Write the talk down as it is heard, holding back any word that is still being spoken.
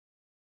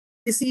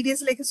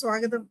സീരീസിലേക്ക്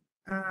സ്വാഗതം.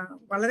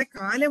 വളരെ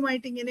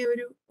കാലമായിട്ട് ഇങ്ങനെ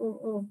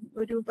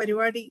ഒരു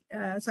പരിപാടി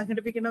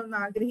സംഘടിപ്പിക്കണമെന്ന്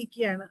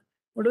ആഗ്രഹിക്കുകയാണ്.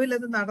 ഒടുവിൽ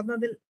അത്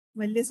നടന്നതിൽ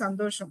വലിയ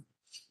സന്തോഷം.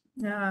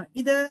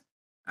 ഇത്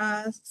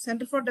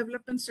centre for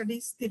development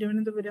studies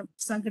Thiruvananthapuram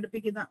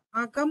സംഘടിപ്പിക്കുന്ന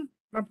AKAM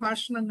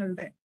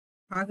പ്രഭാഷണങ്ങളുടെ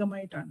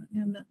ഭാഗമായിട്ടാണ്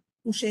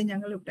ഉഷയെ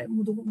ഞങ്ങളിവിടെ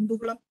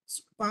മുതുകുളം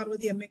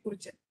പാർവതി അമ്മയെ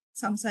കുറിച്ച്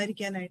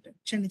സംസാരിക്കാനായിട്ട്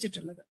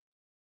ക്ഷണിച്ചിട്ടുള്ളത്.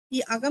 ഈ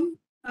AKAM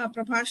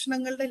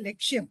പ്രഭാഷണങ്ങളുടെ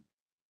ലക്ഷ്യം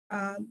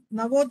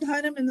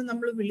നവോത്ഥാനം എന്ന്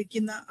നമ്മൾ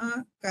വിളിക്കുന്ന ആ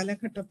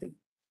കാലഘട്ടത്തിൽ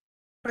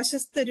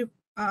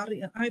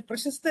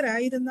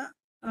പ്രശസ്തരായിരുന്ന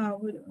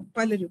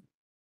പലരും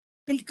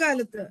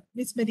പിൽക്കാലത്ത്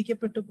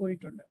വിസ്മരിക്കപ്പെട്ടു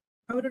പോയിട്ടുണ്ട്.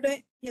 അവരുടെ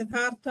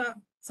യഥാർത്ഥ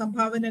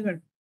സംഭാവനകൾ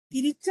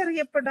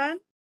തിരിച്ചറിയപ്പെടാൻ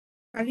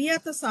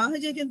കഴിയാത്ത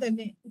സാഹചര്യം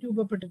തന്നെ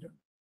രൂപപ്പെട്ടിട്ടുണ്ട്.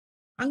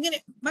 അങ്ങനെ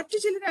മറ്റു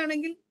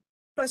ചിലരാണെങ്കിൽ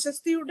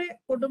പ്രശസ്തിയുടെ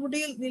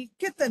കൊടുമുടിയിൽ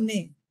നിൽക്കെ തന്നെ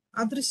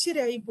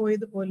അദൃശ്യരായി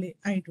പോയതുപോലെ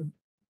ആയിട്ടുണ്ട്.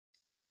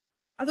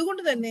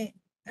 അതുകൊണ്ട് തന്നെ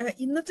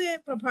ഇന്നത്തെ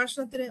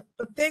പ്രഭാഷണത്തിന്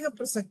പ്രത്യേക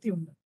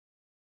പ്രസക്തിയുണ്ട്.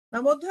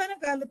 നവോത്ഥാന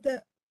കാലത്ത്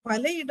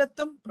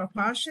പലയിടത്തും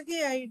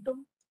പ്രഭാഷകയായിട്ടും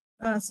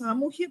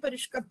സാമൂഹ്യ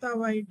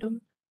പരിഷ്കർത്താവായിട്ടും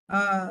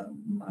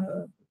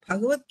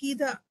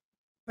ഭഗവത്ഗീത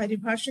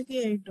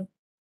പരിഭാഷകയായിട്ടും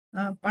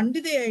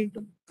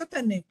പണ്ഡിതയായിട്ടും ഒക്കെ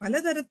തന്നെ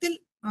പലതരത്തിൽ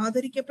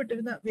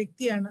ആദരിക്കപ്പെട്ടിരുന്ന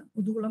വ്യക്തിയാണ്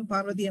മുതുകുളം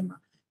പാർവതിയമ്മ.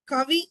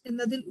 കവി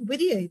എന്നതിൽ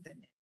ഉപരിയായി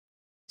തന്നെ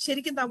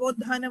ശരിക്കും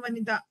നവോത്ഥാന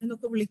വനിത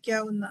എന്നൊക്കെ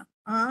വിളിക്കാവുന്ന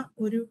ആ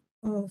ഒരു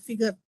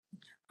ഫിഗർ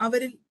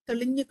അവരിൽ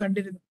തെളിഞ്ഞു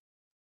കണ്ടിരുന്നു.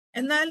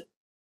 എന്നാൽ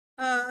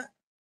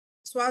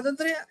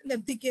സ്വാതന്ത്ര്യ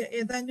ലബ്ധിക്ക്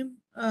ഏതാനും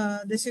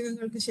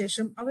ദശകങ്ങൾക്ക്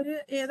ശേഷം അവര്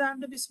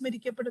ഏതാണ്ട്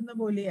വിസ്മരിക്കപ്പെടുന്ന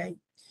പോലെയായി.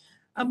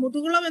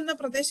 മുതുകുളം എന്ന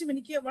പ്രദേശം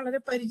എനിക്ക് വളരെ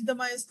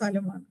പരിചിതമായ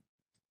സ്ഥലമാണ്.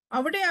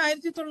 അവിടെ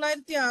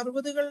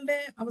 1960കളുടെ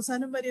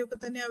അവസാനം വരെയൊക്കെ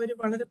തന്നെ അവര്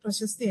വളരെ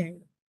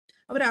പ്രശസ്തിയായിരുന്നു.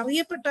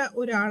 അവരറിയപ്പെട്ട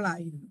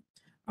ഒരാളായിരുന്നു.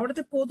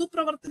 അവിടുത്തെ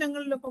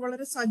പൊതുപ്രവർത്തനങ്ങളിലൊക്കെ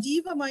വളരെ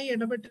സജീവമായി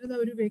ഇടപെട്ടിരുന്ന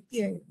ഒരു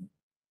വ്യക്തിയായിരുന്നു.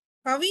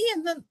 കവി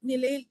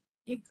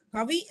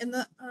എന്ന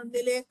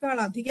നിലയേക്കാൾ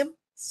അധികം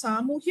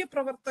സാമൂഹ്യ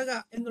പ്രവർത്തക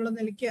എന്നുള്ള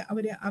നിലയ്ക്ക്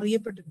അവര്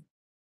അറിയപ്പെട്ടിരുന്നു.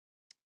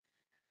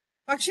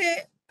 പക്ഷേ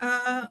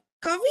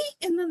കവി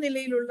എന്ന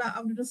നിലയിലുള്ള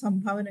അവരുടെ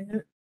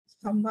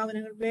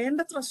സംഭാവനകൾ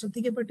വേണ്ടത്ര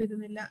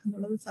ശ്രദ്ധിക്കപ്പെട്ടിരുന്നില്ല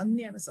എന്നുള്ളത്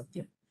തന്നെയാണ്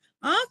സത്യം.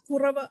 ആ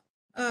കുറവ്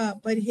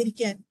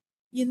പരിഹരിക്കാൻ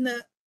ഇന്ന്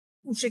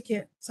ഉഷയ്ക്ക്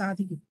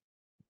സാധിക്കും.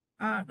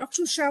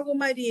 ഡോക്ടർ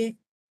ഉഷാകുമാരിയെ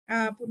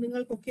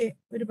നിങ്ങൾക്കൊക്കെ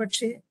ഒരു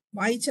പക്ഷേ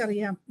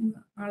വായിച്ചറിയാം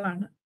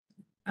ആളാണ്.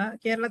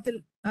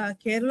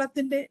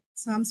 കേരളത്തിന്റെ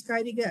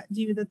സാംസ്കാരിക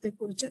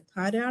ജീവിതത്തെക്കുറിച്ച്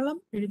ധാരാളം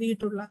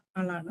എഴുതിയിട്ടുള്ള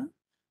ആളാണ്.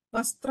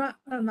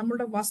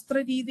 നമ്മുടെ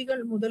വസ്ത്രരീതികൾ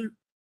മുതൽ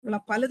ഉള്ള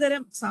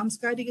പലതരം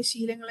സാംസ്കാരിക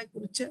ശീലങ്ങളെ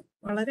കുറിച്ച്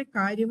വളരെ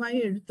കാര്യമായ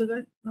എഴുത്തുകൾ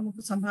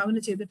നമുക്ക് സംഭാവന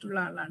ചെയ്തിട്ടുള്ള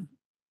ആളാണ്.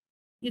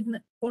 ഇന്ന്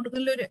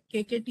കൊടുങ്ങല്ലൂർ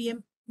KKTM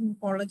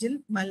കോളേജിൽ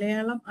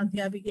മലയാളം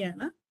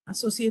അധ്യാപികയാണ്.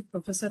 അസോസിയേറ്റ്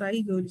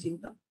പ്രൊഫസറായി ജോലി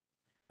ചെയ്ത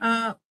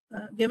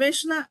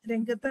ഗവേഷണ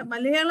രംഗത്ത്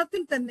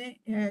മലയാളത്തിൽ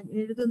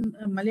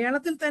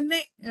തന്നെ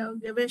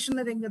ഗവേഷണ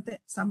രംഗത്തെ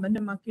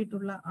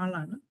സമ്പന്നമാക്കിയിട്ടുള്ള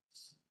ആളാണ്.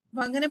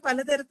 അപ്പൊ അങ്ങനെ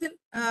പലതരത്തിൽ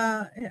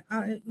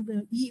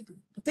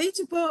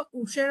പ്രത്യേകിച്ച് ഇപ്പോ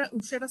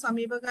ഉഷയുടെ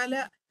സമീപകാല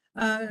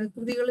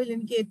കൃതികളിൽ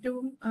എനിക്ക്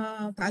ഏറ്റവും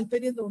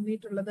താല്പര്യം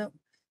തോന്നിയിട്ടുള്ളത്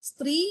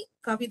സ്ത്രീ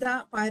കവിതാ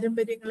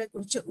പാരമ്പര്യങ്ങളെ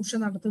കുറിച്ച് ഉഷ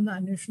നടത്തുന്ന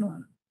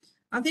അന്വേഷണമാണ്.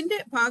 അതിന്റെ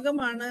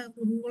ഭാഗമാണ്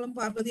മുതുകുളം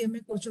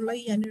പാർവതിയമ്മയെ കുറിച്ചുള്ള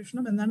ഈ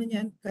അന്വേഷണം എന്നാണ്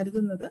ഞാൻ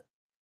കരുതുന്നത്.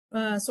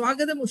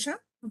 സ്വാഗതം ഉഷ.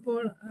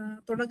 അപ്പോൾ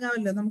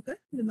തുടങ്ങാമല്ലോ. നമുക്ക്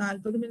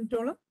 40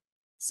 മിനിറ്റോളം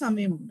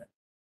സമയമുണ്ട്.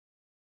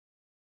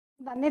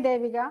 നന്ദി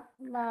ദേവിക.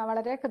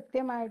 വളരെ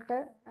കൃത്യമായിട്ട്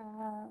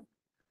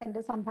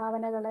എന്റെ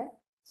സംഭാവനകളെ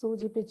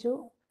സൂചിപ്പിച്ചു.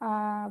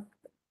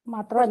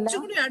 മാത്രമല്ല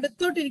കുറച്ചുകൂടി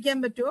അടുത്തോട്ടിരിക്കാൻ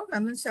പറ്റുമോ?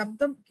 കാരണം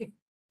ശബ്ദം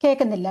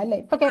കേൾക്കുന്നില്ല അല്ലേ?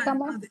 ഇപ്പൊ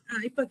കേൾക്കാമോ?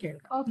 ഇപ്പൊ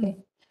കേൾക്കാം. ഓക്കെ.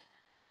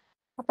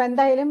 അപ്പൊ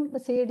എന്തായാലും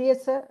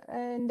CDS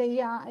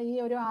ഈ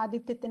ഒരു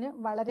ആതിഥ്യത്തിന്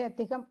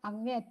വളരെയധികം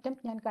അങ്ങേയറ്റം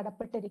ഞാൻ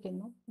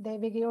കടപ്പെട്ടിരിക്കുന്നു.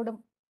 ദേവികയോടും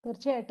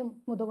തീർച്ചയായിട്ടും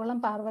മുതുകുളം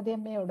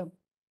പാർവതിയമ്മയോടും.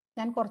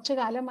 ഞാൻ കുറച്ചു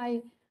കാലമായി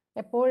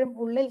എപ്പോഴും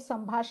ഉള്ളിൽ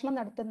സംഭാഷണം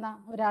നടത്തുന്ന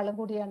ഒരാളും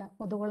കൂടിയാണ്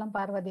മുതുകുളം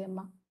പാർവതിയമ്മ.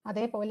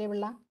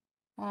 അതേപോലെയുള്ള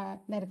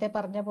നേരത്തെ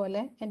പറഞ്ഞ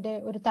പോലെ എൻ്റെ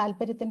ഒരു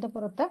താല്പര്യത്തിന്റെ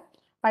പുറത്ത്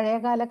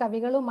പഴയകാല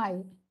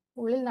കവികളുമായി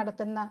ഉള്ളിൽ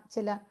നടത്തുന്ന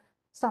ചില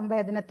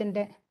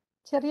സംവേദനത്തിന്റെ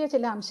ചെറിയ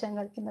ചില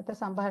അംശങ്ങൾ ഇന്നത്തെ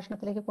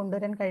സംഭാഷണത്തിലേക്ക്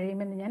കൊണ്ടുവരാൻ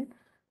കഴിയുമെന്ന് ഞാൻ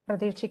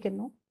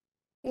പ്രതീക്ഷിക്കുന്നു.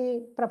 ഈ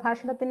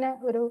പ്രഭാഷണത്തിന്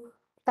ഒരു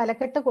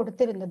തലക്കെട്ട്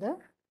കൊടുത്തിരുന്നത്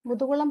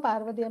മുതുകുളം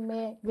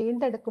പാർവതിയമ്മയെ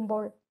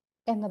വീണ്ടെടുക്കുമ്പോൾ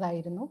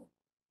എന്നതായിരുന്നു.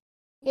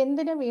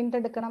 എന്തിനു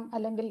വീണ്ടെടുക്കണം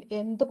അല്ലെങ്കിൽ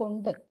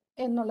എന്തുകൊണ്ട്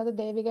എന്നുള്ളത്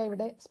ദേവിക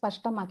ഇവിടെ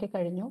സ്പഷ്ടമാക്കി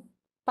കഴിഞ്ഞു.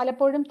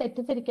 പലപ്പോഴും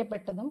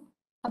തെറ്റിദ്ധരിക്കപ്പെട്ടതും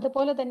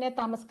അതുപോലെ തന്നെ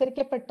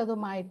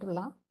തമസ്കരിക്കപ്പെട്ടതുമായിട്ടുള്ള,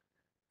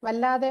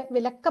 വല്ലാതെ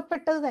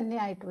വിലക്കപ്പെട്ടത്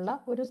തന്നെയായിട്ടുള്ള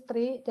ഒരു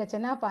സ്ത്രീ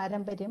രചനാ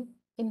പാരമ്പര്യം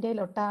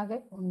ഇന്ത്യയിലൊട്ടാകെ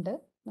ഉണ്ട്.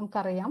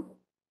 നമുക്കറിയാം.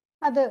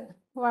 അത്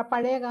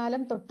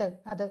പഴയകാലം തൊട്ട്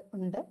അത്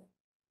ഉണ്ട്.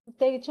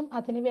 പ്രത്യേകിച്ചും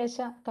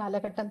അധിനിവേശ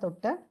കാലഘട്ടം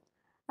തൊട്ട്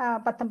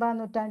 19ാം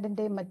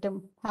നൂറ്റാണ്ടിൻ്റെയും മറ്റും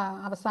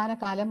അവസാന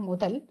കാലം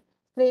മുതൽ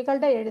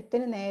സ്ത്രീകളുടെ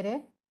എഴുത്തിന് നേരെ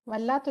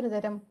വല്ലാത്തൊരു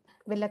തരം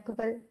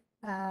വിലക്കുകൾ,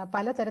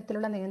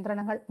 പലതരത്തിലുള്ള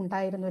നിയന്ത്രണങ്ങൾ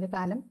ഉണ്ടായിരുന്ന ഒരു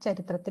കാലം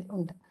ചരിത്രത്തിൽ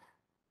ഉണ്ട്.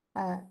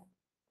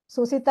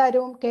 സൂസി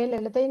താരവും K.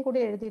 ലളിതയും കൂടി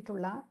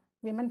എഴുതിയിട്ടുള്ള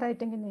വിമൻ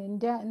റൈറ്റിംഗ് ഇൻ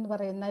ഇന്ത്യ എന്ന്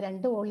പറയുന്ന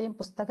 2 വോളിയം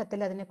പുസ്തകത്തിൽ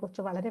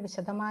അതിനെക്കുറിച്ച് വളരെ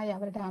വിശദമായ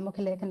അവരുടെ ആമുഖ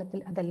ലേഖനത്തിൽ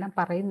അതെല്ലാം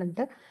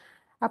പറയുന്നുണ്ട്.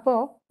 അപ്പോൾ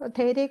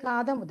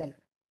ധൈര്യഗാഥ മുതൽ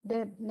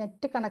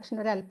നെറ്റ് കണക്ഷൻ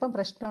ഒരു അല്പം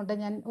പ്രശ്നമുണ്ട്.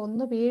 ഞാൻ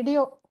ഒന്ന്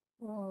വീഡിയോ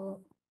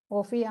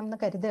ഓഫ് ചെയ്യാമെന്ന്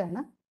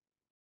കരുതുകയാണ്.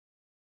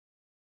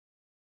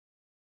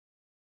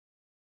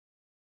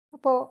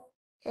 അപ്പോൾ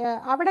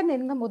അവിടെ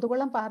നിന്ന്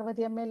മുതുകുളം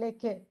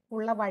പാർവതിയമ്മയിലേക്ക്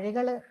ഉള്ള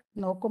വഴികൾ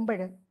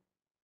നോക്കുമ്പോൾ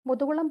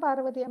മുതുകുളം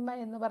പാർവതിയമ്മ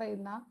എന്ന്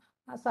പറയുന്ന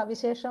ആ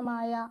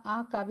സവിശേഷമായ ആ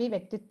കവി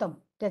വ്യക്തിത്വം,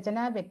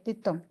 രചനാ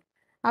വ്യക്തിത്വം,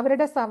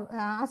 അവരുടെ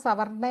ആ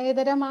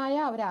സവർണേതരമായ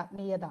ഒരു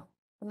ആത്മീയത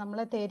നമ്മൾ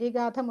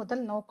തേരീഗാഥ മുതൽ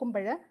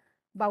നോക്കുമ്പോൾ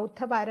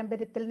ബൗദ്ധ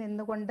പാരമ്പര്യത്തിൽ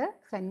നിന്നുകൊണ്ട്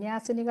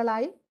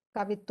സന്യാസിനികളായി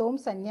കവിത്വവും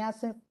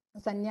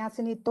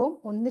സന്യാസിനിത്വവും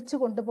ഒന്നിച്ചു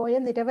കൊണ്ടുപോയ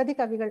നിരവധി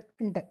കവികൾ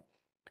ഉണ്ട്.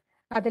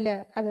 അത്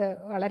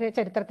വളരെ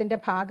ചരിത്രത്തിന്റെ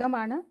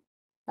ഭാഗമാണ്.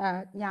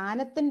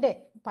 ജ്ഞാനത്തിന്റെ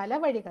പല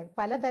വഴികൾ,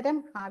 പലതരം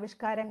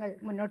ആവിഷ്കാരങ്ങൾ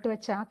മുന്നോട്ട്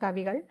വെച്ച ആ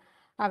കവികൾ,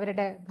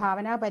 അവരുടെ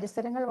ഭാവനാ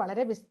പരിസരങ്ങൾ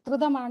വളരെ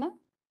വിസ്തൃതമാണ്,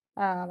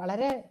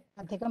 വളരെ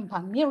അധികം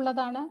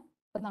ഭംഗിയുള്ളതാണ്.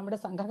 ഇപ്പൊ നമ്മുടെ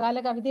സംഘകാല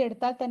കവിത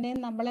എടുത്താൽ തന്നെ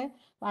നമ്മളെ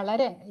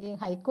വളരെ ഈ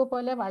ഹൈക്കു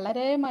പോലെ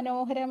വളരെ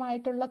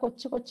മനോഹരമായിട്ടുള്ള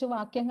കൊച്ചു കൊച്ചു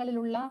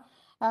വാക്യങ്ങളിലുള്ള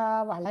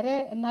വളരെ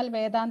എന്നാൽ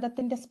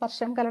വേദാന്തത്തിന്റെ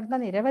സ്പർശം കലർന്ന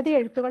നിരവധി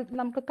എഴുത്തുകൾ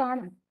നമുക്ക്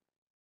കാണാം.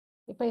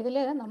 ഇപ്പൊ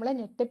ഇതില് നമ്മളെ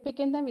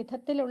ഞെട്ടിപ്പിക്കുന്ന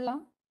വിധത്തിലുള്ള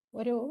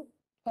ഒരു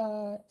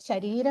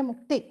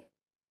ശരീരമുക്തി,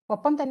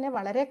 ഒപ്പം തന്നെ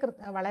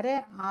വളരെ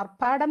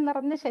ആർഭാടം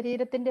നിറഞ്ഞ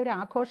ശരീരത്തിന്റെ ഒരു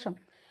ആഘോഷം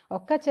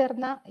ഒക്കെ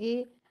ചേർന്ന ഈ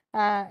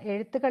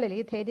എഴുത്തുകളിൽ,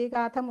 ഈ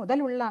ധൈര്യഗാഥ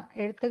മുതലുള്ള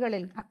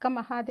എഴുത്തുകളിൽ അക്കം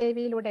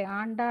മഹാദേവിയിലൂടെ,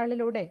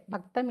 ആണ്ടാളിലൂടെ,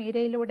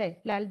 ഭക്തമീരയിലൂടെ,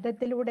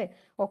 ലളിതത്തിലൂടെ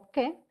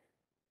ഒക്കെ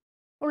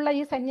ഉള്ള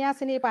ഈ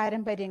സന്യാസിനി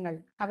പാരമ്പര്യങ്ങൾ,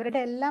 അവരുടെ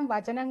എല്ലാം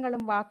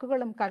വചനങ്ങളും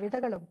വാക്കുകളും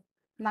കവിതകളും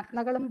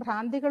നഗ്നകളും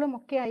ഭ്രാന്തികളും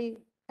ഒക്കെയായി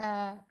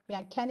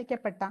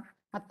വ്യാഖ്യാനിക്കപ്പെട്ട,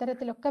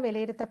 അത്തരത്തിലൊക്കെ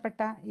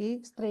വിലയിരുത്തപ്പെട്ട ഈ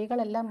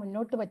സ്ത്രീകളെല്ലാം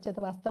മുന്നോട്ട് വച്ചത്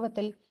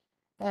വാസ്തവത്തിൽ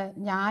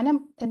ജ്ഞാനം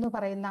എന്ന്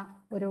പറയുന്ന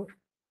ഒരു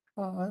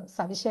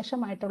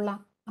സവിശേഷമായിട്ടുള്ള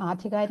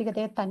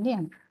ആധികാരികതയെ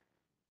തന്നെയാണ്.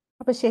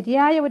 അപ്പൊ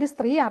ശരിയായ ഒരു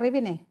സ്ത്രീ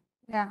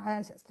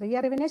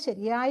അറിവിനെ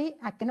ശരിയായി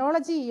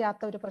അക്നോളജ്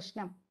ചെയ്യാത്ത ഒരു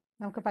പ്രശ്നം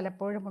നമുക്ക്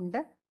പലപ്പോഴും ഉണ്ട്.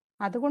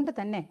 അതുകൊണ്ട്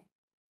തന്നെ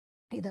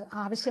ഇത്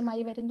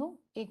ആവശ്യമായി വരുന്നു.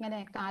 ഇങ്ങനെ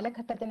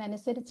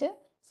കാലഘട്ടത്തിനനുസരിച്ച്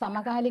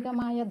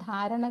സമകാലികമായ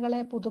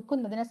ധാരണകളെ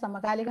പുതുക്കുന്നതിന്,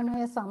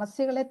 സമകാലികമായ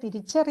സമസ്യകളെ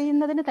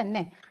തിരിച്ചറിയുന്നതിന്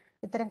തന്നെ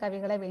ഇത്തരം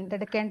കവികളെ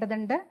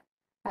വീണ്ടെടുക്കേണ്ടതുണ്ട്.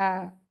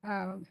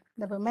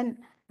 The women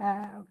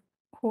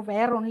who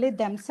wear only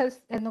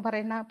themselves എന്ന്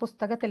പറയുന്ന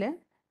പുസ്തകത്തിൽ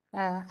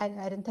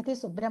അരുന്ധതി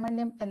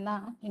സുബ്രഹ്മണ്യം എന്ന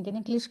ഇന്ത്യൻ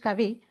ഇംഗ്ലീഷ്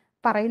കവി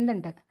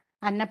പറയുന്നുണ്ട്,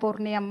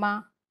 അന്നപൂർണിയമ്മ,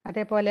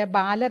 അതേപോലെ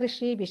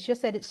ബാലഋഷി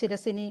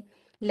വിശ്വശിരസിനി,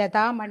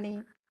 ലതാമണി,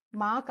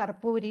 മാ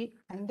കർപ്പൂരി.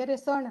 ഭയങ്കര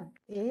രസമാണ്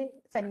ഈ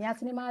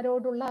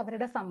സന്യാസിനിമാരോടുള്ള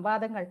അവരുടെ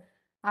സംവാദങ്ങൾ.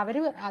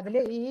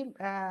 അതില് ഈ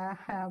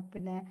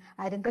പിന്നെ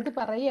അരുന്ധതി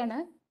പറയാണ്,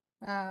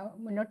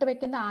 മുന്നോട്ട്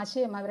വെക്കുന്ന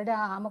ആശയം അവരുടെ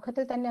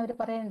ആമുഖത്തിൽ തന്നെ അവർ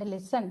പറയുന്നുണ്ട്,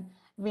 ലിസൺ,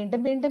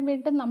 വീണ്ടും വീണ്ടും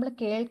വീണ്ടും നമ്മൾ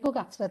കേൾക്കുക,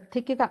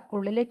 ശ്രദ്ധിക്കുക,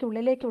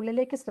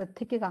 ഉള്ളിലേക്ക്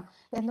ശ്രദ്ധിക്കുക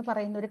എന്ന്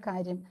പറയുന്ന ഒരു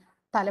കാര്യം.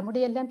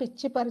 തലമുടിയെല്ലാം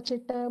പിച്ചി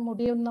പറിച്ചിട്ട്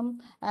മുടിയൊന്നും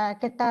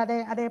കെട്ടാതെ,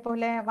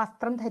 അതേപോലെ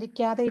വസ്ത്രം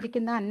ധരിക്കാതെ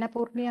ഇരിക്കുന്ന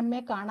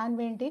അന്നപൂർണിയമ്മയെ കാണാൻ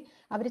വേണ്ടി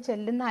അവർ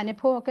ചെല്ലുന്ന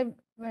അനുഭവമൊക്കെ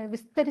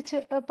വിസ്തരിച്ച്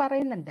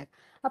പറയുന്നുണ്ട്.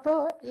 അപ്പോൾ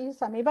ഈ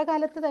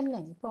സമീപകാലത്ത് തന്നെ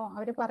ഇപ്പോൾ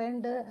അവർ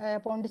പറയുന്നുണ്ട്,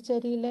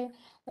 പോണ്ടിച്ചേരിയിലെ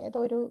ഏതോ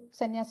ഒരു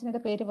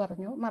സന്യാസിനിയുടെ പേര്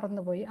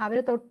മറന്നുപോയി, അവർ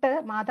തൊട്ട്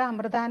മാതാ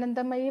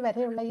അമൃതാനന്ദമയി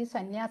വരെയുള്ള ഈ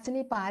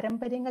സന്യാസിനി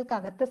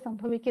പാരമ്പര്യങ്ങൾക്കകത്ത്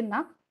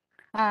സംഭവിക്കുന്ന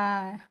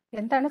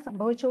എന്താണ്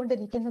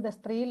സംഭവിച്ചുകൊണ്ടിരിക്കുന്നത്,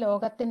 സ്ത്രീ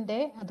ലോകത്തിന്റെ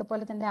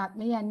അതുപോലെ തന്നെ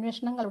ആത്മീയ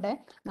അന്വേഷണങ്ങളുടെ,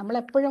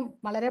 നമ്മളെപ്പോഴും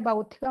വളരെ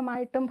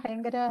ബൗദ്ധികമായിട്ടും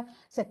ഭയങ്കര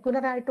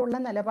സെക്കുലറായിട്ടുള്ള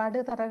നിലപാട്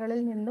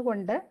തറകളിൽ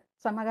നിന്നുകൊണ്ട്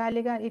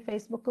സമകാലിക ഈ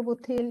ഫേസ്ബുക്ക്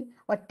ബുദ്ധിയിൽ,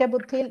 ഒറ്റ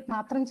ബുദ്ധിയിൽ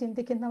മാത്രം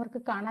ചിന്തിക്കുന്നവർക്ക്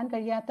കാണാൻ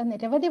കഴിയാത്ത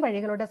നിരവധി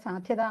വഴികളുടെ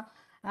സാധ്യത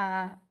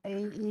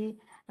ഈ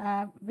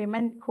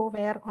women who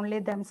wear only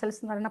themselves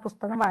എന്ന് പറയുന്ന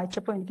പുസ്തകം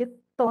വായിച്ചപ്പോൾ എനിക്ക്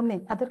തോന്നി.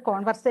 അതൊരു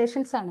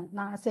കോൺവെർസേഷൻസ് ആണ്,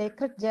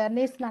 സീക്രട്ട്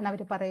ജേർണീസ് എന്നാണ്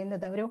അവർ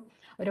പറയുന്നത്.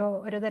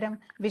 ഒരു തരം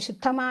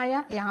വിശുദ്ധമായ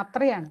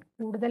യാത്രയാണ്,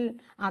 കൂടുതൽ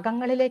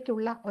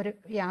അകങ്ങളിലേക്കുള്ള ഒരു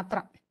യാത്ര.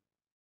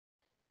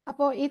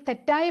 അപ്പോൾ ഈ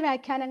തെറ്റായ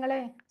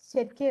വ്യാഖ്യാനങ്ങളെ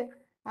ശരിക്ക്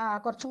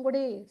കുറച്ചും കൂടി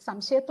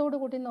സംശയത്തോടു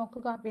കൂടി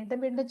നോക്കുക, വീണ്ടും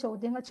വീണ്ടും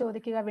ചോദ്യങ്ങൾ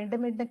ചോദിക്കുക,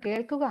 വീണ്ടും വീണ്ടും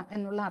കേൾക്കുക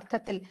എന്നുള്ള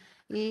അർത്ഥത്തിൽ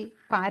ഈ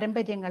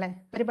പാരമ്പര്യങ്ങളെ,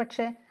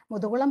 ഒരുപക്ഷെ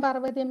മുതുകുളം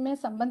പാർവതിയമ്മയെ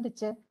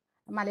സംബന്ധിച്ച്,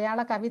 മലയാള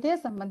കവിതയെ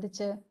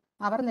സംബന്ധിച്ച്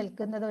അവർ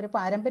നിൽക്കുന്നത് ഒരു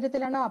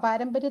പാരമ്പര്യത്തിലാണോ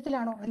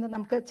അപാരമ്പര്യത്തിലാണോ എന്ന്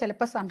നമുക്ക്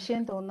ചിലപ്പോൾ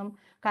സംശയം തോന്നും.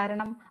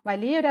 കാരണം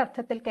വലിയൊരു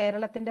അർത്ഥത്തിൽ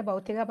കേരളത്തിന്റെ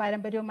ബൗദ്ധിക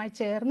പാരമ്പര്യവുമായി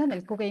ചേർന്ന്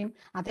നിൽക്കുകയും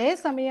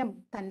അതേസമയം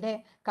തൻ്റെ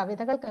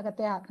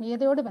കവിതകൾക്കകത്തെ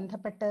ആത്മീയതയോട്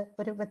ബന്ധപ്പെട്ട്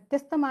ഒരു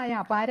വ്യത്യസ്തമായ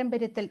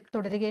അപാരമ്പര്യത്തിൽ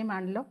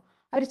തുടരുകയുമാണല്ലോ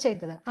അവർ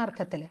ചെയ്തത് ആ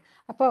അർത്ഥത്തിൽ.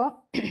 അപ്പോൾ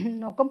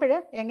നോക്കുമ്പോൾ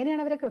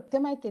എങ്ങനെയാണ് അവരെ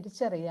കൃത്യമായി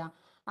തിരിച്ചറിയുക?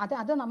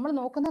 അത് നമ്മൾ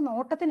നോക്കുന്ന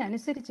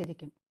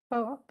നോട്ടത്തിനനുസരിച്ചിരിക്കും.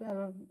 ഇപ്പോൾ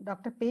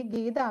ഡോക്ടർ പി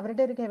ഗീത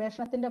അവരുടെ ഒരു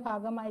ഗവേഷണത്തിന്റെ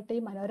ഭാഗമായിട്ട് ഈ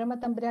മനോരമ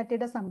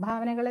തമ്പുരാട്ടിയുടെ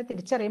സംഭാവനകളെ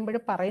തിരിച്ചറിയുമ്പോൾ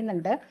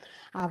പറയുന്നുണ്ട്,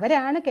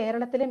 അവരാണ്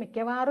കേരളത്തിലെ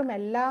മിക്കവാറും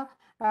എല്ലാ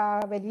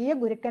വലിയ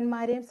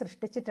ഗുരുക്കന്മാരെയും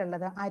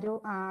സൃഷ്ടിച്ചിട്ടുള്ളത്.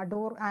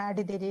 അടൂർ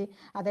ആടിതിരി,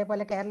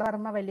 അതേപോലെ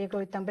കേരളവർമ്മ വലിയ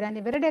കോയിത്തമ്പുരാൻ,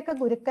 ഇവരുടെയൊക്കെ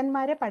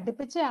ഗുരുക്കന്മാരെ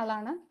പഠിപ്പിച്ച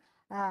ആളാണ്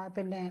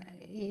പിന്നെ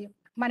ഈ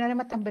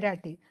മനോരമ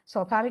തമ്പുരാട്ടി.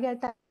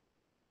 സ്വാഭാവികമായിട്ട്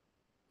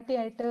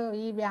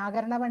ഈ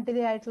വ്യാകരണ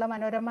പണ്ഡിതയായിട്ടുള്ള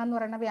മനോരമ എന്ന്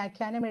പറയുന്ന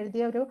വ്യാഖ്യാനം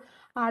എഴുതിയ ഒരു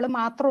ആള്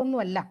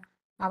മാത്രമൊന്നുമല്ല.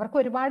 അവർക്ക്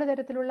ഒരുപാട്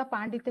തരത്തിലുള്ള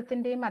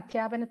പാണ്ഡിത്യത്തിന്റെയും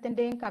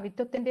അധ്യാപനത്തിന്റെയും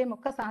കവിത്വത്തിന്റെയും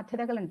ഒക്കെ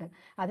സാധ്യതകളുണ്ട്.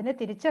 അതിനെ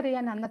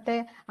തിരിച്ചറിയാൻ അന്നത്തെ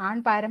ആൺ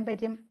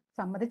പാരമ്പര്യം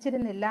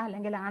സമ്മതിച്ചിരുന്നില്ല,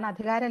 അല്ലെങ്കിൽ ആൺ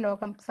അധികാര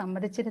ലോകം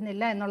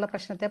സമ്മതിച്ചിരുന്നില്ല എന്നുള്ള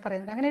പ്രശ്നത്തെ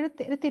പറയുന്നത്. അങ്ങനെ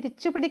ഒരു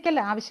തിരിച്ചുപിടിക്കൽ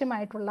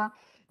ആവശ്യമായിട്ടുള്ള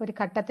ഒരു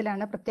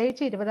ഘട്ടത്തിലാണ്,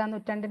 പ്രത്യേകിച്ച് 20-ാം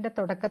നൂറ്റാണ്ടിന്റെ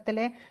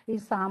തുടക്കത്തിലെ ഈ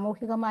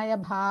സാമൂഹികമായ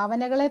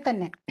ഭാവനകളെ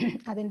തന്നെ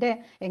അതിന്റെ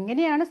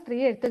എങ്ങനെയാണ് സ്ത്രീ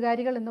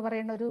എഴുത്തുകാരികൾ എന്ന്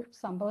പറയുന്ന ഒരു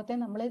സംഭവത്തെ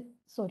നമ്മൾ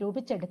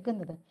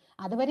സ്വരൂപിച്ചെടുക്കുന്നത്.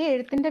 അതുവരെ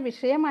എഴുത്തിന്റെ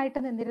വിഷയമായിട്ട്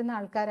നിന്നിരുന്ന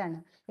ആൾക്കാരാണ്.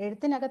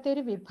 എഴുത്തിനകത്തെ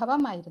ഒരു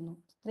വിഭവമായിരുന്നു.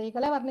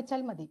 സ്ത്രീകളെ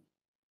വർണ്ണിച്ചാൽ മതി,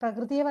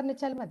 പ്രകൃതിയെ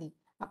വർണ്ണിച്ചാൽ മതി.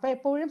 അപ്പൊ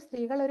എപ്പോഴും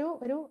സ്ത്രീകൾ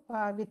ഒരു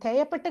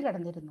വിധേയപ്പെട്ട്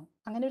കിടന്നിരുന്നു.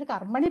 അങ്ങനെ ഒരു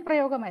കർമ്മണി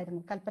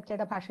പ്രയോഗമായിരുന്നു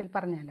കൽപ്പറ്റയുടെ ഭാഷയിൽ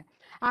പറഞ്ഞാൽ.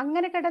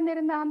 അങ്ങനെ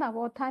കിടന്നിരുന്ന ആ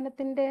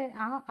നവോത്ഥാനത്തിന്റെ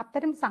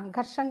അത്തരം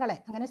സംഘർഷങ്ങളെ,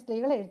 അങ്ങനെ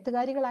സ്ത്രീകൾ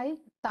എഴുത്തുകാരികളായി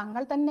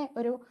തങ്ങൾ തന്നെ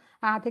ഒരു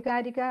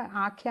ആധികാരിക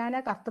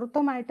ആഖ്യാന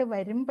കർത്തൃത്വമായിട്ട്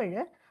വരുമ്പോൾ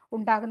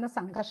ഉണ്ടാകുന്ന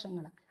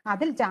സംഘർഷങ്ങൾ,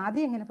 അതിൽ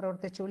ജാതി എങ്ങനെ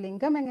പ്രവർത്തിച്ചു,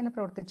 ലിംഗം എങ്ങനെ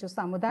പ്രവർത്തിച്ചു,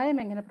 സമുദായം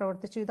എങ്ങനെ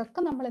പ്രവർത്തിച്ചു,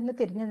 ഇതൊക്കെ നമ്മൾ ഇന്ന്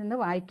തിരിഞ്ഞു നിന്ന്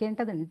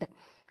വായിക്കേണ്ടതുണ്ട്.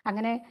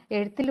 അങ്ങനെ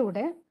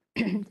എഴുത്തിലൂടെ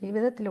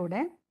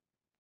ജീവിതത്തിലൂടെ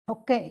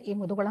ഒക്കെ ഈ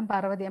മുതുകുളം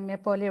പാർവതി അമ്മയെ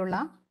പോലെയുള്ള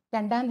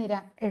രണ്ടാം നിര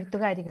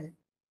എഴുത്തുകാരികൾ,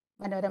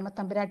 മനോരമ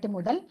തമ്പുരാട്ടി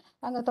മുതൽ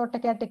അങ്ങ്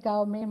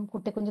തോട്ടക്കാട്ടിക്കാവമ്മയും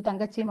കുട്ടിക്കുഞ്ഞു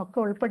തങ്കച്ചിയും ഒക്കെ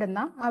ഉൾപ്പെടുന്ന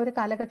ആ ഒരു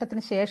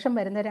കാലഘട്ടത്തിന് ശേഷം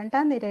വരുന്ന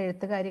രണ്ടാം നിര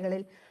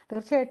എഴുത്തുകാരികളിൽ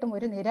തീർച്ചയായിട്ടും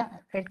ഒരു നിര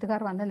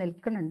എഴുത്തുകാർ വന്ന്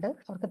നിൽക്കുന്നുണ്ട്.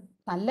 അവർക്ക്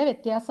നല്ല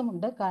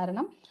വ്യത്യാസമുണ്ട്.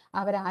 കാരണം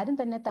അവരാരും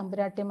തന്നെ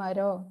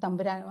തമ്പുരാട്ടിമാരോ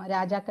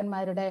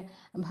രാജാക്കന്മാരുടെ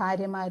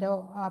ഭാര്യമാരോ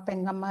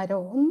പെങ്ങന്മാരോ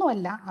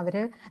ഒന്നുമല്ല.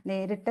 അവര്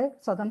നേരിട്ട്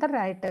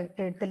സ്വതന്ത്രരായിട്ട്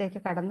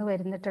എഴുത്തിലേക്ക് കടന്നു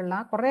വരുന്നിട്ടുള്ള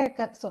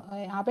കുറേയൊക്കെ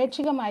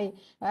ആപേക്ഷികമായി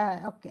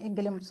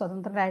എങ്കിലും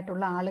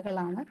സ്വതന്ത്രരായിട്ടുള്ള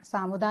ആളുകളാണ്.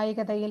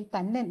 സാമുദായികതയിൽ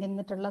തന്നെ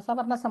നിന്നിട്ടുള്ള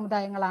സവർണ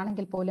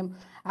സമുദായങ്ങളാണെങ്കിൽ പോലും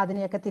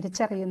അതിനെയൊക്കെ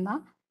തിരിച്ചറിയുന്ന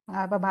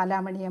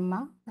ബാലാമണിയമ്മ,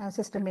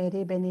 സിസ്റ്റർ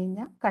മേരി ബെനീഞ്ഞ,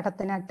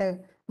 കടത്തനാട്ട്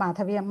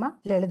മാധവിയമ്മ,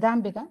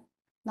 ലളിതാംബിക,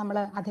 നമ്മൾ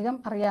അധികം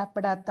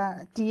അറിയപ്പെടാത്ത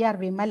TR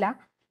വിമല,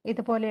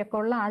 ഇതുപോലെയൊക്കെ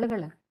ഉള്ള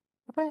ആളുകൾ.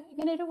 അപ്പൊ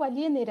ഇങ്ങനെ ഒരു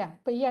വലിയ നിര.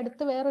 ഇപ്പൊ ഈ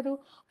അടുത്ത് വേറൊരു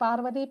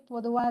പാർവതി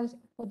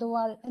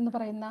പൊതുവാൾ എന്ന്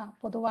പറയുന്ന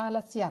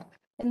പൊതുവാലസ്യാർ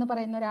എന്ന്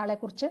പറയുന്ന ഒരാളെ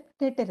കുറിച്ച്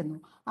കേട്ടിരുന്നു.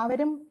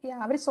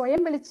 അവർ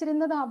സ്വയം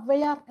വിളിച്ചിരുന്നത്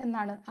അവ്വയാർ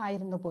എന്നാണ്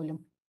ആയിരുന്നു പോലും.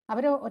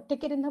 അവർ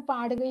ഒറ്റയ്ക്കിരുന്ന്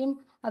പാടുകയും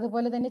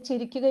അതുപോലെ തന്നെ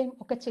ചിരിക്കുകയും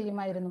ഒക്കെ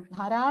ചെയ്യുമായിരുന്നു.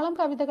 ധാരാളം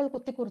കവിതകൾ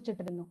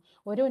കുത്തിക്കുറിച്ചിട്ടിരുന്നു.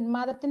 ഒരു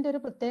ഉന്മാദത്തിന്റെ ഒരു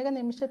പ്രത്യേക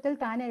നിമിഷത്തിൽ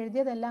താൻ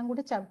എഴുതിയതെല്ലാം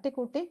കൂടി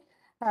ചവിട്ടിക്കൂട്ടി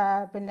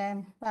പിന്നെ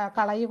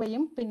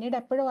കളയുകയും പിന്നീട്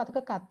എപ്പോഴും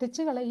അതൊക്കെ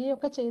കത്തിച്ച് കളയുകയും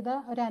ഒക്കെ ചെയ്ത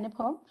ഒരു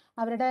അനുഭവം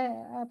അവരുടെ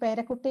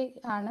പേരക്കുട്ടി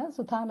ആണ്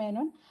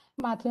സുധാമേനോൻ,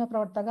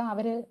 മാധ്യമപ്രവർത്തക.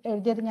 അവര്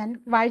എഴുതിയത് ഞാൻ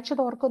വായിച്ചു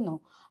തോർക്കുന്നു.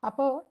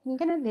 അപ്പോൾ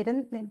ഇങ്ങനെ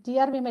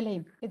TR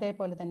വിമലയും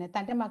ഇതേപോലെ തന്നെ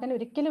തൻ്റെ മകൻ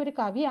ഒരിക്കലും ഒരു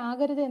കവി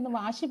ആകരുത് എന്ന്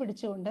വാശി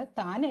പിടിച്ചുകൊണ്ട്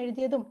താൻ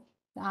എഴുതിയതും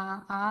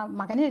ആ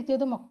മകൻ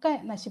എഴുതിയതും ഒക്കെ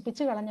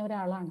നശിപ്പിച്ചു കളഞ്ഞ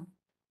ഒരാളാണ്.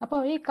 അപ്പോൾ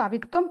ഈ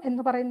കവിത്വം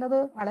എന്ന് പറയുന്നത്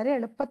വളരെ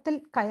എളുപ്പത്തിൽ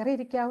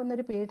കയറിയിരിക്കാവുന്ന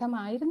ഒരു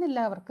പീഠമായിരുന്നില്ല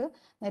അവർക്ക്.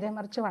 നേരെ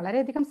മറിച്ച്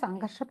വളരെയധികം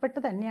സംഘർഷപ്പെട്ട്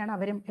തന്നെയാണ്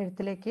അവരും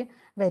എഴുത്തിലേക്ക്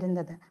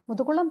വരുന്നത്.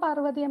 മുതുകുളം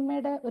പാർവതി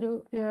അമ്മയുടെ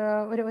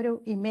ഒരു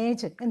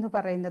ഇമേജ് എന്ന്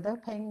പറയുന്നത്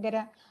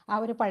ഭയങ്കര ആ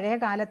ഒരു പഴയ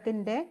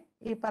കാലത്തിന്റെ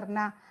ഈ പറഞ്ഞ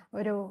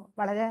ഒരു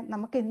വളരെ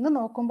നമുക്ക് ഇന്ന്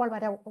നോക്കുമ്പോൾ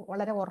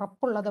വളരെ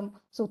ഉറപ്പുള്ളതും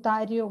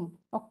സുതാര്യവും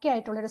ഒക്കെ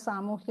ആയിട്ടുള്ളൊരു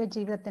സാമൂഹിക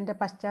ജീവിതത്തിന്റെ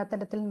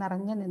പശ്ചാത്തലത്തിൽ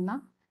നിറഞ്ഞു നിന്ന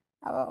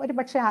ഒരു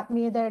പക്ഷെ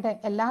ആത്മീയതയുടെ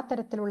എല്ലാ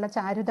തരത്തിലുള്ള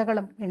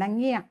ചാരുതകളും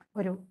ഇണങ്ങിയ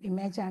ഒരു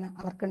ഇമേജാണ്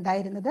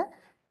അവർക്കുണ്ടായിരുന്നത്.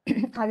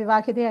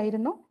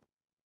 അവിവാഹിതയായിരുന്നു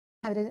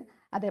അവര്.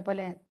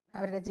 അതേപോലെ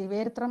അവരുടെ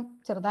ജീവചരിത്രം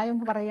ചെറുതായി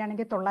ഒന്ന്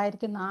പറയുകയാണെങ്കിൽ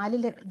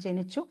 1904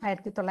 ജനിച്ചു.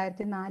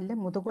 1904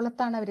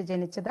 മുതുകുളത്താണ് അവർ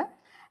ജനിച്ചത്.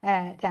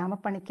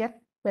 രാമപ്പണിക്കർ,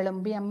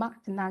 വെളുമ്പിയമ്മ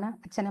എന്നാണ്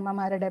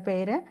അച്ഛനമ്മമാരുടെ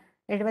പേര്.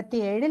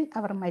 77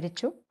 അവർ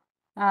മരിച്ചു.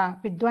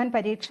 വിദ്വാൻ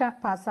പരീക്ഷ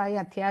പാസ്സായി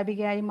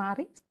അധ്യാപികയായി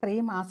മാറി. സ്ത്രീ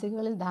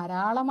മാസികകളിൽ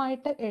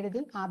ധാരാളമായിട്ട്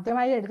എഴുതി.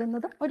 ആദ്യമായി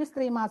എഴുതുന്നത് ഒരു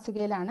സ്ത്രീ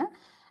മാസികയിലാണ്.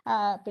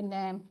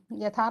 പിന്നെ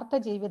യഥാർത്ഥ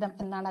ജീവിതം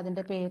എന്നാണ്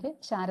അതിൻ്റെ പേര്.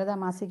 ശാരദ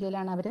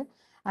മാസികയിലാണ് അവർ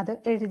അത്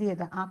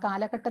എഴുതിയത്. ആ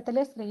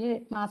കാലഘട്ടത്തിലെ സ്ത്രീ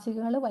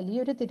മാസികകൾ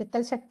വലിയൊരു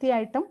തിരുത്തൽ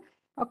ശക്തിയായിട്ടും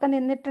ഒക്കെ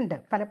നിന്നിട്ടുണ്ട്.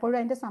 പലപ്പോഴും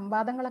അതിൻ്റെ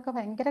സംവാദങ്ങളൊക്കെ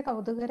ഭയങ്കര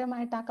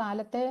കൗതുകരമായിട്ട് ആ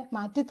കാലത്തെ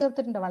മാറ്റി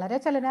തീർത്തിട്ടുണ്ട്. വളരെ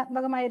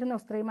ചലനാത്മകമായിരുന്നു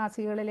സ്ത്രീ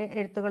മാസികകളിലെ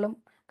എഴുത്തുകളും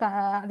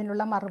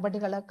അതിനുള്ള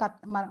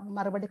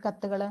മറുപടി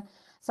കത്തുകൾ,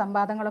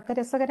 സംവാദങ്ങളൊക്കെ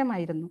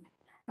രസകരമായിരുന്നു.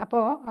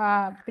 അപ്പോൾ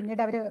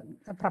പിന്നീട് അവർ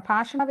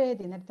പ്രഭാഷണ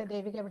വേദി, നേരത്തെ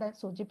ദേവിക ഇവിടെ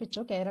സൂചിപ്പിച്ചു,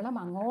 കേരളം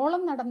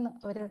അങ്ങോളം നടന്ന്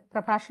ഒരു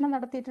പ്രഭാഷണം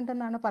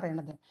നടത്തിയിട്ടുണ്ടെന്നാണ്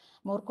പറയുന്നത്.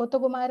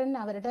 മൂർക്കോത്തുകുമാരൻ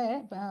അവരുടെ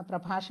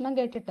പ്രഭാഷണം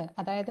കേട്ടിട്ട്,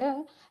 അതായത്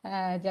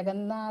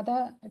ജഗന്നാഥ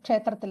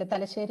ക്ഷേത്രത്തിൽ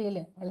തലശ്ശേരിയിൽ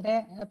വളരെ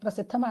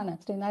പ്രസിദ്ധമാണ്,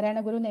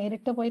 ശ്രീനാരായണ ഗുരു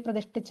നേരിട്ട് പോയി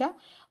പ്രതിഷ്ഠിച്ച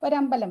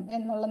ഒരമ്പലം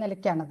എന്നുള്ള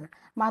നിലയ്ക്കാണത്.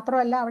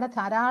 മാത്രമല്ല അവിടെ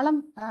ധാരാളം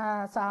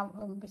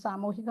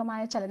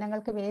സാമൂഹികമായ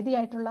ചലനങ്ങൾക്ക്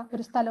വേദിയായിട്ടുള്ള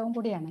ഒരു സ്ഥലവും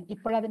കൂടിയാണ്.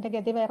 ഇപ്പോഴതിൻ്റെ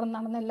ഗതി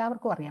വേറൊന്നാണെന്ന്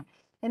എല്ലാവർക്കും അറിയാം.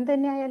 എന്ത്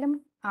തന്നെയായാലും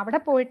അവിടെ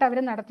പോയിട്ട് അവർ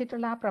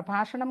നടത്തിയിട്ടുള്ള ആ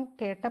പ്രഭാഷണം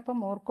കേട്ടപ്പോൾ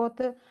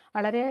മൂർക്കോത്ത്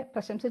വളരെ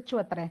പ്രശംസിച്ചു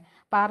അത്രേ.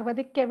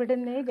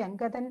 പാർവതിക്കെവിടുന്നേ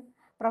ഗംഗതൻ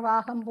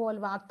പ്രവാഹം പോൽ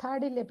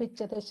വാഗ്ദാടി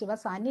ലഭിച്ചത്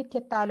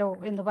ശിവസാന്നിധ്യത്താലോ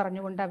എന്ന്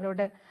പറഞ്ഞുകൊണ്ട്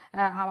അവരോട്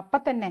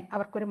അപ്പം തന്നെ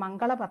അവർക്കൊരു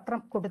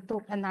മംഗളപത്രം കൊടുത്തു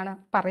എന്നാണ്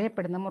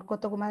പറയപ്പെടുന്നത്.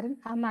 മൂർക്കോത്തുകുമാരൻ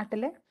ആ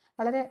നാട്ടിലെ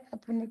വളരെ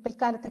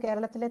പിൽക്കാലത്ത്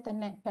കേരളത്തിലെ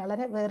തന്നെ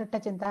വളരെ വേറിട്ട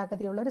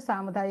ചിന്താഗതിയുള്ള ഒരു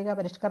സാമുദായിക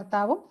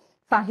പരിഷ്കർത്താവും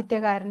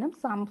സാഹിത്യകാരനും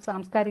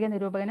സാംസ്കാരിക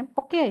നിരൂപകനും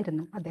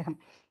ഒക്കെയായിരുന്നു അദ്ദേഹം.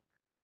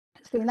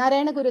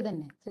 ശ്രീനാരായണ ഗുരു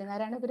തന്നെ.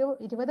 ശ്രീനാരായണ ഗുരു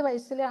 20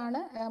 വയസ്സിലാണ്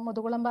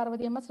മുതുകുളം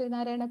പാർവതിയമ്മ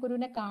ശ്രീനാരായണ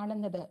ഗുരുവിനെ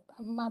കാണുന്നത്.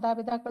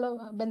 മാതാപിതാക്കളും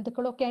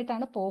ബന്ധുക്കളും ഒക്കെ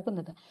ആയിട്ടാണ്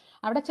പോകുന്നത്.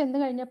 അവിടെ ചെന്ന്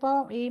കഴിഞ്ഞപ്പോൾ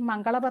ഈ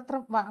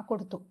മംഗളപത്രം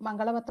കൊടുത്തു.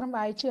 മംഗളപത്രം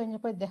വായിച്ചു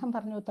കഴിഞ്ഞപ്പോൾ ഇദ്ദേഹം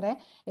പറഞ്ഞു, ഇത്രേ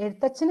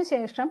എഴുത്തച്ഛന്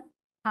ശേഷം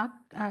ആ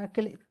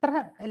ഇത്ര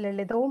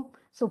ലളിതവും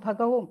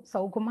സുഭഗവും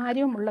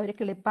സൗകുമാര്യവും ഉള്ള ഒരു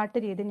കിളിപ്പാട്ട്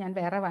രീതി ഞാൻ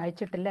വേറെ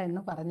വായിച്ചിട്ടില്ല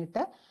എന്ന്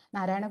പറഞ്ഞിട്ട്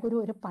നാരായണ ഗുരു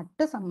ഒരു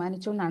പട്ട്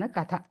സമ്മാനിച്ചു എന്നാണ്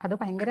കഥ. അത്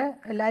ഭയങ്കര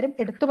എല്ലാവരും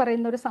എടുത്തു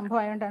പറയുന്ന ഒരു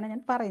സംഭവമായതുകൊണ്ടാണ്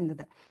ഞാൻ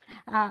പറയുന്നത്.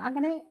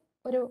 അങ്ങനെ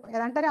ഒരു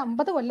ഏതാണ്ട് ഒരു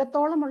 50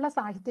 കൊല്ലത്തോളമുള്ള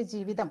സാഹിത്യ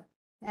ജീവിതം,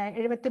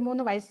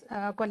 73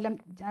 കൊല്ലം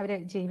അവര്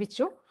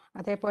ജീവിച്ചു.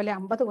 അതേപോലെ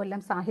 50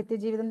 കൊല്ലം സാഹിത്യ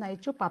ജീവിതം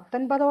നയിച്ചു.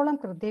 19ഓളം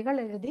കൃതികൾ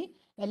എഴുതി.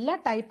 എല്ലാ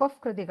ടൈപ്പ് ഓഫ്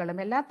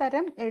കൃതികളും, എല്ലാ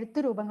തരം എഴുത്തു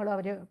രൂപങ്ങളും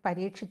അവര്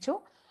പരീക്ഷിച്ചു.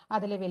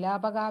 അതിൽ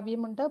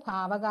വിലാപകാവ്യമുണ്ട്,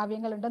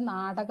 ഭാവകാവ്യങ്ങളുണ്ട്,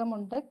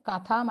 നാടകമുണ്ട്,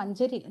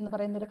 കഥാമഞ്ജരി എന്ന്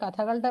പറയുന്ന ഒരു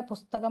കഥകളുടെ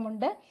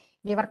പുസ്തകമുണ്ട്,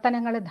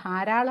 വിവർത്തനങ്ങൾ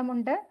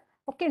ധാരാളമുണ്ട്,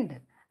 ഒക്കെ ഉണ്ട്.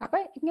 അപ്പൊ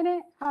ഇങ്ങനെ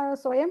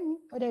സ്വയം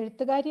ഒരു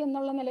എഴുത്തുകാരി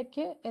എന്നുള്ള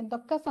നിലയ്ക്ക്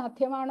എന്തൊക്കെ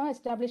സാധ്യമാണോ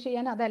എസ്റ്റാബ്ലിഷ്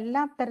ചെയ്യാൻ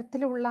അതെല്ലാ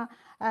തരത്തിലുള്ള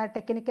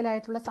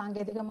ടെക്നിക്കലായിട്ടുള്ള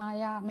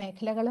സാങ്കേതികമായ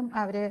മേഖലകളിലും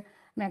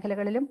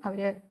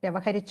അവര്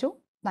വ്യവഹരിച്ചു.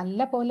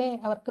 നല്ല പോലെ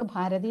അവർക്ക്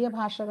ഭാരതീയ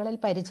ഭാഷകളിൽ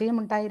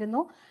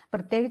പരിചയമുണ്ടായിരുന്നു.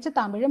 പ്രത്യേകിച്ച്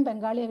തമിഴും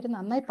ബംഗാളിയും അവർ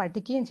നന്നായി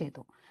പഠിക്കുകയും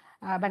ചെയ്തു.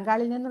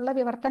 ബംഗാളിൽ നിന്നുള്ള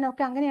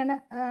വിവർത്തനമൊക്കെ അങ്ങനെയാണ്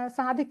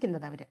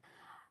സാധിക്കുന്നത് അവര്.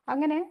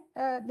 അങ്ങനെ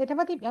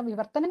നിരവധി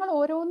വിവർത്തനങ്ങൾ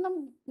ഓരോന്നും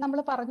നമ്മൾ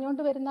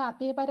പറഞ്ഞുകൊണ്ട് വരുന്ന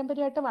ആത്മീയ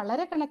പാരമ്പര്യമായിട്ട്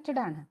വളരെ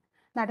കണക്റ്റഡ് ആണ്.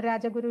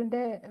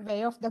 നടരാജഗുരുവിന്റെ way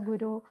of the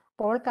Guru,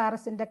 Paul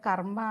കാറസിന്റെ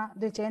കർമ്മ,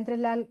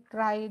 ദ്വിജേന്ദ്രലാൽ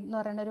റായ് എന്ന്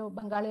പറയുന്ന ഒരു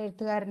ബംഗാളി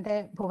എഴുത്തുകാരന്റെ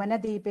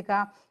ഭുവനദീപിക,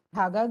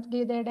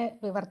 ഭഗവത്ഗീതയുടെ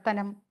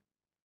വിവർത്തനം.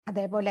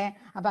 അതേപോലെ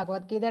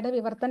ഭഗവത്ഗീതയുടെ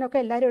വിവർത്തനമൊക്കെ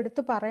എല്ലാവരും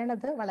എടുത്തു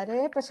പറയണത്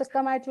വളരെ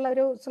പ്രശസ്തമായിട്ടുള്ള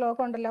ഒരു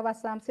ശ്ലോകം ഉണ്ടല്ലോ,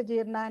 വസാംസി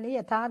ജീർണാനി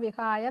യഥാ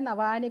വിഹായ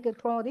നവാനി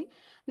ഗൃഹോതി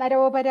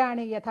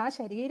നരോപരാണി യഥാ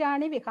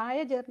ശരീരാണി വിഹായ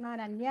ജീർണാൻ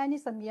അന്യാനി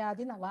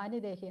സംയാതി നവാനി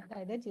ദേഹി.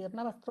 അതായത് ജീർണ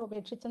വസ്ത്രം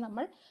ഉപേക്ഷിച്ച്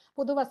നമ്മൾ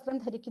പുതുവസ്ത്രം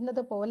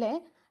ധരിക്കുന്നത് പോലെ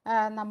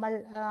നമ്മൾ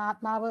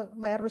ആത്മാവ്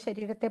വേറൊരു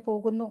ശരീരത്തെ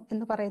പോകുന്നു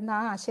എന്ന് പറയുന്ന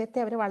ആ ആശയത്തെ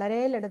അവർ വളരെ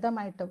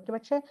ലളിതമായിട്ട്,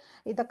 ഒരുപക്ഷെ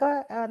ഇതൊക്കെ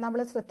നമ്മൾ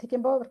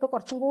ശ്രദ്ധിക്കുമ്പോൾ അവർക്ക്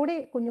കുറച്ചും കൂടി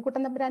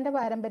കുഞ്ഞുകുട്ടൻ തമ്പുരാന്റെ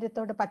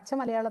പാരമ്പര്യത്തോട്, പച്ച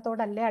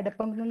മലയാളത്തോടല്ലേ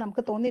അടുപ്പം എന്ന്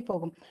നമുക്ക്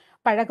തോന്നിപ്പോകും.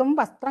 പഴകും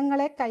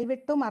വസ്ത്രങ്ങളെ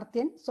കൈവിട്ടു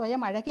മർത്യൻ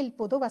സ്വയം അഴകിൽ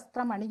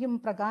പുതുവസ്ത്രം അണിയും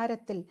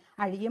പ്രകാരത്തിൽ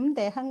അഴിയും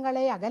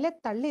ദേഹങ്ങളെ അകലെ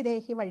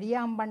തള്ളിദേഹി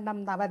വഴിയാമ്പണ്ണം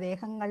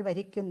നവദേഹങ്ങൾ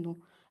വരിക്കുന്നു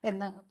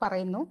എന്ന്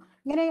പറയുന്നു.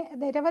 ഇങ്ങനെ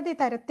നിരവധി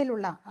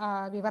തരത്തിലുള്ള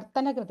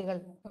വിവർത്തന കൃതികൾ.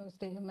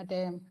 മറ്റേ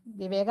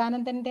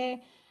വിവേകാനന്ദന്റെ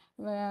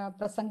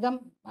പ്രസംഗം,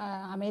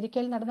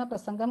 അമേരിക്കയിൽ നടന്ന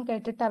പ്രസംഗം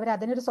കേട്ടിട്ട് അവർ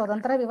അതിനൊരു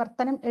സ്വതന്ത്ര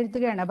വിവർത്തനം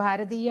എഴുതുകയാണ്,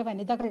 ഭാരതീയ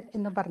വനിതകൾ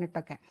എന്ന്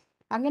പറഞ്ഞിട്ടൊക്കെ.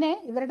 അങ്ങനെ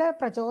ഇവരുടെ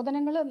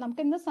പ്രചോദനങ്ങൾ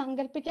നമുക്ക് ഇന്ന്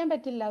സങ്കല്പിക്കാൻ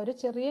പറ്റില്ല. ഒരു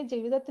ചെറിയ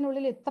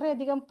ജീവിതത്തിനുള്ളിൽ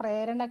ഇത്രയധികം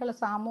പ്രേരണകൾ,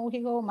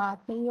 സാമൂഹികവും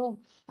ആത്മീയവും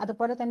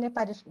അതുപോലെ തന്നെ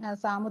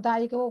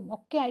സാമുദായികവും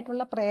ഒക്കെ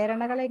ആയിട്ടുള്ള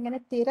പ്രേരണകളെ ഇങ്ങനെ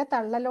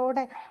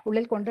തള്ളലോടെ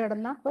ഉള്ളിൽ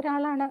കൊണ്ടുവരുന്ന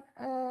ഒരാളാണ്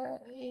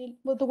ഈ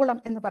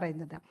മുതുകുളം എന്ന്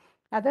പറയുന്നത്.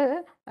 അത്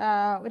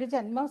ഒരു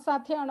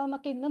ജന്മസാധ്യമാണോ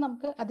എന്നൊക്കെ ഇന്ന്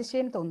നമുക്ക്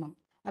അതിശയം തോന്നും.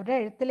 അവരുടെ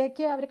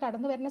എഴുത്തിലേക്ക് അവർ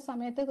കടന്നു വരുന്ന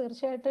സമയത്ത്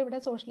തീർച്ചയായിട്ടും ഇവിടെ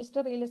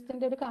സോഷ്യലിസ്റ്റ്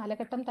റിയലിസ്റ്റിന്റെ ഒരു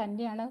കാലഘട്ടം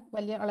തന്നെയാണ്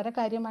വളരെ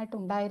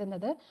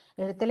കാര്യമായിട്ടുണ്ടായിരുന്നത്.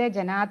 എഴുത്തിലെ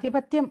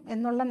ജനാധിപത്യം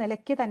എന്നുള്ള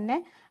നിലയ്ക്ക് തന്നെ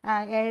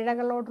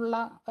ഏഴകളോടുള്ള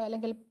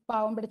അല്ലെങ്കിൽ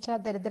പാവം പിടിച്ച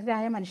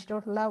ദരിദ്രരായ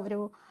മനുഷ്യരോടുള്ള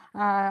ഒരു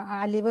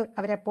അലിവ്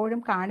അവരെപ്പോഴും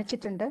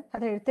കാണിച്ചിട്ടുണ്ട്.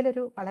 അത്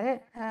എഴുത്തിലൊരു വളരെ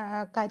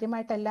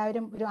കാര്യമായിട്ട്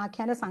എല്ലാവരും ഒരു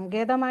ആഖ്യാന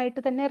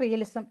സങ്കേതമായിട്ട് തന്നെ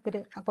റിയലിസം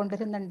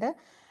കൊണ്ടുവരുന്നുണ്ട്.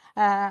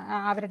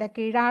 അവരുടെ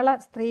കീഴാള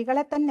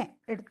സ്ത്രീകളെ തന്നെ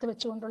എടുത്തു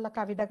വെച്ചുകൊണ്ടുള്ള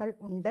കവിതകൾ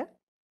ഉണ്ട്.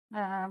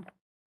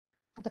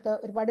 അതൊക്കെ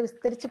ഒരുപാട്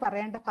വിസ്തരിച്ച്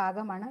പറയേണ്ട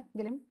ഭാഗമാണ്,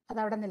 എങ്കിലും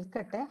അതവിടെ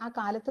നിൽക്കട്ടെ. ആ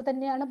കാലത്ത്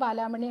തന്നെയാണ്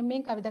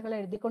ബാലാമണിയമ്മയും കവിതകൾ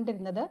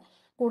എഴുതിക്കൊണ്ടിരുന്നത്.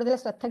 കൂടുതൽ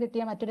ശ്രദ്ധ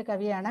കിട്ടിയ മറ്റൊരു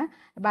കവിയാണ്.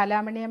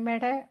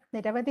 ബാലാമണിയമ്മയുടെ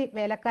നിരവധി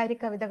വേലക്കാരി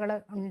കവിതകൾ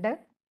ഉണ്ട്.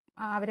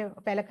 അവര്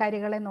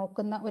വേലക്കാരികളെ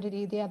നോക്കുന്ന ഒരു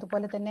രീതി,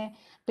 അതുപോലെ തന്നെ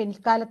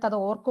പിൽക്കാലത്ത് അത്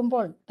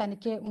ഓർക്കുമ്പോൾ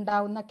തനിക്ക്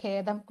ഉണ്ടാവുന്ന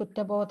ഖേദം,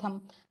 കുറ്റബോധം,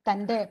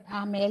 തൻ്റെ ആ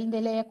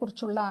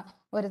മേൽനിലയെക്കുറിച്ചുള്ള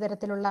ഒരു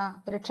തരത്തിലുള്ള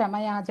ഒരു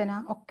ക്ഷമയാചന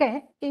ഒക്കെ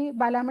ഈ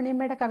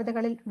ബാലാമണിയമ്മയുടെ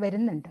കവിതകളിൽ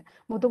വരുന്നുണ്ട്.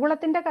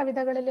 മുതുകുളത്തിന്റെ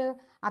കവിതകളിൽ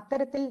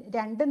അത്തരത്തിൽ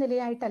 2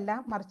 നിലയായിട്ടല്ല,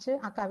 മറിച്ച്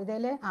ആ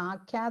കവിതയിലെ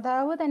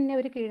ആഖ്യാതാവ് തന്നെ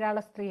ഒരു കീഴാള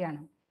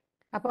സ്ത്രീയാണ്.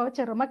 അപ്പോൾ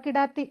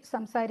ചെറുമക്കിടാത്തി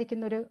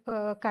സംസാരിക്കുന്ന ഒരു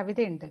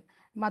കവിതയുണ്ട്,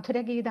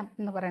 മധുരഗീതം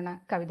എന്ന് പറയുന്ന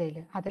കവിതയിൽ.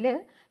 അതില്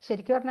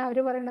ശരിക്കും പറഞ്ഞാൽ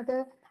അവര് പറയണത്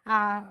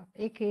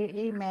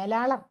ഈ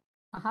മേലാളർ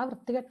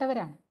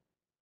മഹാവൃത്തികെട്ടവരാണ്,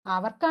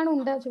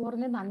 അവർക്കാണ്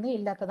ചോറിന്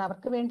നന്ദിയില്ലാത്തത്,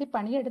 അവർക്ക് വേണ്ടി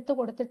പണിയെടുത്ത്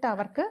കൊടുത്തിട്ട്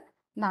അവർക്ക്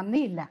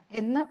നന്ദിയില്ല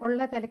എന്ന് ഉള്ള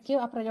തലയ്ക്ക്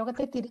ആ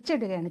പ്രയോഗത്തെ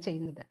തിരിച്ചിടുകയാണ്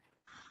ചെയ്യുന്നത്.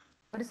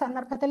 ഒരു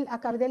സന്ദർഭത്തിൽ ആ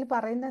കവിതയിൽ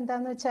പറയുന്നത്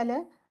എന്താന്ന് വെച്ചാല്,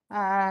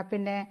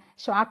 പിന്നെ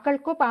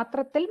ശ്വാക്കൾക്കു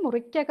പാത്രത്തിൽ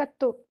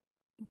മുറിക്കകത്തു,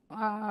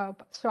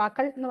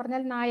 ശ്വാക്കൾ എന്ന്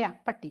പറഞ്ഞാൽ നായ,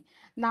 പട്ടി,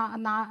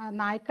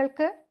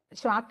 നായ്ക്കൾക്ക്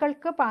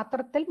ശ്വാക്കൾക്ക്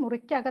പാത്രത്തിൽ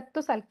മുറിക്കകത്തു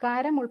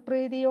സൽക്കാരം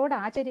ഉൾപ്രീതിയോട്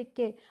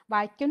ആചരിക്കെ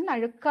വായ്ക്കുന്ന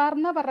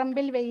അഴുക്കാർന്ന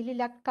പറമ്പിൽ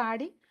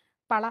വെയിലിലക്കാടി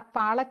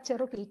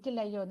പാളച്ചെറു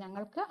കീറ്റില്ലയോ.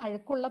 ഞങ്ങൾക്ക്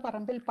അഴുക്കുള്ള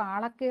പറമ്പിൽ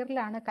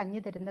പാളക്കീറിലാണ് കഞ്ഞി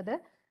തരുന്നത്,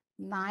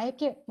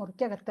 നായയ്ക്ക്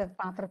മുറിക്കകത്ത്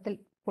പാത്രത്തിൽ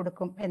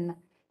കൊടുക്കും എന്ന്.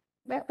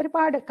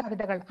 ഒരുപാട്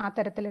കവിതകൾ ആ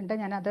തരത്തിലുണ്ട്.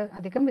 ഞാനത്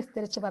അധികം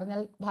വിസ്തരിച്ച്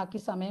പറഞ്ഞാൽ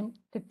ബാക്കി സമയം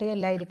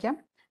കിട്ടുകയില്ലായിരിക്കാം.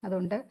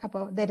 അതുകൊണ്ട്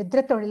അപ്പോൾ ദരിദ്ര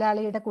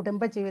തൊഴിലാളിയുടെ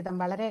കുടുംബജീവിതം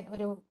വളരെ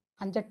ഒരു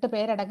 5-8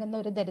 പേരടങ്ങുന്ന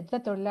ഒരു ദരിദ്ര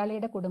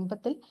തൊഴിലാളിയുടെ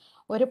കുടുംബത്തിൽ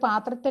ഒരു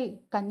പാത്രത്തിൽ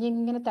കഞ്ഞി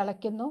ഇങ്ങനെ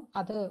തിളയ്ക്കുന്നു.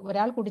 അത്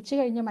ഒരാൾ കുടിച്ചു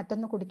കഴിഞ്ഞ്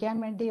മറ്റൊന്ന് കുടിക്കാൻ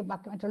വേണ്ടി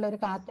മറ്റുള്ളവർ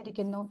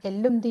കാത്തിരിക്കുന്നു.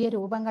 എല്ലുന്തിയ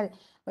രൂപങ്ങൾ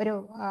ഒരു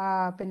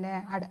പിന്നെ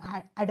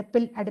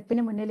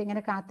അടുപ്പിന് മുന്നിൽ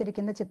ഇങ്ങനെ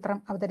കാത്തിരിക്കുന്ന ചിത്രം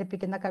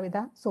അവതരിപ്പിക്കുന്ന കവിത,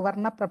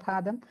 സുവർണ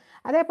പ്രഭാതം,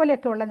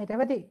 അതേപോലെയൊക്കെയുള്ള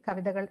നിരവധി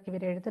കവിതകൾ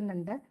ഇവർ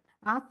എഴുതുന്നുണ്ട്.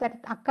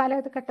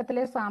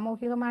 അക്കാലഘട്ടത്തിലെ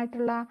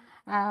സാമൂഹികമായിട്ടുള്ള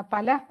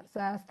പല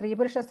സ്ത്രീ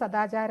പുരുഷ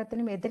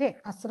സദാചാരത്തിനും എതിരെ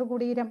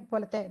അശ്രുകുടീരം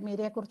പോലത്തെ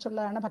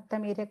മീരയെക്കുറിച്ചുള്ളതാണ്,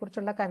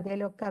 ഭക്തമീരയെക്കുറിച്ചുള്ള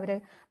കവിതയിലൊക്കെ അവർ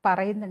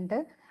പറയുന്നുണ്ട്.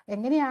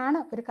 എങ്ങനെയാണ്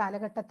ഒരു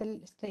കാലഘട്ടത്തിൽ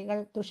സ്ത്രീകൾ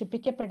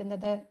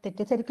ദുഷിപ്പിക്കപ്പെടുന്നത്,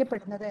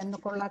 തെറ്റിദ്ധരിക്കപ്പെടുന്നത്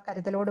എന്നൊക്കെയുള്ള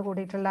കരുതലോട്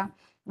കൂടിയിട്ടുള്ള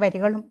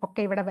വരികളും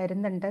ഒക്കെ ഇവിടെ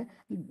വരുന്നുണ്ട്.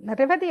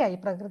 നിരവധിയായി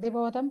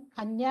പ്രകൃതിബോധം,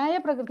 അന്യായ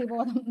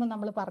പ്രകൃതിബോധം എന്ന്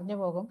നമ്മൾ പറഞ്ഞു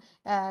പോകും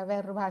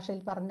വേറൊരു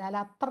ഭാഷയിൽ പറഞ്ഞാൽ.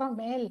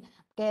 അത്രമേൽ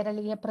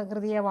കേരളീയ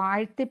പ്രകൃതിയെ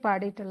വാഴ്ത്തി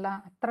പാടിയിട്ടുള്ള,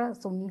 അത്ര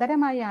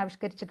സുന്ദരമായി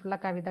ആവിഷ്കരിച്ചിട്ടുള്ള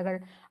കവിതകൾ.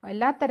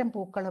 എല്ലാത്തരം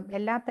പൂക്കളും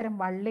എല്ലാത്തരം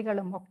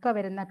വള്ളികളും ഒക്കെ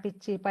വരുന്ന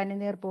പിച്ചി,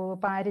 പനിനീർ പൂവ്,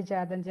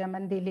 പാരിജാതം,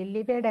 ജമന്തി,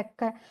 ലില്ലി, ഇവയുടെ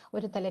ഒക്കെ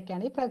ഒരു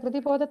തലയ്ക്കാണ്. ഈ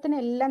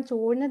പ്രകൃതിബോധത്തിനെല്ലാം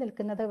ചൂഴ്ന്നു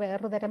നിൽക്കുന്നത്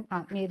വേറൊരു തരം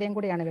ആത്മീയതയും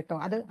കൂടിയാണ് കേട്ടോ.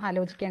 അത്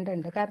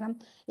ആലോചിക്കേണ്ടതുണ്ട്. കാരണം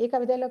ഈ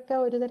കവിതയിലൊക്കെ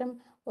ഒരുതരം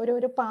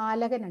ഒരു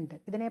പാലകനുണ്ട്,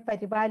 ഇതിനെ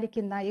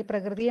പരിപാലിക്കുന്ന, ഈ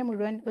പ്രകൃതിയെ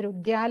മുഴുവൻ ഒരു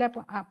ഉദ്യാല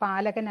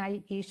പാലകനായി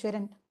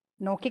ഈശ്വരൻ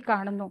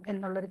നോക്കിക്കാണുന്നു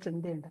എന്നുള്ളൊരു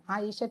ചിന്തയുണ്ട്. ആ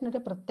ഈശ്വരനൊരു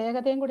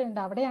പ്രത്യേകതയും കൂടി ഉണ്ട്.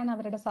 അവിടെയാണ്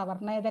അവരുടെ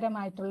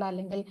സവർണേതരമായിട്ടുള്ള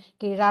അല്ലെങ്കിൽ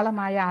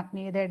കീഴാളമായ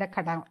ആത്മീയതയുടെ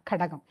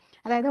ഘടകം.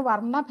 അതായത്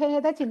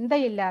വർണ്ണഭേദ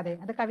ചിന്തയില്ലാതെ,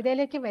 അത്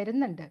കവിതയിലേക്ക്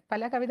വരുന്നുണ്ട്,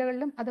 പല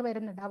കവിതകളിലും അത്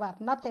വരുന്നുണ്ട്. ആ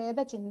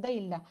വർണ്ണഭേദ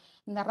ചിന്തയില്ല,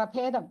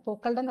 നിറഭേദം,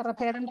 പൂക്കളുടെ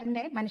നിറഭേദം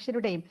തന്നെ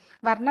മനുഷ്യരുടെയും,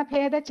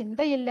 വർണ്ണഭേദ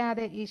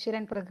ചിന്തയില്ലാതെ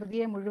ഈശ്വരൻ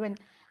പ്രകൃതിയെ മുഴുവൻ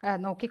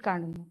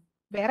നോക്കിക്കാണുന്നു.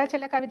 വേറെ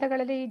ചില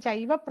കവിതകളിൽ ഈ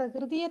ജൈവ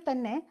പ്രകൃതിയെ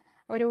തന്നെ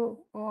ഒരു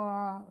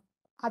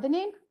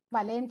അതിനെ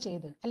വലയം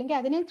ചെയ്ത് അല്ലെങ്കിൽ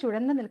അതിനെ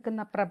ചുഴന്നു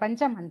നിൽക്കുന്ന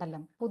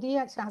പ്രപഞ്ചമണ്ഡലം,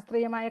 പുതിയ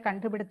ശാസ്ത്രീയമായ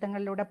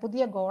കണ്ടുപിടുത്തങ്ങളിലൂടെ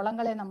പുതിയ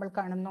ഗോളങ്ങളെ നമ്മൾ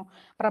കാണുന്നു.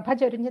 പ്രഭ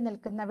ചൊരിഞ്ഞു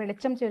നിൽക്കുന്ന,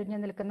 വെളിച്ചം ചൊരിഞ്ഞു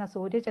നിൽക്കുന്ന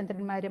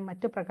സൂര്യചന്ദ്രന്മാരും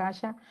മറ്റു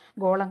പ്രകാശ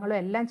ഗോളങ്ങളും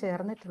എല്ലാം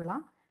ചേർന്നിട്ടുള്ള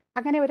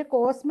അങ്ങനെ ഒരു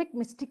കോസ്മിക്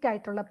മിസ്റ്റിക്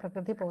ആയിട്ടുള്ള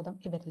പ്രകൃതി ബോധം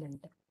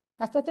ഇവരിലുണ്ട്.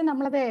 വാസ്തവത്തിൽ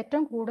നമ്മളത്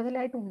ഏറ്റവും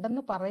കൂടുതലായിട്ട്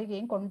ഉണ്ടെന്ന്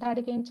പറയുകയും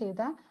കൊണ്ടാടുകയും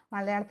ചെയ്ത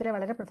മലയാളത്തിലെ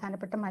വളരെ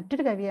പ്രധാനപ്പെട്ട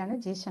മറ്റൊരു കവിയാണ്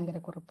ജി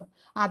ശങ്കരക്കുറുപ്പ്.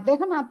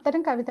 അദ്ദേഹം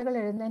അത്തരം കവിതകൾ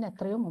എഴുതുന്നതിന്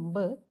എത്രയോ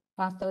മുമ്പ്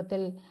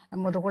വാസ്തവത്തിൽ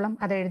മുതുകുളം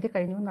അത് എഴുതി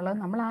കഴിഞ്ഞു എന്നുള്ളത്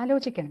നമ്മൾ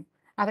ആലോചിക്കണം.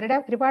 അവരുടെ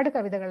ഒരുപാട്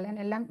കവിതകൾ ഞാൻ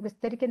എല്ലാം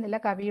വിസ്തരിക്കുന്നില്ല.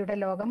 കവിയുടെ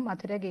ലോകം,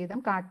 മധുരഗീതം,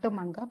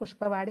 കാട്ടുമങ്ക,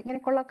 പുഷ്പവാടി,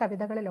 ഇങ്ങനെയൊക്കെയുള്ള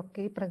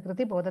കവിതകളിലൊക്കെ ഈ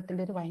പ്രകൃതി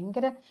ബോധത്തിന്റെ ഒരു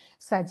ഭയങ്കര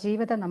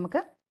സജീവത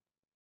നമുക്ക്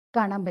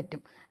കാണാൻ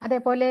പറ്റും.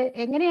 അതേപോലെ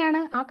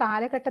എങ്ങനെയാണ് ആ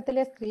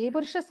കാലഘട്ടത്തിലെ സ്ത്രീ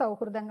പുരുഷ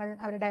സൗഹൃദങ്ങൾ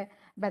അവരുടെ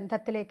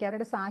ബന്ധത്തിലേക്ക്,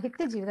 അവരുടെ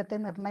സാഹിത്യ ജീവിതത്തെ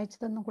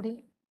നിർണയിച്ചതെന്നും കൂടി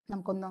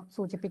നമുക്കൊന്ന്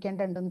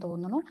സൂചിപ്പിക്കേണ്ടതുണ്ടെന്ന്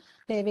തോന്നുന്നു.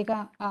 ദേവിക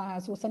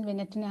സൂസൻ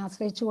വിനറ്റിനെ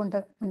ആശ്രയിച്ചുകൊണ്ട്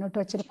മുന്നോട്ട്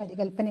വെച്ചൊരു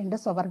പരികല്പനയുണ്ട്,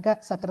 സ്വവർഗ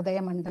സഹൃദയ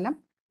മണ്ഡലം.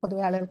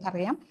 പൊതുവെ ആളുകൾക്ക്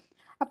അറിയാം.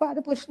 അപ്പൊ അത്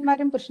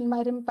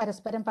പുരുഷന്മാരും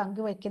പരസ്പരം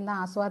പങ്കുവയ്ക്കുന്ന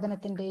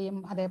ആസ്വാദനത്തിന്റെയും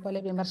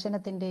അതേപോലെ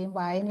വിമർശനത്തിന്റെയും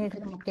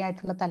വായനയുടെയും ഒക്കെ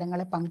ആയിട്ടുള്ള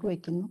തലങ്ങളെ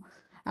പങ്കുവയ്ക്കുന്നു.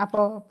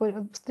 അപ്പോൾ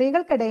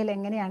സ്ത്രീകൾക്കിടയിൽ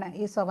എങ്ങനെയാണ്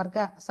ഈ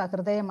സ്വവർഗ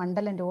സഹൃദയ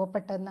മണ്ഡലം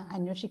രൂപപ്പെട്ടതെന്ന്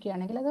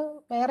അന്വേഷിക്കുകയാണെങ്കിൽ അത്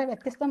വേറെ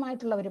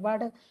വ്യത്യസ്തമായിട്ടുള്ള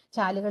ഒരുപാട്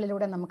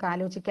ചാലുകളിലൂടെ നമുക്ക്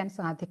ആലോചിക്കാൻ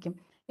സാധിക്കും.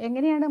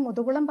 എങ്ങനെയാണ്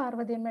മുതുകുളം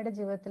പാർവതിയമ്മയുടെ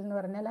ജീവിതത്തിൽ എന്ന്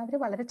പറഞ്ഞാൽ, അവർ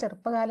വളരെ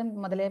ചെറുപ്പകാലം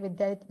മുതലേ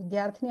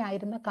വിദ്യാർത്ഥിനി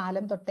ആയിരുന്ന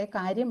കാലം തൊട്ടേ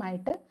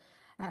കാര്യമായിട്ട്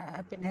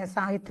പിന്നെ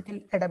സാഹിത്യത്തിൽ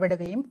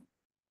ഇടപെടുകയും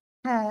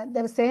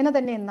ദിവസേന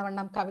തന്നെ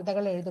എന്നവണ്ണം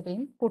കവിതകൾ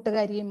എഴുതുകയും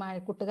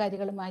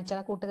കൂട്ടുകാരികളുമായി ചില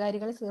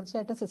കൂട്ടുകാരികൾ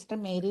തീർച്ചയായിട്ടും സിസ്റ്റർ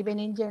മേരി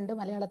ബെനീഞ്ച ഉണ്ട്,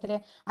 മലയാളത്തിലെ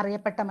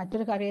അറിയപ്പെട്ട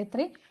മറ്റൊരു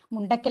കവയത്രി.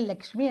 മുണ്ടക്കൽ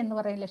ലക്ഷ്മി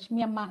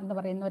ലക്ഷ്മി അമ്മ എന്ന്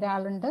പറയുന്ന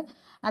ഒരാളുണ്ട്.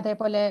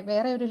 അതേപോലെ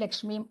വേറെ ഒരു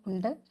ലക്ഷ്മിയും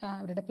ഉണ്ട്,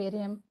 അവരുടെ പേര്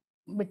ഞാൻ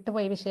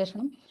വിട്ടുപോയി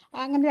വിശേഷണം.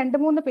 അങ്ങനെ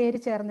 2-3 പേര്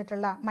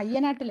ചേർന്നിട്ടുള്ള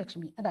മയ്യനാട്ട്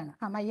ലക്ഷ്മി, അതാണ്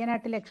ആ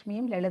മയ്യനാട്ട്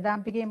ലക്ഷ്മിയും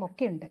ലളിതാംബികയും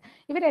ഒക്കെ ഉണ്ട്.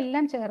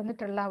 ഇവരെല്ലാം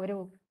ചേർന്നിട്ടുള്ള ഒരു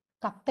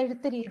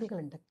കത്തെഴുത്ത്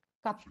രീതികളുണ്ട്.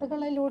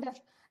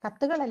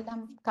 കത്തുകളെല്ലാം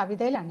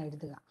കവിതയിലാണ്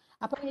എഴുതുക.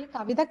 അപ്പൊ ഈ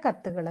കവിത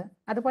കത്തുകള്,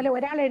 അതുപോലെ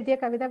ഒരാൾ എഴുതിയ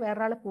കവിത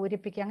വേറൊരാൾ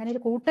പൂരിപ്പിക്കുക, അങ്ങനെ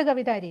ഒരു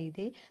കൂട്ടുകവിതാ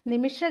രീതി,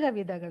 നിമിഷ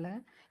കവിതകള്,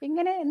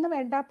 ഇങ്ങനെ എന്ന്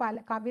വേണ്ട പല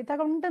കവിത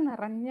കൊണ്ട്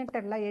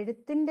നിറഞ്ഞിട്ടുള്ള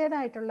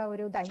എഴുത്തിൻ്റെതായിട്ടുള്ള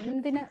ഒരു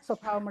ദൈനംദിന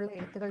സ്വഭാവമുള്ള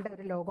എഴുത്തുകളുടെ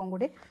ഒരു ലോകം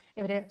കൂടി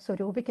ഇവര്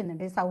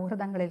സ്വരൂപിക്കുന്നുണ്ട് ഈ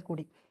സൗഹൃദങ്ങളിൽ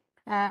കൂടി.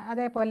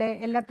 അതേപോലെ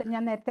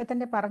ഞാൻ നേരത്തെ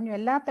തന്നെ പറഞ്ഞു,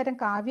 എല്ലാത്തരം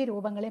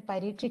കാവ്യരൂപങ്ങളെ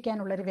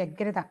പരീക്ഷിക്കാനുള്ള ഒരു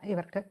വ്യഗ്രത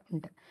ഇവർക്ക്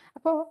ഉണ്ട്.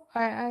 അപ്പോൾ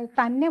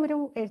തന്നെ ഒരു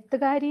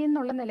എഴുത്തുകാരി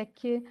എന്നുള്ള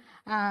നിലയ്ക്ക്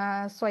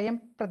സ്വയം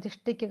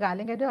പ്രതിഷ്ഠിക്കുക,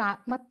 അല്ലെങ്കിൽ ഒരു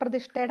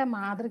ആത്മപ്രതിഷ്ഠയുടെ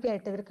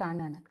മാതൃകയായിട്ട് ഇവർ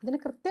കാണുകയാണ്. ഇതിന്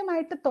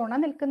കൃത്യമായിട്ട് തുണ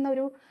നിൽക്കുന്ന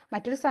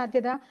മറ്റൊരു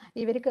സാധ്യത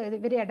ഇവർ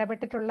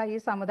ഇടപെട്ടിട്ടുള്ള ഈ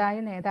സമുദായ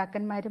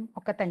നേതാക്കന്മാരും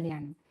ഒക്കെ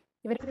തന്നെയാണ്.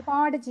 ഇവർ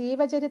ഒരുപാട്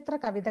ജീവചരിത്ര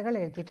കവിതകൾ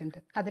എഴുതിയിട്ടുണ്ട്.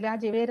 അതിൽ ആ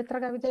ജീവചരിത്ര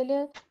കവിതയിൽ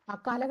ആ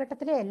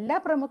കാലഘട്ടത്തിലെ എല്ലാ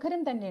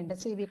പ്രമുഖരും തന്നെയുണ്ട്.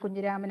 CV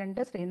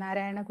കുഞ്ഞിരാമനുണ്ട്,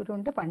 ശ്രീനാരായണ ഗുരു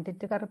ഉണ്ട്,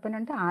 പണ്ഡിറ്റ്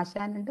കറുപ്പനുണ്ട്,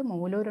 ആശാനുണ്ട്,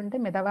 മൂലൂരുണ്ട്,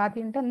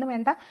 മിതവാദിയുണ്ട് എന്ന്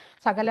വേണ്ട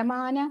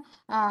സകലമാന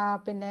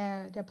പിന്നെ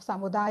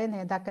സമുദായ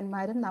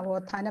നേതാക്കന്മാരും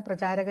നവോത്ഥാന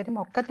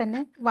പ്രചാരകരും ഒക്കെ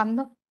തന്നെ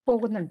വന്നു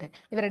പോകുന്നുണ്ട്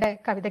ഇവരുടെ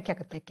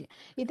കവിതയ്ക്കകത്തേക്ക്.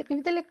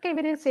 ഇതിലൊക്കെ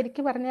ഇവര്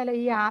ശരിക്കും പറഞ്ഞാൽ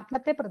ഈ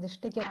ആത്മത്തെ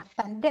പ്രതിഷ്ഠിക്കുക,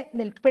 തൻ്റെ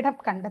നിൽപ്പിടം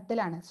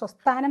കണ്ടെത്തലാണ്,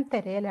 സ്വസ്ഥാനം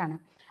തിരയലാണ്.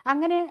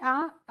 അങ്ങനെ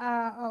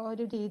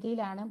ഒരു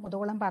രീതിയിലാണ്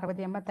മുതുകുളം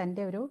പാർവതിയമ്മ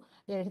തൻ്റെ ഒരു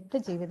എഴുത്ത്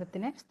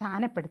ജീവിതത്തിനെ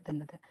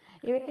സ്ഥാനപ്പെടുത്തുന്നത്.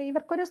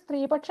 ഇവർക്കൊരു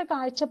സ്ത്രീപക്ഷ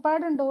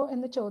കാഴ്ചപ്പാടുണ്ടോ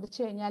എന്ന് ചോദിച്ചു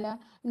കഴിഞ്ഞാൽ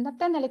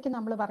ഇന്നത്തെ നിലയ്ക്ക്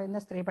നമ്മൾ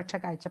പറയുന്ന സ്ത്രീപക്ഷ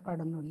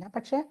കാഴ്ചപ്പാടൊന്നുമില്ല.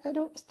 പക്ഷെ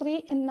ഒരു സ്ത്രീ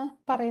എന്ന്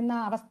പറയുന്ന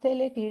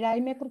അവസ്ഥയിലെ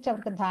കീഴായ്മയെക്കുറിച്ച്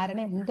അവർക്ക്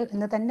ധാരണയുണ്ട്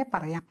എന്ന് തന്നെ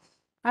പറയാം.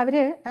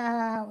 അവര്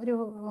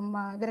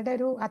ഇവരുടെ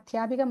ഒരു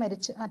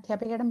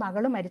അധ്യാപികയുടെ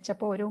മകള്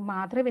മരിച്ചപ്പോൾ ഒരു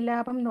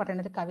മാതൃവിലാപം എന്ന്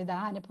പറയുന്ന ഒരു കവിത,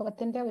 ആ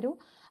അനുഭവത്തിന്റെ ഒരു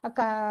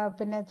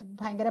പിന്നെ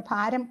ഭയങ്കര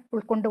ഭാരം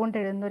ഉൾക്കൊണ്ടുകൊണ്ട്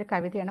എഴുതുന്ന ഒരു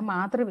കവിതയാണ്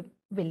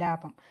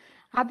മാതൃവിലാപം.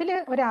 അതില്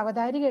ഒരു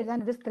അവതാരിക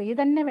എഴുതാൻ ഒരു സ്ത്രീ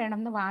തന്നെ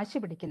വേണമെന്ന് വാശി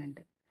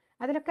പിടിക്കുന്നുണ്ട്.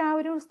 അതിലൊക്കെ ആ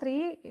ഒരു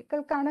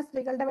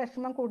സ്ത്രീകളുടെ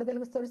വിഷമം കൂടുതൽ,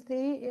 ഒരു സ്ത്രീ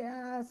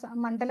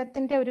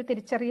മണ്ഡലത്തിന്റെ ഒരു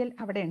തിരിച്ചറിയൽ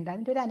അവിടെ ഉണ്ട്.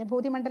 അതിന്റെ ഒരു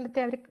അനുഭൂതി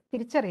മണ്ഡലത്തെ അവർ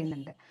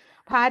തിരിച്ചറിയുന്നുണ്ട്.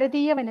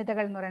 ഭാരതീയ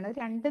വനിതകൾ എന്ന് പറയുന്നത്,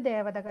 രണ്ട്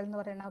ദേവതകൾ എന്ന്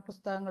പറയുന്ന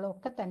പുസ്തകങ്ങളും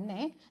ഒക്കെ തന്നെ,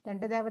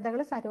 രണ്ട്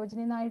ദേവതകൾ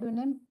സരോജിനി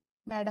നായിഡുവിനെയും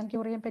മാഡം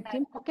ക്യൂറിയെ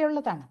പറ്റിയും ഒക്കെ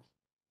ഉള്ളതാണ്.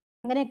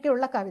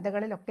 അങ്ങനെയൊക്കെയുള്ള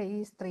കവിതകളിലൊക്കെ ഈ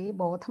സ്ത്രീ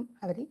ബോധം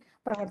അവർ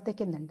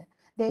പ്രവർത്തിക്കുന്നുണ്ട്.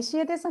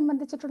 ദേശീയതയെ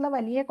സംബന്ധിച്ചിട്ടുള്ള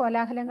വലിയ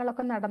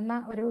കോലാഹലങ്ങളൊക്കെ നടന്ന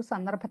ഒരു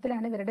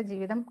സന്ദർഭത്തിലാണ് ഇവരുടെ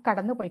ജീവിതം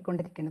കടന്നു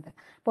പോയിക്കൊണ്ടിരിക്കുന്നത്.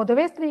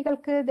 പൊതുവെ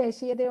സ്ത്രീകൾക്ക്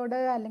ദേശീയതയോട്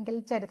അല്ലെങ്കിൽ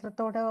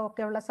ചരിത്രത്തോടോ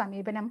ഒക്കെയുള്ള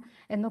സമീപനം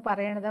എന്ന്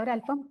പറയുന്നത്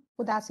ഒരല്പം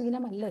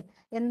ഉദാസീനമല്ലേ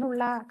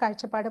എന്നുള്ള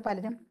കാഴ്ചപ്പാട്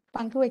പലരും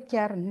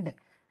പങ്കുവയ്ക്കാറുണ്ട്.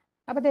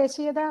 അപ്പൊ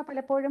ദേശീയത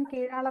പലപ്പോഴും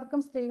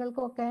കീഴാളർക്കും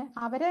സ്ത്രീകൾക്കും ഒക്കെ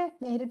അവരെ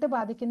നേരിട്ട്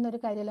ബാധിക്കുന്ന ഒരു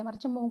കാര്യമല്ല,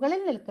 മറിച്ച്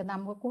മുകളിൽ നിൽക്കുന്ന,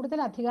 കൂടുതൽ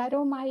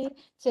അധികാരവുമായി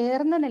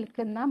ചേർന്ന്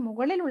നിൽക്കുന്ന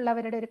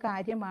മുകളിലുള്ളവരുടെ ഒരു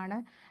കാര്യമാണ്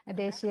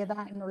ദേശീയത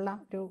എന്നുള്ള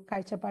ഒരു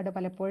കാഴ്ചപ്പാട്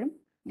പലപ്പോഴും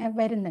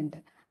വരുന്നുണ്ട്.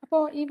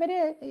 അപ്പോൾ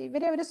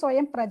ഇവരെ ഒരു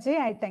സ്വയം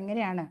പ്രജയായിട്ട്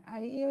എങ്ങനെയാണ്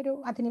ഈ ഒരു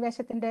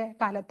അധിനിവേശത്തിന്റെ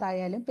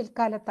കാലത്തായാലും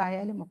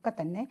പിൽക്കാലത്തായാലും ഒക്കെ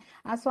തന്നെ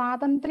ആ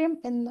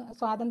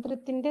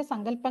സ്വാതന്ത്ര്യത്തിന്റെ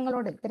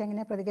സങ്കല്പങ്ങളോട്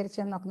ഇവരെങ്ങനെ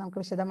പ്രതികരിച്ചെന്നൊക്കെ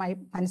നമുക്ക് വിശദമായി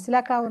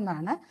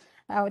മനസ്സിലാക്കാവുന്നതാണ്.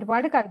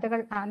 ഒരുപാട് കവിതകൾ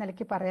ആ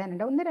നിലയ്ക്ക്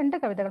പറയാനുണ്ട്. ഒന്ന് രണ്ട്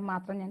കവിതകൾ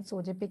മാത്രം ഞാൻ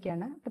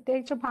സൂചിപ്പിക്കുകയാണ്.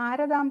 പ്രത്യേകിച്ച്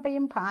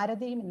ഭാരതാംബയും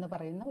ഭാരതിയും എന്ന്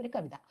പറയുന്ന ഒരു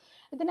കവിത.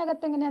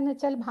 ഇതിനകത്ത് എങ്ങനെയാന്ന്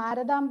വെച്ചാൽ,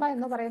 ഭാരതാംബ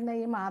എന്ന് പറയുന്ന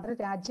ഈ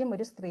മാതൃരാജ്യം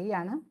ഒരു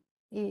സ്ത്രീയാണ്.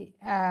 ഈ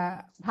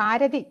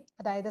ഭാരതി,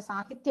 അതായത്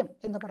സാഹിത്യം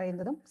എന്ന്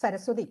പറയുന്നതും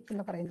സരസ്വതി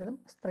എന്ന് പറയുന്നതും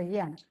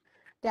സ്ത്രീയാണ്.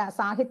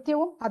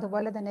 സാഹിത്യവും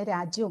അതുപോലെ തന്നെ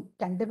രാജ്യവും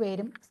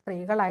രണ്ടുപേരും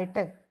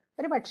സ്ത്രീകളായിട്ട്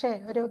ഒരു പക്ഷേ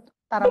ഒരു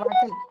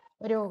തറവാട്ടിൽ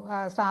ഒരു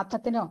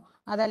ശ്രാദ്ധത്തിനോ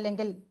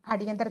അതല്ലെങ്കിൽ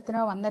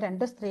അടിയന്തരത്തിനോ വന്ന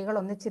രണ്ട് സ്ത്രീകൾ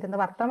ഒന്നിച്ചിരുന്ന്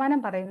വർത്തമാനം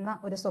പറയുന്ന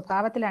ഒരു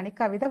സ്വഭാവത്തിലാണ് ഈ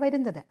കവിത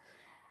വരുന്നത്.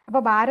 അപ്പൊ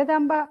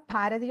ഭാരതാംബ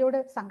ഭാരതിയോട്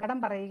സങ്കടം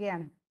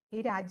പറയുകയാണ്.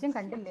 ഈ രാജ്യം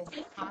കണ്ടില്ലേ,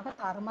 ആകെ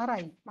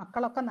താറുമാറായി,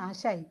 മക്കളൊക്കെ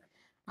നാശായി.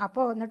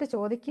 അപ്പോ എന്നിട്ട്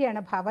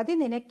ചോദിക്കുകയാണ്, ഭവതി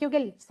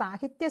നിനയ്ക്കുകിൽ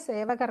സാഹിത്യ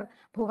സേവകർ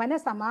ഭുവന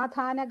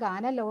സമാധാന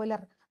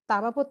ഗാനലോലർ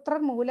തവപുത്രർ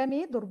മൂലമീ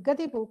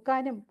ദുർഗതി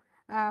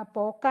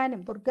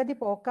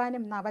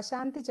പോക്കാനും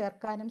നവശാന്തി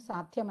ചേർക്കാനും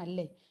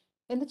സാധ്യമല്ലേ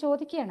എന്ന്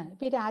ചോദിക്കുകയാണ്.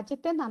 ഇപ്പൊ ഈ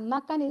രാജ്യത്തെ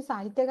നന്നാക്കാൻ ഈ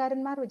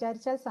സാഹിത്യകാരന്മാർ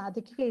വിചാരിച്ചാൽ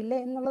സാധിക്കുകയില്ല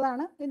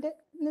എന്നുള്ളതാണ് ഇതിന്റെ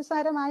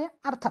നിസ്സാരമായ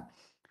അർത്ഥം.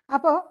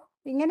 അപ്പോ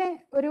ഇങ്ങനെ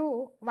ഒരു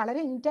വളരെ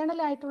ഇന്റേണൽ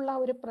ആയിട്ടുള്ള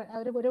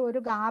ഒരു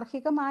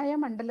ഗാർഹികമായ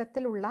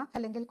മണ്ഡലത്തിലുള്ള,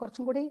 അല്ലെങ്കിൽ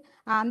കുറച്ചും കൂടി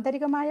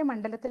ആന്തരികമായ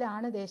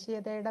മണ്ഡലത്തിലാണ്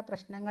ദേശീയതയുടെ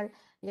പ്രശ്നങ്ങൾ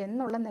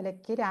എന്നുള്ള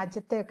നിലയ്ക്ക്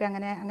രാജ്യത്തെയൊക്കെ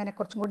അങ്ങനെ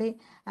കുറച്ചും കൂടി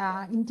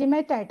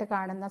ഇന്റിമേറ്റ് ആയിട്ട്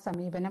കാണുന്ന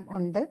സമീപനം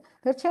ഉണ്ട്.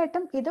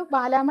 തീർച്ചയായിട്ടും ഇത്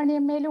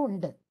ബാലാമണിയമ്മയിലും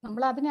ഉണ്ട്.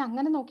 നമ്മൾ അതിനെ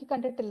അങ്ങനെ നോക്കി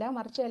കണ്ടിട്ടില്ല,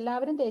 മറിച്ച്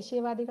എല്ലാവരും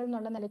ദേശീയവാദികൾ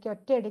എന്നുള്ള നിലയ്ക്ക്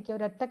ഒറ്റയടിക്ക്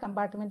ഒരൊറ്റ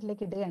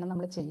കമ്പാർട്ട്മെന്റിലേക്ക് ഇടുകയാണ്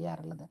നമ്മൾ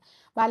ചെയ്യാറുള്ളത്.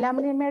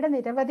 ബാലാമണിയമ്മയുടെ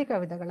നിരവധി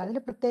കവിതകൾ,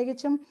 അതിൽ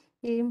പ്രത്യേകിച്ചും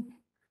ഈ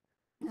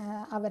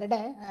അവരുടെ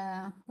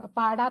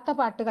പാടാത്ത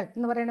പാട്ടുകൾ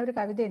എന്ന് പറയുന്ന ഒരു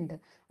കവിതയുണ്ട്.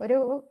 ഒരു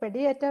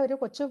വെടിയേറ്റ ഒരു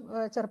കൊച്ചു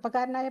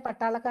ചെറുപ്പക്കാരനായ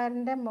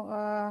പട്ടാളക്കാരന്റെ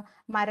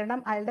മരണം,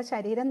 അയാളുടെ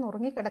ശരീരം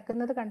നുറുങ്ങി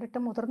കിടക്കുന്നത് കണ്ടിട്ട്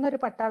മുതിർന്നൊരു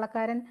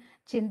പട്ടാളക്കാരൻ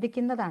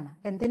ചിന്തിക്കുന്നതാണ്,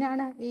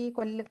 എന്തിനാണ് ഈ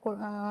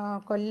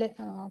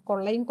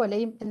കൊള്ളയും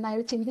കൊലയും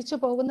എന്നയാൾ ചിന്തിച്ചു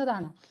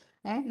പോകുന്നതാണ്.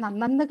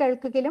 നന്നന്ന്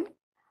കേൾക്കുകിലും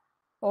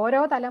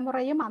ഓരോ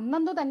തലമുറയും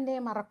അന്നന്നു തന്നെ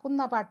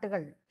മറക്കുന്ന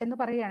പാട്ടുകൾ എന്ന്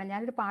പറയുകയാണ്.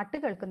 ഞാനൊരു പാട്ട്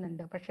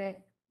കേൾക്കുന്നുണ്ട്, പക്ഷെ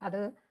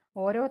അത്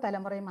ഓരോ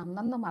തലമുറയും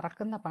അന്നന്ന്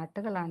മറക്കുന്ന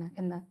പാട്ടുകളാണ്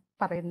എന്ന്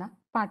പറയുന്ന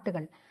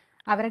പാട്ടുകൾ.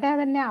 അവരുടെ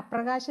തന്നെ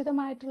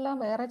അപ്രകാശിതമായിട്ടുള്ള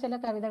വേറെ ചില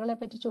കവിതകളെ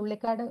പറ്റി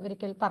ചുള്ളിക്കാട്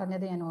ഒരിക്കൽ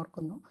പറഞ്ഞത് ഞാൻ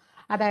ഓർക്കുന്നു.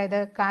 അതായത്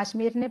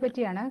കാശ്മീരിനെ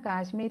പറ്റിയാണ്.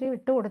 കാശ്മീർ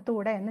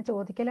വിട്ടുകൊടുത്തുകൂടെ എന്ന്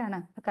ചോദിക്കലാണ്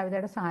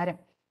കവിതയുടെ സാരം.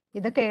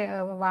 ഇതൊക്കെ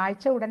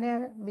വായിച്ച ഉടനെ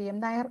VM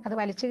നായർ അത്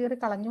വലിച്ചു കീറി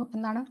കളഞ്ഞു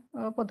എന്നാണ്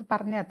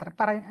പറഞ്ഞത്ര.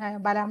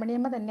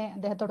 ബാലാമണിയമ്മ തന്നെ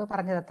അദ്ദേഹത്തോട്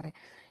പറഞ്ഞതത്രേ.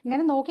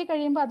 ഇങ്ങനെ നോക്കി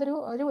കഴിയുമ്പോൾ അതൊരു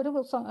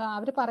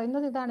അവർ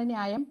പറയുന്നത് ഇതാണ്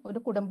ന്യായം,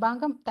 ഒരു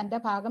കുടുംബാംഗം തന്റെ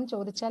ഭാഗം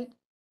ചോദിച്ചാൽ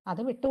അത്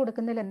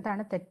വിട്ടുകൊടുക്കുന്നതിൽ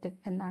എന്താണ് തെറ്റ്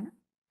എന്നാണ്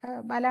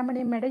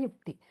ബാലാമണിയമ്മയുടെ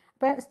യുക്തി.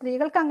 അപ്പൊ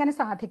സ്ത്രീകൾക്ക് അങ്ങനെ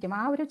സാധിക്കും.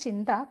 ആ ഒരു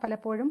ചിന്ത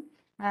പലപ്പോഴും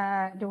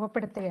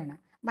രൂപപ്പെടുത്തുകയാണ്.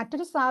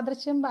 മറ്റൊരു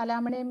സാദൃശ്യം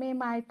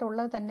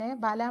ബാലാമണിയമ്മയുമായിട്ടുള്ളത് തന്നെ,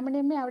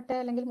 ബാലാമണിയമ്മ ആവട്ടെ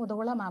അല്ലെങ്കിൽ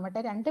മുതുകുളം ആവട്ടെ,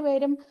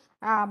 രണ്ടുപേരും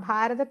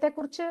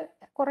ഭാരതത്തെക്കുറിച്ച്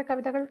കുറെ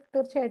കവിതകൾ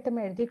തീർച്ചയായിട്ടും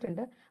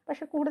എഴുതിയിട്ടുണ്ട്.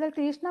 പക്ഷെ കൂടുതൽ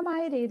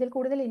തീക്ഷ്ണമായ രീതിയിൽ,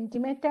 കൂടുതൽ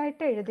ഇന്റിമേറ്റ്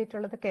ആയിട്ട്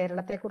എഴുതിയിട്ടുള്ളത്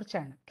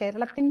കേരളത്തെക്കുറിച്ചാണ്.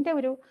 കേരളത്തിന്റെ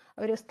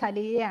ഒരു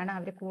സ്ഥലീയാണ്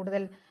അവർ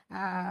കൂടുതൽ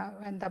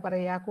എന്താ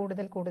പറയുക,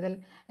 കൂടുതൽ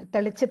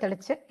തെളിച്ച്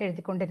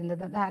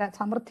എഴുതിക്കൊണ്ടിരുന്നത്,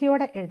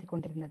 സമൃദ്ധിയോടെ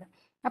എഴുതിക്കൊണ്ടിരുന്നത്.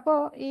 അപ്പോൾ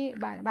ഈ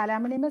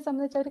ബാലാമണിയമ്മയെ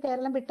സംബന്ധിച്ച് അവർ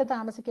കേരളം വിട്ട്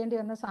താമസിക്കേണ്ടി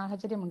വന്ന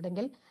സാഹചര്യം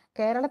ഉണ്ടെങ്കിൽ,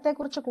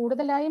 കേരളത്തെക്കുറിച്ച്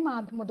കൂടുതലായും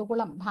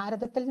മുതുകുളം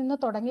ഭാരതത്തിൽ നിന്ന്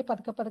തുടങ്ങി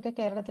പതുക്കെ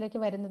കേരളത്തിലേക്ക്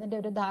വരുന്നതിന്റെ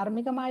ഒരു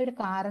ധാർമ്മികമായ ഒരു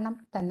കാരണം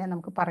തന്നെ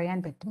നമുക്ക് പറയാൻ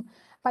പറ്റും.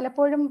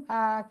 പലപ്പോഴും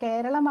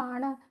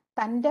കേരളമാണ്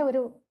തൻ്റെ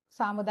ഒരു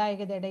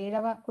സാമുദായികതയുടെ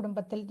ഇഴവ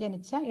കുടുംബത്തിൽ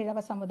ജനിച്ച ഇഴവ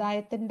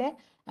സമുദായത്തിന്റെ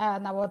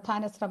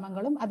നവോത്ഥാന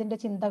ശ്രമങ്ങളും അതിന്റെ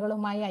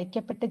ചിന്തകളുമായി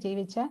ഐക്യപ്പെട്ട്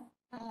ജീവിച്ച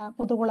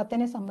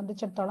മുതുകുളത്തിനെ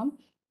സംബന്ധിച്ചിടത്തോളം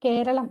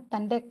കേരളം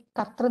തന്റെ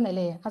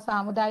കർത്തൃനിലയെ, ആ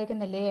സാമുദായിക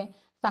നിലയെ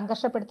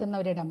സംഘർഷപ്പെടുത്തുന്ന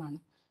ഒരിടമാണ്.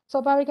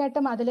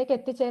 സ്വാഭാവികമായിട്ടും അതിലേക്ക്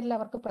എത്തിച്ചേരൽ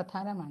അവർക്ക്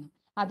പ്രധാനമാണ്.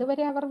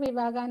 അതുവരെ അവർ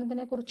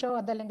വിവേകാനന്ദനെ കുറിച്ചോ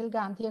അതല്ലെങ്കിൽ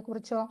ഗാന്ധിയെ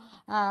കുറിച്ചോ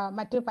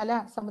മറ്റു പല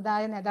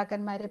സമുദായ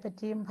നേതാക്കന്മാരെ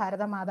പറ്റിയും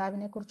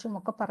ഭാരതമാതാവിനെ കുറിച്ചും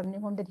ഒക്കെ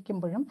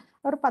പറഞ്ഞുകൊണ്ടിരിക്കുമ്പോഴും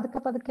അവർ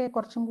പതുക്കെ പതുക്കെ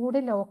കുറച്ചും കൂടി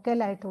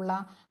ലോക്കലായിട്ടുള്ള,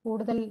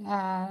 കൂടുതൽ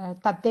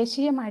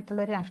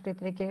തദ്ദേശീയമായിട്ടുള്ള ഒരു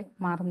രാഷ്ട്രീയത്തിലേക്ക്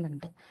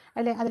മാറുന്നുണ്ട്.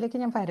 അതിലേക്ക്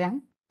ഞാൻ വരാം.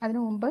 അതിനു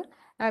മുമ്പ്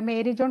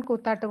മേരി ജോൺ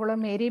കൂത്താട്ടുകളും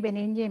മേരി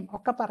ബെനീഞ്ഞയും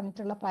ഒക്കെ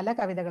പറഞ്ഞിട്ടുള്ള പല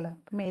കവിതകൾ,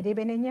 മേരി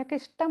ബെനീഞ്ഞയൊക്കെ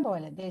ഇഷ്ടം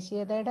പോലെ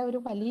ദേശീയതയുടെ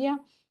ഒരു വലിയ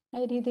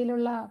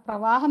രീതിയിലുള്ള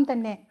പ്രവാഹം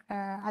തന്നെ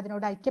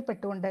അതിനോട്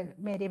ഐക്യപ്പെട്ടുകൊണ്ട്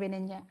മേരി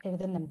ബെനീഞ്ഞ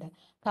എഴുതുന്നുണ്ട്.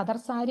 ഖദർ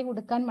സാരി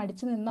ഉടുക്കാൻ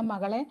മടിച്ചു നിന്ന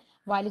മകളെ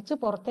വലിച്ചു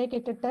പുറത്തേക്ക്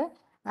ഇട്ടിട്ട്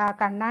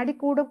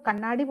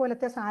കണ്ണാടി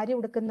പോലത്തെ സാരി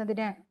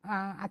ഉടുക്കുന്നതിന്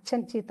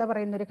അച്ഛൻ ചീത്ത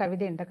പറയുന്ന ഒരു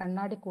കവിതയുണ്ട്,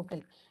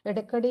 കണ്ണാടിക്കൂട്ടിൽ.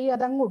 എടുക്കടി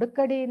അതങ്ങ്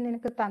ഉടുക്കടി,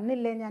 നിനക്ക്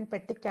തന്നില്ലേ ഞാൻ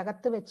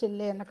പെട്ടിക്കകത്ത്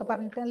വെച്ചില്ലേ എന്നൊക്കെ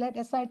പറഞ്ഞിട്ട് നല്ല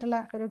രസമായിട്ടുള്ള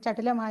ഒരു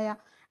ചടുലമായ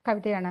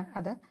കവിതയാണ്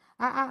അത്.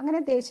 അങ്ങനെ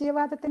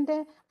ദേശീയവാദത്തിന്റെ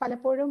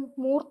പലപ്പോഴും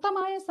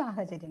മൂർത്തമായ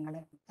സാഹചര്യങ്ങൾ,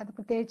 അത്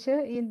പ്രത്യേകിച്ച്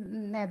ഈ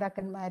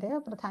നേതാക്കന്മാര്,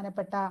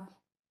 പ്രധാനപ്പെട്ട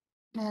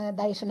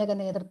ദൈക്ഷണിക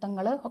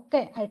നേതൃത്വങ്ങൾ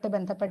ഒക്കെ ആയിട്ട്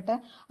ബന്ധപ്പെട്ട്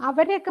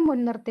അവരെയൊക്കെ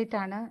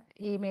മുൻനിർത്തിയിട്ടാണ്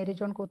ഈ മേരി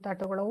ജോൺ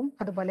കൂത്താട്ടുകുളവും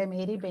അതുപോലെ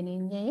മേരി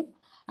ബെനീഞ്ഞയും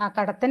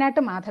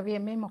കടത്തനാട്ട്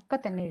മാധവിയമ്മയും ഒക്കെ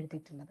തന്നെ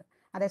എഴുതിയിട്ടുള്ളത്.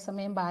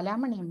 അതേസമയം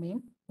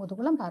ബാലാമണിയമ്മയും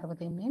മുതുകുളം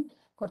പാർവതിയമ്മയും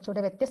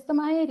കുറച്ചുകൂടെ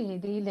വ്യത്യസ്തമായ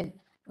രീതിയിൽ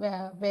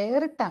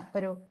വേറിട്ട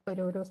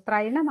ഒരു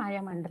സ്ത്രൈണമായ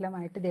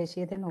മണ്ഡലമായിട്ട്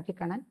ദേശീയതയെ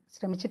നോക്കിക്കാണാൻ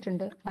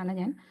ശ്രമിച്ചിട്ടുണ്ട് എന്നാണ്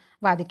ഞാൻ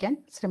വാദിക്കാൻ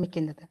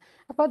ശ്രമിക്കുന്നത്.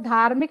 അപ്പോൾ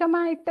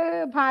ധാർമ്മികമായിട്ട്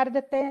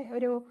ഭാരതത്തെ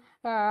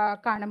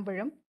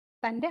കാണുമ്പോഴും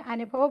തൻ്റെ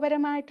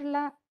അനുഭവപരമായിട്ടുള്ള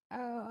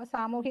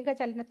സാമൂഹിക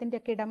ചലനത്തിൻ്റെ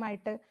ഒക്കെ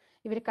ഇടമായിട്ട്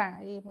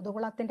ഈ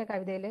മുതുകുളത്തിന്റെ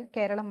കവിതയിൽ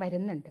കേരളം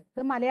വരുന്നുണ്ട്.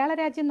 ഇത് മലയാള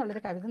രാജ്യം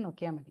എന്നുള്ളൊരു കവിത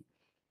നോക്കിയാൽ മതി.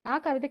 ആ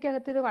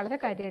കവിതയ്ക്കകത്ത് ഇത് വളരെ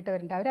കാര്യമായിട്ട്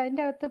വരുന്നുണ്ട്.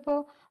 അതിൻ്റെ അകത്ത് ഇപ്പോൾ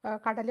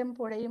കടലും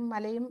പുഴയും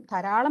മലയും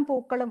ധാരാളം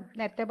പൂക്കളും,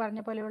 നേരത്തെ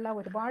പറഞ്ഞ പോലെയുള്ള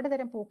ഒരുപാട്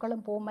തരം പൂക്കളും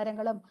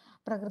പൂമരങ്ങളും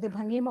പ്രകൃതി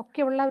ഭംഗിയും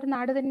ഒക്കെയുള്ള ഒരു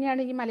നാട്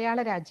തന്നെയാണ് ഈ മലയാള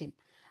രാജ്യം.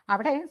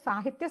 അവിടെ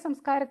സാഹിത്യ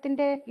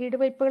സംസ്കാരത്തിന്റെ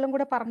ഈടുവയ്പ്പുകളും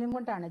കൂടെ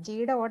പറഞ്ഞുകൊണ്ടാണ്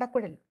ജിയുടെ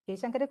ഓടക്കുഴൽ. ജി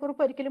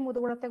ശങ്കരക്കുറുപ്പ് ഒരിക്കലും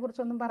മുതുകുളത്തെ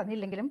കുറിച്ചൊന്നും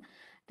പറഞ്ഞില്ലെങ്കിലും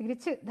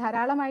തിരിച്ച്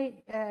ധാരാളമായി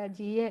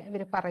ജിയെ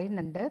ഇവർ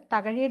പറയുന്നുണ്ട്.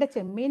 തകഴിയുടെ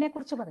ചെമ്മീനെ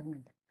കുറിച്ച്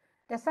പറയുന്നുണ്ട്.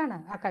 രസമാണ്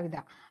ആ കവിത.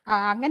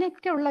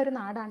 അങ്ങനെയൊക്കെയുള്ള ഒരു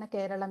നാടാണ്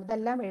കേരളം.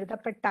 ഇതെല്ലാം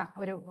എഴുതപ്പെട്ട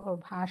ഒരു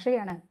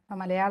ഭാഷയാണ്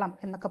മലയാളം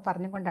എന്നൊക്കെ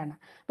പറഞ്ഞുകൊണ്ടാണ്.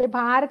 അപ്പൊ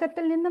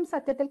ഭാരതത്തിൽ നിന്നും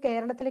സത്യത്തിൽ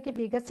കേരളത്തിലേക്ക്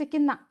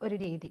വികസിക്കുന്ന ഒരു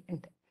രീതി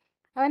ഉണ്ട്.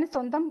 അവന്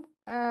സ്വന്തം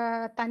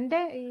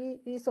തൻ്റെ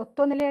ഈ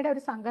സ്വത്വനിലയുടെ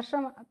ഒരു സംഘർഷ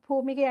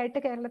ഭൂമികയായിട്ട്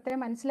കേരളത്തെ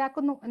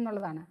മനസ്സിലാക്കുന്നു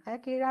എന്നുള്ളതാണ്.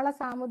 കീഴാള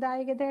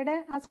സാമുദായികതയുടെ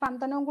ആ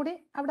സ്പന്ദനവും കൂടി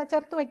അവിടെ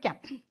ചേർത്ത് വയ്ക്കാം.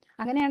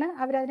 അങ്ങനെയാണ്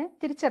അവരതിനെ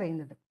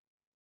തിരിച്ചറിയുന്നത്.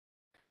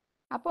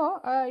 അപ്പോൾ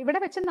ഇവിടെ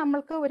വെച്ച്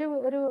നമ്മൾക്ക്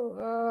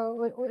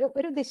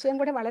ഒരു ദിശയും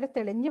കൂടി വളരെ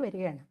തെളിഞ്ഞു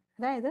വരികയാണ്.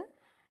 അതായത്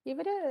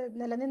ഇവര്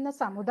നിലനിന്ന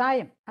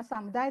സമുദായം, ആ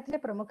സമുദായത്തിലെ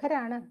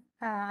പ്രമുഖരാണ്,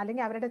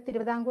 അല്ലെങ്കിൽ അവരുടെ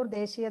തിരുവിതാംകൂർ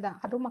ദേശീയത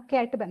അതുമൊക്കെ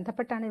ആയിട്ട്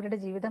ബന്ധപ്പെട്ടാണ് ഇവരുടെ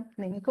ജീവിതം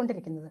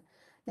നീങ്ങിക്കൊണ്ടിരിക്കുന്നത്.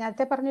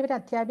 നേരത്തെ പറഞ്ഞ ഇവർ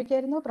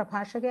അധ്യാപികയായിരുന്നു,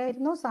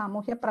 പ്രഭാഷകയായിരുന്നു,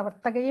 സാമൂഹ്യ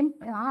പ്രവർത്തകയും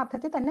ആ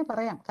അർത്ഥത്തിൽ തന്നെ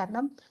പറയാം.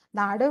 കാരണം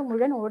നാട്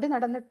മുഴുവൻ ഓടി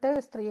നടന്നിട്ട്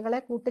സ്ത്രീകളെ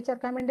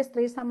കൂട്ടിച്ചേർക്കാൻ വേണ്ടി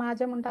സ്ത്രീ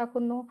സമാജം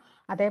ഉണ്ടാക്കുന്നു.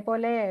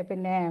 അതേപോലെ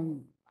പിന്നെ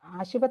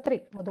ആശുപത്രി,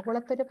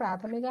 മുതുകുളത്തൊരു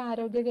പ്രാഥമിക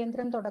ആരോഗ്യ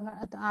കേന്ദ്രം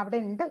അവിടെ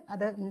ഉണ്ട്,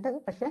 അത് ഉണ്ട്.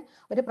 പക്ഷെ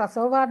ഒരു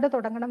പ്രസവ വാർഡ്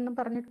തുടങ്ങണം എന്ന്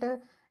പറഞ്ഞിട്ട്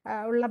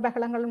ഉള്ള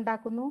ബഹളങ്ങൾ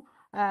ഉണ്ടാക്കുന്നു.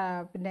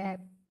 പിന്നെ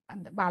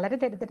വളരെ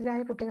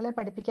ദരിദ്രരായ കുട്ടികളെ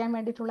പഠിപ്പിക്കാൻ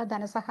വേണ്ടിയിട്ടുള്ള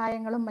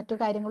ധനസഹായങ്ങളും മറ്റു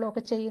കാര്യങ്ങളും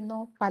ഒക്കെ ചെയ്യുന്നു.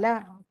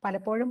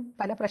 പലപ്പോഴും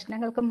പല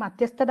പ്രശ്നങ്ങൾക്കും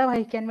മധ്യസ്ഥത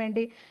വഹിക്കാൻ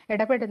വേണ്ടി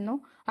ഇടപെടുന്നു.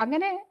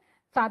 അങ്ങനെ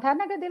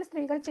സാധാരണഗതിയിൽ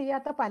സ്ത്രീകൾ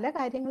ചെയ്യാത്ത പല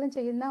കാര്യങ്ങളും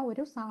ചെയ്യുന്ന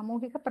ഒരു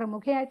സാമൂഹിക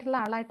പ്രമുഖയായിട്ടുള്ള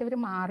ആളായിട്ട് ഇവർ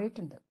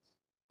മാറിയിട്ടുണ്ട്.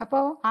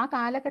 അപ്പോൾ ആ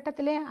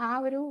കാലഘട്ടത്തിലെ ആ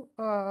ഒരു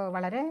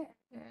വളരെ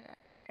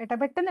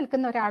ഇടപെട്ട്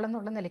നിൽക്കുന്ന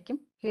ഒരാളെന്നുള്ള നിലയ്ക്കും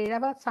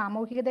ഈഴവ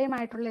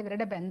സാമൂഹികതയുമായിട്ടുള്ള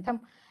ഇവരുടെ ബന്ധം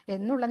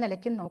എന്നുള്ള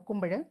നിലയ്ക്കും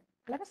നോക്കുമ്പോൾ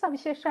വളരെ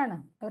സവിശേഷമാണ്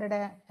അവരുടെ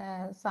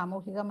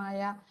സാമൂഹികമായ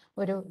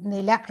ഒരു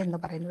നില എന്ന്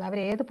പറയുന്നത്. അവർ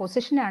ഏത്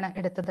പൊസിഷനാണ്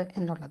എടുത്തത്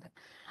എന്നുള്ളത്.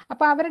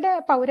 അപ്പൊ അവരുടെ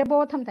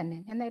പൗരബോധം തന്നെ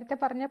ഞാൻ നേരത്തെ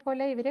പറഞ്ഞ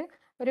പോലെ ഇവര്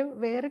ഒരു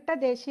വേറിട്ട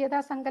ദേശീയതാ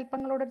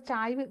സങ്കല്പങ്ങളോടൊരു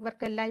ചായ്വ്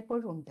ഇവർക്ക്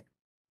എല്ലായ്പ്പോഴും ഉണ്ട്.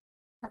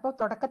 അപ്പോൾ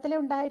തുടക്കത്തിൽ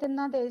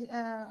ഉണ്ടായിരുന്ന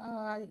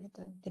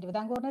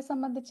തിരുവിതാംകൂറിനെ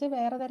സംബന്ധിച്ച്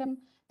വേറെ തരം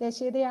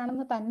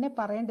ദേശീയതയാണെന്ന് തന്നെ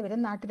പറയേണ്ടി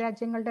വരും.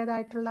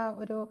 നാട്ടുരാജ്യങ്ങളുടേതായിട്ടുള്ള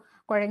ഒരു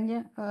കുഴഞ്ഞ്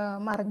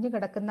മറിഞ്ഞു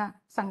കിടക്കുന്ന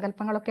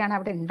സങ്കല്പങ്ങളൊക്കെയാണ്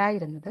അവിടെ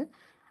ഉണ്ടായിരുന്നത്.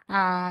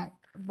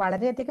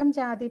 വളരെയധികം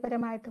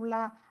ജാതിപരമായിട്ടുള്ള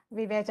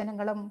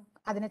വിവേചനങ്ങളും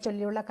അതിനെ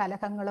ചൊല്ലിയുള്ള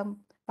കലഹങ്ങളും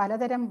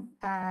പലതരം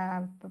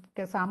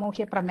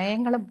സാമൂഹ്യ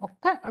പ്രമേയങ്ങളും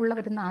ഒക്കെ ഉള്ള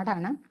ഒരു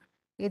നാടാണ്.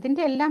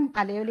 ഇതിന്റെ എല്ലാം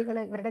അലയൊലികൾ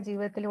ഇവരുടെ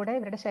ജീവിതത്തിലൂടെ,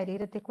 ഇവരുടെ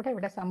ശരീരത്തിൽ കൂടെ,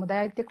 ഇവരുടെ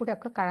സമുദായത്തിൽ കൂടെ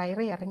ഒക്കെ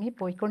കയറി ഇറങ്ങി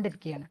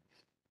പോയിക്കൊണ്ടിരിക്കുകയാണ്.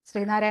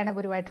 ശ്രീനാരായണ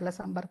ഗുരുവായിട്ടുള്ള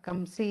സമ്പർക്കം,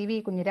 CV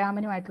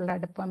കുഞ്ഞിരാമനുമായിട്ടുള്ള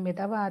അടുപ്പം,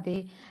 മിതവാദി,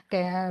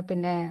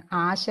 പിന്നെ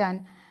ആശാൻ,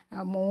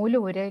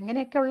 മൂലൂര്,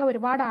 ഇങ്ങനെയൊക്കെയുള്ള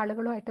ഒരുപാട്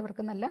ആളുകളുമായിട്ട്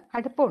ഇവർക്ക് നല്ല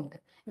അടുപ്പമുണ്ട്.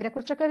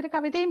 ഇവരെക്കുറിച്ചൊക്കെ ഒരു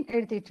കവിതയും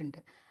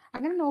എഴുതിയിട്ടുണ്ട്.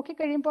 അങ്ങനെ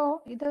നോക്കിക്കഴിയുമ്പോൾ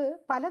ഇത്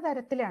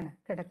പലതരത്തിലാണ്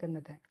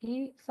കിടക്കുന്നത്. ഈ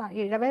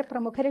ഇഴവ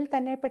പ്രമുഖരിൽ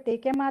തന്നെ ഇപ്പൊ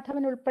TK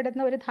മാധവൻ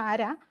ഉൾപ്പെടുന്ന ഒരു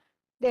ധാര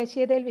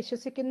ദേശീയതയിൽ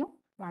വിശ്വസിക്കുന്നു,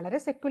 വളരെ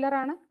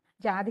സെക്യുലറാണ്,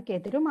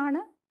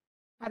 ജാതിക്കെതിരുമാണ്,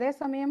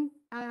 അതേസമയം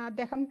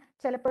അദ്ദേഹം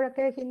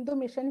ചിലപ്പോഴൊക്കെ ഹിന്ദു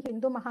മിഷൻ,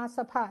 ഹിന്ദു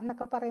മഹാസഭ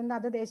എന്നൊക്കെ പറയുന്ന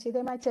അത്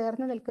ദേശീയതയുമായി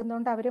ചേർന്ന്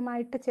നിൽക്കുന്നതുകൊണ്ട്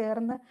അവരുമായിട്ട്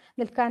ചേർന്ന്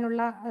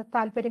നിൽക്കാനുള്ള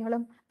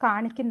താല്പര്യങ്ങളും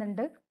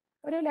കാണിക്കുന്നുണ്ട്.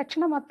 ഒരു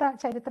ലക്ഷണമൊത്ത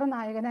ചരിത്ര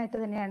നായകനായിട്ട്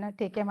തന്നെയാണ്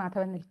ടി.കെ.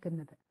 മാധവൻ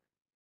നിൽക്കുന്നത്.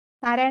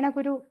 നാരായണ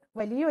ഗുരു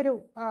വലിയൊരു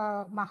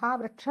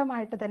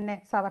മഹാവൃക്ഷമായിട്ട് തന്നെ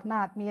സവർണ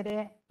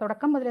ആത്മീയതയെ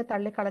തുടക്കം മുതലേ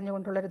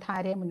തള്ളിക്കളഞ്ഞുകൊണ്ടുള്ള ഒരു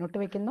ധാരയെ മുന്നോട്ട്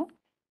വയ്ക്കുന്നു.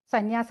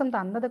 സന്യാസം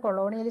തന്നത്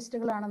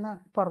കൊളോണിയലിസ്റ്റുകളാണെന്ന്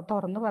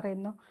തുറന്നു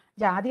പറയുന്നു.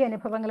 ജാതി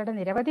അനുഭവങ്ങളുടെ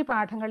നിരവധി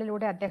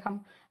പാഠങ്ങളിലൂടെ അദ്ദേഹം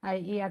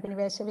ഈ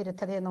അധിനിവേശ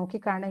വിരുദ്ധതയെ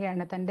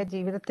നോക്കിക്കാണുകയാണ്. തൻ്റെ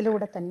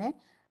ജീവിതത്തിലൂടെ തന്നെ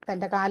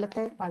തൻ്റെ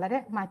കാലത്തെ വളരെ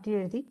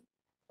മാറ്റിയെഴുതി.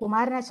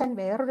 കുമാരനാശാൻ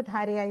വേറൊരു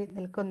ധാരയായി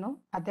നിൽക്കുന്നു.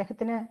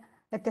 അദ്ദേഹത്തിന്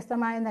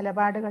വ്യത്യസ്തമായ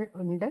നിലപാടുകൾ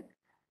ഉണ്ട്.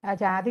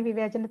 ജാതി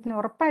വിവേചനത്തിന്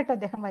ഉറപ്പായിട്ട്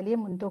അദ്ദേഹം വലിയ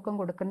മുൻതൂക്കം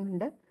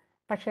കൊടുക്കുന്നുണ്ട്.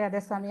 പക്ഷേ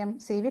അതേസമയം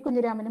C.V.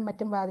 കുഞ്ഞിരാമനും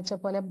മറ്റും വാദിച്ച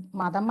പോലെ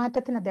മതം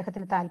മാറ്റത്തിന്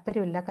അദ്ദേഹത്തിന്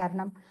താല്പര്യമില്ല.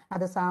 കാരണം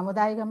അത്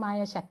സാമുദായികമായ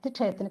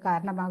ശക്തിക്ഷയത്തിന്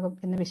കാരണമാകും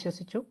എന്ന്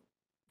വിശ്വസിച്ചു.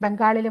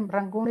 ബംഗാളിലും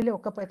റങ്കൂണിലും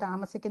ഒക്കെ പോയി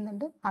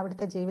താമസിക്കുന്നുണ്ട്.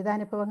 അവിടുത്തെ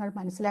ജീവിതാനുഭവങ്ങൾ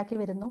മനസ്സിലാക്കി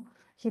വരുന്നു.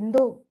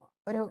 ഹിന്ദു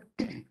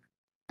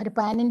ഒരു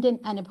പാൻ ഇന്ത്യൻ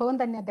അനുഭവം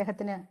തന്നെ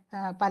അദ്ദേഹത്തിന്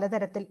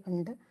പലതരത്തിൽ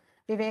ഉണ്ട്.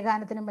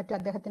 വിവേകാനന്ദനും മറ്റും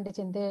അദ്ദേഹത്തിന്റെ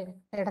ചിന്തയെ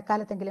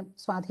ഇടക്കാലത്തെങ്കിലും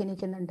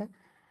സ്വാധീനിക്കുന്നുണ്ട്.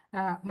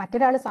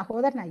 മറ്റൊരാൾ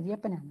സഹോദരൻ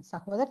അയ്യപ്പനാണ്.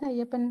 സഹോദരൻ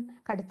അയ്യപ്പൻ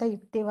കടുത്ത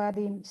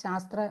യുക്തിവാദിയും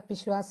ശാസ്ത്ര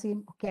വിശ്വാസിയും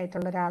ഒക്കെ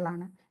ആയിട്ടുള്ള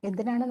ഒരാളാണ്.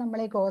 എന്തിനാണ്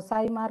നമ്മളെ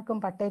ഗോസായിമാർക്കും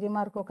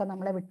പട്ടേരിമാർക്കും ഒക്കെ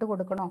നമ്മളെ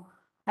വിട്ടുകൊടുക്കണോ,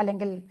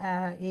 അല്ലെങ്കിൽ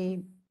ഈ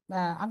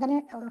അങ്ങനെ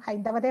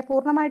ഹൈന്ദവതയെ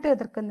പൂർണ്ണമായിട്ട്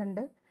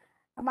എതിർക്കുന്നുണ്ട്.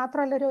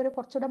 മാത്രമല്ല ഒരു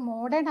കുറച്ചുകൂടെ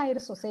മോഡേൺ ആയ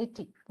ഒരു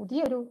സൊസൈറ്റി,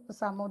 പുതിയൊരു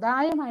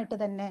സമുദായമായിട്ട്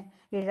തന്നെ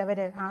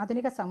ഇഴവര്,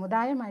 ആധുനിക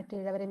സമുദായമായിട്ട്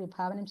ഇഴവരെ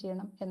വിഭാവനം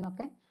ചെയ്യണം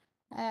എന്നൊക്കെ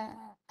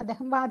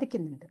അദ്ദേഹം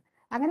വാദിക്കുന്നുണ്ട്.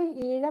 അങ്ങനെ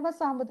ഈഴവ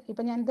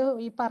ഇപ്പൊ ഞാനിത്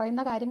ഈ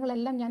പറയുന്ന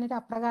കാര്യങ്ങളെല്ലാം ഞാനൊരു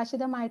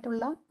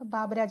അപ്രകാശിതമായിട്ടുള്ള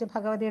ബാബുരാജ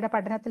ഭഗവതിയുടെ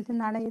പഠനത്തിൽ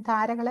നിന്നാണ് ഈ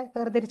ധാരകളെ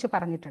വേർതിരിച്ച്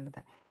പറഞ്ഞിട്ടുള്ളത്.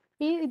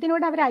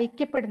 ഇതിനോട് അവർ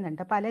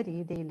ഐക്യപ്പെടുന്നുണ്ട് പല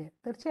രീതിയിൽ.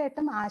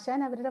 തീർച്ചയായിട്ടും ആശാൻ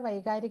അവരുടെ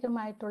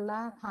വൈകാരികമായിട്ടുള്ള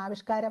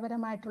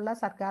ആവിഷ്കാരപരമായിട്ടുള്ള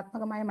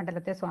സർഗാത്മകമായ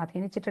മണ്ഡലത്തെ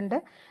സ്വാധീനിച്ചിട്ടുണ്ട്.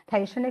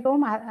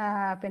 ധൈഷണികവും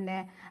പിന്നെ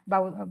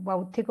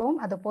ബൗദ്ധികവും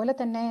അതുപോലെ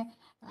തന്നെ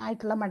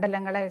ആയിട്ടുള്ള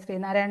മണ്ഡലങ്ങളെ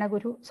ശ്രീനാരായണ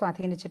ഗുരു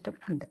സ്വാധീനിച്ചിട്ടും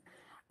ഉണ്ട്.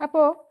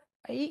 അപ്പോൾ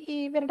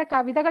ഇവരുടെ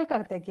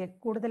കവിതകൾക്കകത്തേക്ക്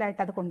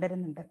കൂടുതലായിട്ട് അത്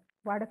കൊണ്ടുവരുന്നുണ്ട്.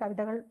 ഒരുപാട്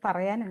കവിതകൾ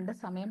പറയാനുണ്ട്,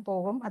 സമയം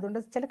പോകും. അതുകൊണ്ട്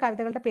ചില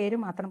കവിതകളുടെ പേര്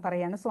മാത്രം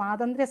പറയാണ്.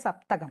 സ്വാതന്ത്ര്യ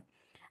സപ്തകം,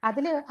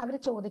 അതിൽ അവർ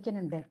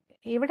ചോദിക്കുന്നുണ്ട്,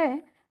 ഇവിടെ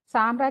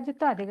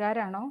സാമ്രാജ്യത്വ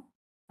അധികാരമാണോ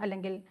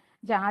അല്ലെങ്കിൽ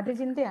ജാതി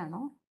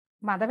ചിന്തയാണോ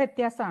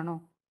മതവ്യത്യാസമാണോ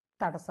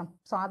തടസ്സം?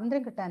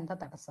 സ്വാതന്ത്ര്യം കിട്ടാൻ എന്താ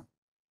തടസ്സം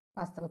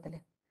വാസ്തവത്തിൽ?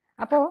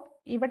 അപ്പോൾ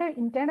ഇവിടെ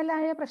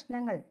ഇന്റേണലായ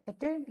പ്രശ്നങ്ങൾ,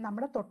 ഏറ്റവും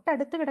നമ്മുടെ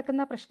തൊട്ടടുത്ത്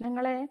കിടക്കുന്ന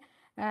പ്രശ്നങ്ങളെ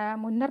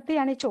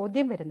മുൻനിർത്തിയാണ് ഈ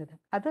ചോദ്യം വരുന്നത്.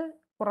 അത്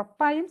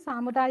ഉറപ്പായും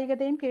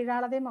സാമുദായികതയും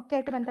കീഴാളതയും ഒക്കെ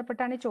ആയിട്ട്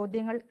ബന്ധപ്പെട്ടാണ് ഈ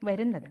ചോദ്യങ്ങൾ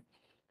വരുന്നത്.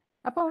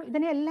 അപ്പോൾ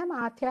ഇതിനെല്ലാം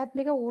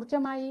ആധ്യാത്മിക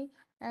ഊർജമായി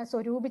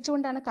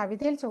സ്വരൂപിച്ചുകൊണ്ടാണ്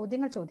കവിതയിൽ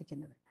ചോദ്യങ്ങൾ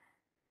ചോദിക്കുന്നത്.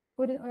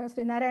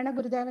 ശ്രീനാരായണ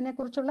ഗുരുദേവനെ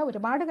കുറിച്ചുള്ള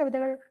ഒരുപാട്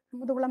കവിതകൾ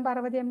മുതുകുളം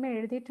പാർവതി അമ്മ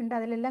എഴുതിയിട്ടുണ്ട്.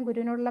 അതിലെല്ലാം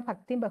ഗുരുവിനോടുള്ള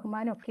ഭക്തിയും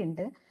ബഹുമാനവും ഒക്കെ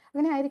ഉണ്ട്.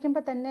 അങ്ങനെ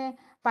ആയിരിക്കുമ്പോൾ തന്നെ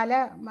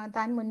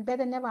താൻ മുൻപേ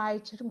തന്നെ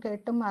വായിച്ചിട്ടും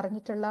കേട്ടും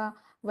അറിഞ്ഞിട്ടുള്ള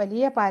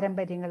വലിയ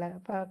പാരമ്പര്യങ്ങൾ,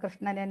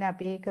 കൃഷ്ണന്,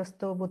 നബി,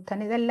 ക്രിസ്തു, ബുദ്ധൻ,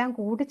 ഇതെല്ലാം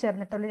കൂടി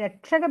ചേർന്നിട്ടുള്ള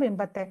രക്ഷക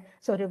ബിംബത്തെ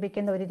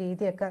സ്വരൂപിക്കുന്ന ഒരു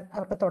രീതിയൊക്കെ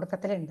അവർക്ക്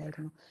തുടക്കത്തിലേ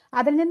ഉണ്ടായിരുന്നു.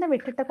 അതിൽ നിന്ന്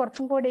വിട്ടിട്ട്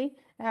കുറച്ചും കൂടി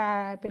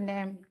പിന്നെ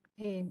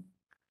ഈ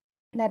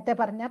നേരത്തെ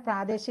പറഞ്ഞ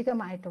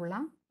പ്രാദേശികമായിട്ടുള്ള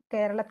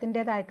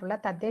കേരളത്തിൻ്റെതായിട്ടുള്ള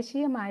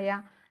തദ്ദേശീയമായ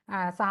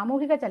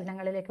സാമൂഹിക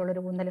ചലനങ്ങളിലേക്കുള്ള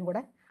ഒരു ഊന്നലും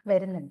കൂടെ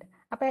വരുന്നുണ്ട്.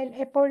 അപ്പൊ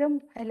എപ്പോഴും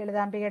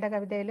ലളിതാംബികയുടെ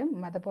കവിതയിലും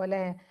അതുപോലെ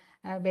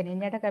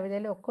ബെനിഞ്ഞയുടെ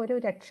കവിതയിലും ഒക്കെ ഒരു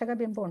രക്ഷക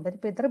ബിംബമുണ്ട്. ഒരു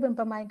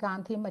പിതൃബിംബമായി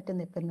ഗാന്ധിയും മറ്റും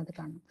നിൽക്കുന്നത്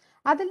കാണും.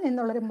 അതിൽ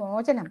നിന്നുള്ളൊരു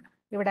മോചനം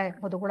ഇവിടെ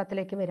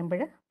മുതുകുളത്തിലേക്ക്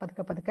വരുമ്പോൾ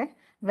പതുക്കെ പതുക്കെ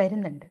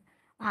വരുന്നുണ്ട്.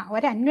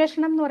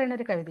 ഒരന്വേഷണം എന്ന് പറയുന്ന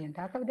ഒരു കവിതയുണ്ട്.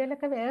 ആ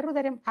കവിതയിലൊക്കെ വേറൊരു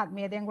തരം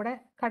ആത്മീയതയും കൂടെ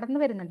കടന്നു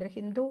വരുന്നുണ്ട്.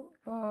 ഹിന്ദു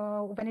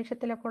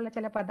ഉപനിഷത്തിലൊക്കെ ഉള്ള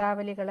ചില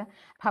പദാവലികൾ,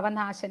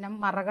 ഭവനാശനം,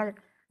 മറകൾ,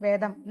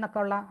 വേദം എന്നൊക്കെ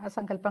ഉള്ള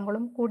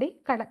സങ്കല്പങ്ങളും കൂടി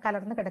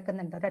കലർന്ന്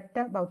കിടക്കുന്നുണ്ട്. ഒരൊറ്റ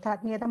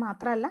ബൗദ്ധാത്മീയത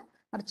മാത്രമല്ല,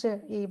 മറിച്ച്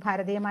ഈ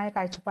ഭാരതീയമായ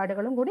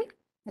കാഴ്ചപ്പാടുകളും കൂടി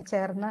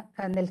ചേർന്ന്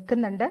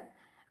നിൽക്കുന്നുണ്ട്.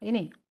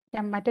 ഇനി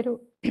ഞാൻ മറ്റൊരു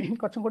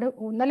കുറച്ചും കൂടി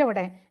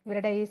ഊന്നലോടെ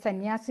ഇവരുടെ ഈ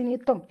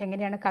സന്യാസിനിത്വം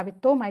എങ്ങനെയാണ്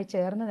കവിത്വവുമായി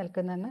ചേർന്ന്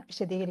നിൽക്കുന്നതെന്ന്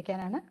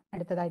വിശദീകരിക്കാനാണ്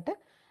അടുത്തതായിട്ട്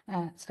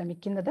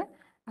ശ്രമിക്കുന്നത്.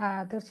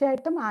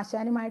 തീർച്ചയായിട്ടും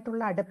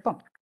ആശാനുമായിട്ടുള്ള അടുപ്പം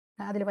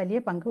അതിൽ വലിയ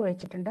പങ്ക്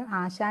വഹിച്ചിട്ടുണ്ട്.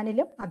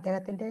 ആശാനിലും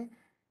അദ്ദേഹത്തിൻ്റെ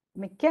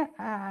മിക്ക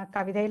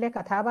കവിതയിലെ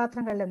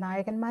കഥാപാത്രങ്ങളിലും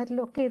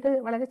നായകന്മാരിലും ഒക്കെ ഇത്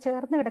വളരെ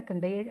ചേർന്ന്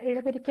കിടക്കുന്നുണ്ട്,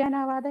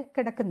 ഇഴപിരിക്കാനാവാതെ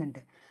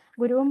കിടക്കുന്നുണ്ട്.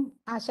 ഗുരുവും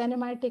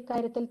ആശാനുമായിട്ട്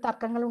ഇക്കാര്യത്തിൽ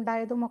തർക്കങ്ങൾ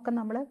ഉണ്ടായതും ഒക്കെ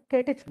നമ്മൾ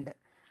കേട്ടിട്ടുണ്ട്.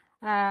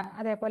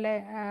 അതേപോലെ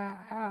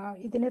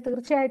ഇതിന്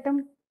തീർച്ചയായിട്ടും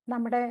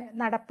നമ്മുടെ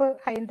നടപ്പ്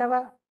ഹൈന്ദവ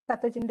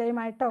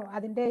തത്വചിന്തയുമായിട്ടോ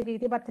അതിൻ്റെ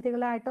രീതി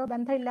പദ്ധതികളായിട്ടോ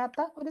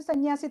ബന്ധമില്ലാത്ത ഒരു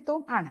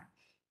സന്യാസിത്വവും ആണ്.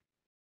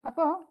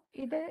 അപ്പോൾ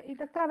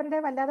ഇതൊക്കെ അവരുടെ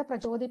വല്ലാതെ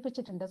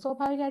പ്രചോദിപ്പിച്ചിട്ടുണ്ട്.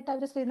 സ്വാഭാവികമായിട്ട്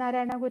അവർ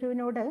ശ്രീനാരായണ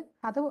ഗുരുവിനോട്,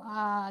 അത്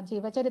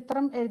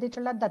ജീവചരിത്രം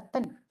എഴുതിയിട്ടുള്ള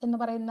ദത്തൻ എന്ന്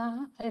പറയുന്ന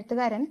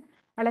എഴുത്തുകാരൻ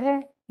വളരെ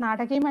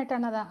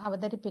നാടകീയമായിട്ടാണ് അത്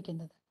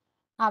അവതരിപ്പിക്കുന്നത്.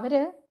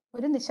 അവര്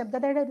ഒരു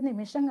നിശബ്ദതയുടെ ഒരു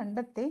നിമിഷം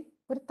കണ്ടെത്തി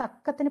ഒരു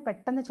തർക്കത്തിന്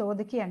പെട്ടെന്ന്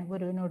ചോദിക്കുകയാണ്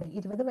ഗുരുവിനോട്.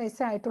 20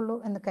 വയസ്സായിട്ടുള്ളൂ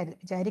എന്ന്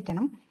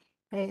വിചാരിക്കണം,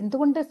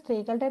 എന്തുകൊണ്ട്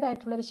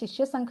സ്ത്രീകളുടേതായിട്ടുള്ള ഒരു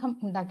ശിഷ്യസംഘം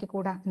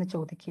ഉണ്ടാക്കിക്കൂടാ എന്ന്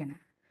ചോദിക്കുകയാണ്.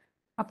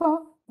 അപ്പോൾ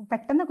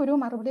പെട്ടെന്ന് ഗുരു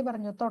മറുപടി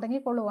പറഞ്ഞു,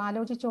 തുടങ്ങിക്കോളൂ,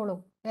 ആലോചിച്ചോളൂ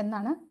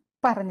എന്നാണ്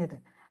പറഞ്ഞത്.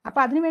 അപ്പൊ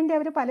അതിനുവേണ്ടി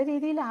അവർ പല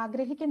രീതിയിൽ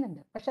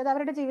ആഗ്രഹിക്കുന്നുണ്ട്, പക്ഷെ അത്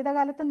അവരുടെ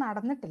ജീവിതകാലത്ത്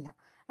നടന്നിട്ടില്ല.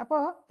 അപ്പോ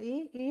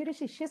ഈ ഒരു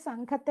ശിഷ്യ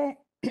സംഘത്തെ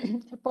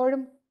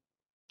എപ്പോഴും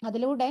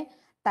അതിലൂടെ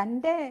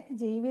തൻ്റെ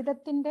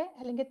ജീവിതത്തിന്റെ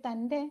അല്ലെങ്കിൽ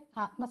തൻ്റെ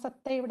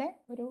ആത്മസത്തയുടെ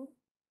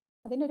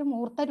അതിനൊരു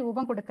മൂർത്ത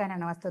രൂപം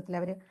കൊടുക്കാനാണ് വാസ്തവത്തിൽ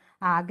അവർ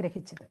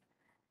ആഗ്രഹിച്ചത്.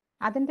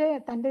 അതിൻ്റെ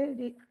തൻ്റെ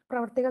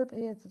പ്രവർത്തികൾ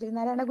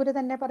ശ്രീനാരായണ ഗുരു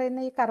തന്നെ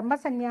പറയുന്ന ഈ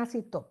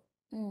കർമ്മസന്യാസിത്വം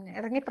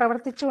ഇറങ്ങി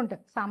പ്രവർത്തിച്ചുകൊണ്ട്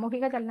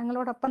സാമൂഹിക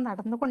ചലനങ്ങളോടൊപ്പം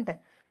നടന്നുകൊണ്ട്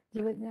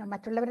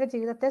മറ്റുള്ളവരുടെ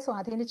ജീവിതത്തെ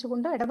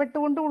സ്വാധീനിച്ചുകൊണ്ട്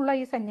ഇടപെട്ടുകൊണ്ടുമുള്ള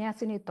ഈ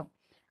സന്യാസിനിത്വം,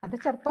 അത്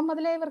ചെറുപ്പം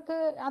മുതലേ ഇവർക്ക്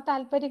ആ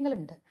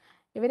താല്പര്യങ്ങളുണ്ട്.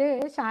 ഇവര്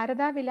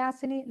ശാരദാ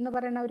വിലാസിനി എന്ന്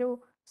പറയുന്ന ഒരു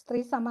സ്ത്രീ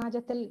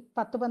സമാജത്തിൽ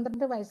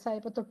 10-12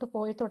 വയസ്സായപ്പോൾ തൊട്ട്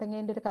പോയി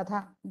തുടങ്ങിയതിൻ്റെ ഒരു കഥ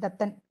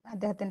ദത്തൻ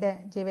അദ്ദേഹത്തിന്റെ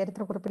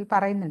ജീവചരിത്ര കുറിപ്പിൽ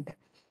പറയുന്നുണ്ട്.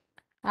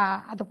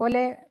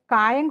 അതുപോലെ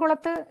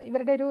കായംകുളത്ത്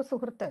ഇവരുടെ ഒരു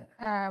സുഹൃത്ത്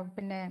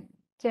പിന്നെ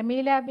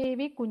ജമീല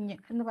ബേബി കുഞ്ഞ്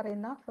എന്ന്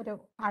പറയുന്ന ഒരു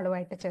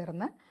ആളുമായിട്ട്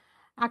ചേർന്ന്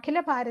അഖില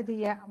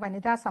ഭാരതീയ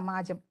വനിതാ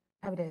സമാജം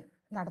അവര്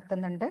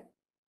നടത്തുന്നുണ്ട്.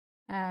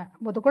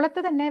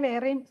 മുതുകുളത്ത് തന്നെ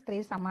വേറെയും സ്ത്രീ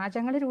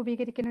സമാജങ്ങൾ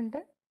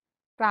രൂപീകരിക്കുന്നുണ്ട്.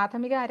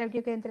 പ്രാഥമിക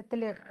ആരോഗ്യ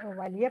കേന്ദ്രത്തിൽ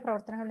വലിയ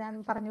പ്രവർത്തനങ്ങൾ, ഞാൻ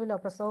പറഞ്ഞല്ലോ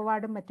പ്രസവ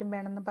വാർഡും മറ്റും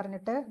വേണമെന്ന്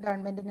പറഞ്ഞിട്ട്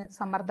ഗവൺമെന്റിന്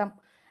സമ്മർദ്ദം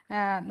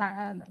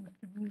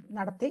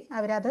നടത്തി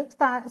അവരത്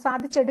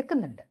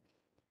സാധിച്ചെടുക്കുന്നുണ്ട്.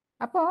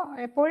 അപ്പോൾ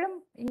എപ്പോഴും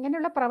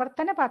ഇങ്ങനെയുള്ള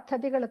പ്രവർത്തന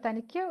പദ്ധതികൾ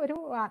തനിക്ക് ഒരു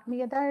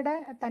ആത്മീയതയുടെ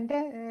തൻ്റെ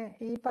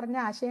ഈ പറഞ്ഞ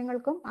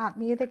ആശയങ്ങൾക്കും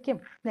ആത്മീയതയ്ക്കും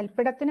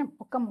നെൽപ്പിടത്തിനും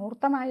ഒക്കെ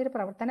മൂർത്തമായൊരു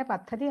പ്രവർത്തന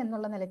പദ്ധതി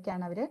എന്നുള്ള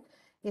നിലയ്ക്കാണ് അവർ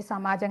ഈ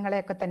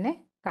സമാജങ്ങളെയൊക്കെ തന്നെ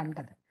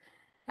കണ്ടത്.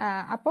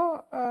 അപ്പോൾ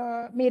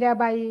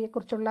മീരാബായിയെ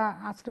കുറിച്ചുള്ള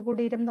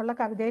അഷ്ടകുടീരം എന്നുള്ള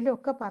കവിതയിലും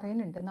ഒക്കെ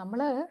പറയുന്നുണ്ട്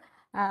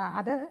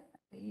അത്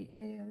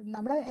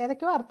നമ്മൾ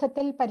ഏതൊക്കെയോ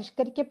അർത്ഥത്തിൽ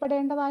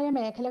പരിഷ്കരിക്കപ്പെടേണ്ടതായ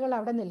മേഖലകൾ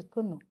അവിടെ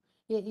നിൽക്കുന്നു.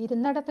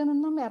 ഇരുന്നിടത്ത്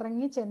നിന്നും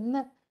ഇറങ്ങി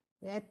ചെന്ന്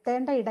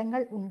എത്തേണ്ട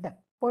ഇടങ്ങൾ ഉണ്ട്.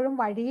 എപ്പോഴും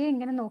വഴിയെ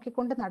ഇങ്ങനെ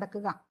നോക്കിക്കൊണ്ട്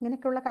നടക്കുക,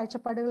 ഇങ്ങനെയൊക്കെയുള്ള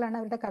കാഴ്ചപ്പാടുകളാണ്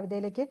അവരുടെ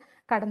കവിതയിലേക്ക്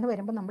കടന്നു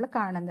വരുമ്പോൾ നമ്മൾ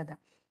കാണുന്നത്.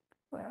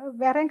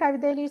 വേറെയും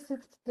കവിതയിൽ ഈ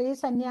സ്ത്രീ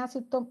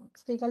സന്യാസിത്വം,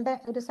 സ്ത്രീകളുടെ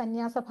ഒരു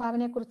സന്യാസ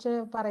ഭാവനയെ കുറിച്ച്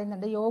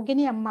പറയുന്നുണ്ട്.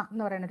 യോഗിനി അമ്മ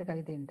എന്ന് പറയുന്ന ഒരു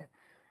കവിതയുണ്ട്.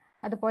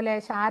 അതുപോലെ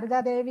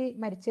ശാരദാദേവി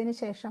മരിച്ചതിന്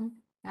ശേഷം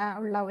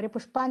ഉള്ള ഒരു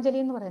പുഷ്പാഞ്ജലി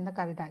എന്ന് പറയുന്ന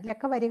കവിത.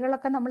 ഇതിലൊക്കെ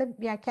വരികളൊക്കെ നമ്മൾ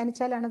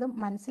വ്യാഖ്യാനിച്ചാലാണത്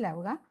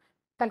മനസ്സിലാവുക.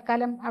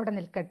 തൽക്കാലം അവിടെ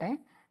നിൽക്കട്ടെ.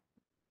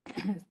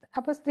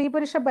 അപ്പൊ സ്ത്രീ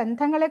പുരുഷ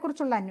ബന്ധങ്ങളെ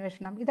കുറിച്ചുള്ള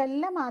അന്വേഷണം,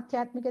 ഇതെല്ലാം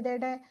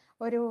ആധ്യാത്മികതയുടെ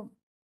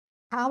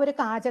ആ ഒരു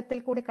കാചത്തിൽ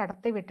കൂടി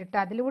കടത്തി വിട്ടിട്ട്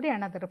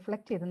അതിലൂടെയാണ് അത്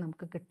റിഫ്ലക്റ്റ് ചെയ്ത്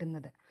നമുക്ക്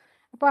കിട്ടുന്നത്.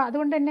 അപ്പോൾ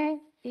അതുകൊണ്ട് തന്നെ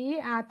ഈ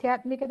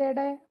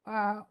ആധ്യാത്മികതയുടെ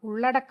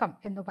ഉള്ളടക്കം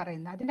എന്ന്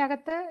പറയുന്നത്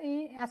അതിനകത്ത് ഈ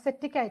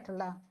അസെറ്റിക്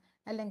ആയിട്ടുള്ള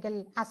അല്ലെങ്കിൽ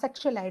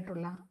അസെക്ഷൽ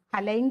ആയിട്ടുള്ള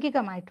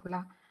അലൈംഗികമായിട്ടുള്ള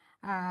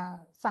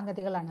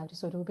സംഗതികളാണ് അവർ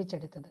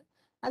സ്വരൂപിച്ചെടുത്തത്.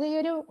 അത്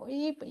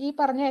ഈ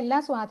പറഞ്ഞ എല്ലാ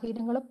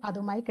സ്വാധീനങ്ങളും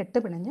അതുമായി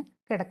കെട്ടുപിണഞ്ഞ്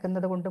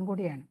കിടക്കുന്നത് കൊണ്ടും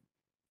കൂടിയാണ്.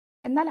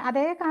 എന്നാൽ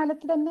അതേ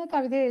കാലത്ത് തന്നെ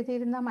കവിത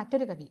എഴുതിയിരുന്ന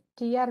മറ്റൊരു കവി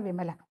TR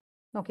വിമല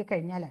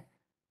നോക്കിക്കഴിഞ്ഞാൽ,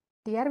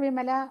 TR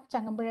വിമല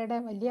ചങ്ങമ്പുഴയുടെ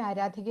വലിയ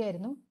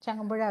ആരാധികയായിരുന്നു.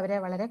 ചങ്ങമ്പുഴ അവരെ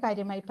വളരെ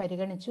കാര്യമായി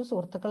പരിഗണിച്ചു,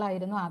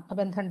 സുഹൃത്തുക്കളായിരുന്നു,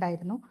 ആത്മബന്ധം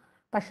ഉണ്ടായിരുന്നു.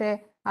 പക്ഷേ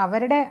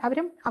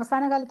അവരും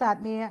അവസാന കാലത്ത്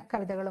ആത്മീയ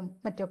കവിതകളും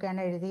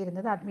മറ്റൊക്കെയാണ്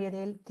എഴുതിയിരുന്നത്.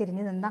 ആത്മീയതയിൽ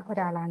തിരിഞ്ഞു നിന്ന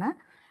ഒരാളാണ്.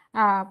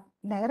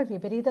 നേരെ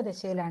വിപരീത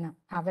ദിശയിലാണ്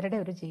അവരുടെ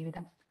ഒരു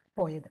ജീവിതം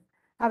പോയത്.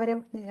 അവർ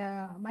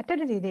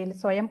മറ്റൊരു രീതിയിൽ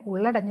സ്വയം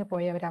ഉള്ളടഞ്ഞു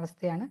പോയ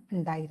ഒരവസ്ഥയാണ്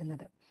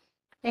ഉണ്ടായിരുന്നത്.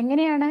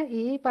 എങ്ങനെയാണ്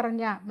ഈ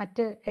പറഞ്ഞ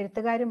മറ്റ്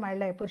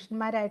എഴുത്തുകാരുമായുള്ള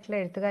പുരുഷന്മാരായിട്ടുള്ള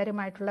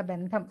എഴുത്തുകാരുമായിട്ടുള്ള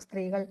ബന്ധം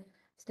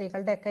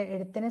സ്ത്രീകളുടെയൊക്കെ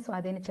എഴുത്തിനെ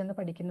സ്വാധീനിച്ചെന്ന്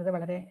പഠിക്കുന്നത്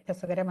വളരെ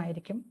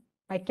രസകരമായിരിക്കും.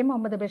 വൈക്കം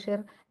മുഹമ്മദ് ബഷീർ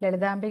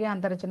ലളിതാംബിക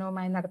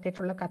അന്തർജനവുമായി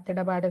നടത്തിയിട്ടുള്ള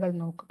കത്തിടപാടുകൾ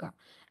നോക്കുക.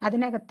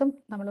 അതിനകത്തും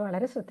നമ്മൾ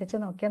വളരെ ശ്രദ്ധിച്ച്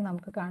നോക്കിയാൽ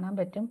നമുക്ക് കാണാൻ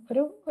പറ്റും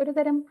ഒരു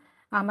തരം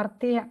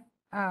അമർത്തിയ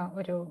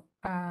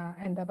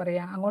എന്താ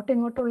പറയുക, അങ്ങോട്ടും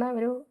ഇങ്ങോട്ടുള്ള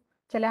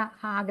ചില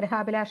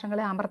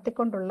ആഗ്രഹാഭിലാഷങ്ങളെ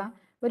അമർത്തിക്കൊണ്ടുള്ള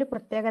ഒരു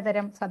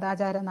പ്രത്യേകതരം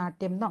സദാചാര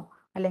നാട്യം എന്നോ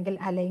അല്ലെങ്കിൽ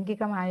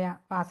അലൈംഗികമായ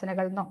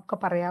വാസനകൾ എന്നോ ഒക്കെ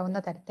പറയാവുന്ന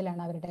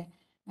തരത്തിലാണ് അവരുടെ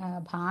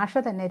ഭാഷ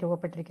തന്നെ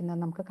രൂപപ്പെട്ടിരിക്കുന്നത്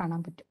നമുക്ക്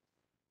കാണാൻ പറ്റും.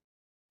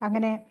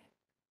 അങ്ങനെ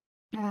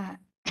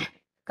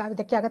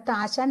കവിതയ്ക്കകത്ത്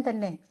ആശാൻ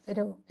തന്നെ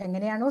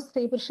എങ്ങനെയാണോ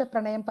സ്ത്രീ പുരുഷ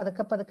പ്രണയം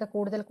പതുക്കെ പതുക്കെ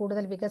കൂടുതൽ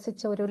കൂടുതൽ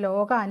വികസിച്ച ഒരു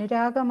ലോക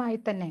അനുരാഗമായി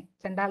തന്നെ,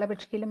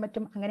 ചണ്ടാളഭിക്ഷയിലും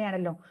മറ്റും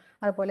അങ്ങനെയാണല്ലോ,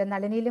 അതുപോലെ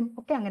നളിനിയിലും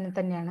ഒക്കെ അങ്ങനെ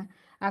തന്നെയാണ്.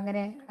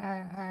 അങ്ങനെ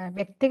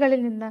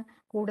വ്യക്തികളിൽ നിന്ന്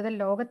കൂടുതൽ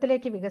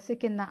ലോകത്തിലേക്ക്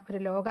വികസിക്കുന്ന ഒരു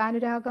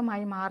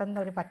ലോകാനുരാഗമായി മാറുന്ന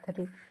ഒരു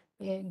പദ്ധതി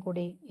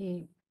കൂടി ഈ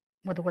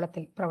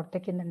മുതുകുളത്തിൽ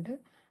പ്രവർത്തിക്കുന്നുണ്ട്.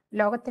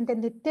 ലോകത്തിന്റെ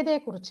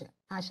നിത്യതയെക്കുറിച്ച്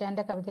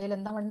ആശാന്റെ കവിതയിൽ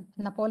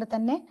എന്ന പോലെ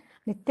തന്നെ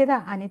നിത്യത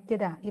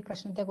അനിത്യത ഈ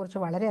പ്രശ്നത്തെക്കുറിച്ച്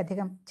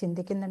വളരെയധികം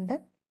ചിന്തിക്കുന്നുണ്ട്.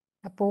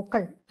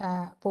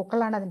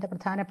 പൂക്കളാണ് അതിന്റെ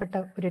പ്രധാനപ്പെട്ട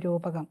ഒരു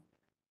രൂപകം.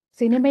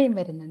 സിനിമയും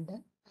വരുന്നുണ്ട്,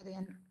 അത്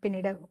ഞാൻ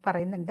പിന്നീട്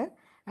പറയുന്നുണ്ട്.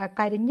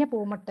 കരിഞ്ഞ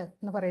പൂമട്ട്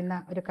എന്ന് പറയുന്ന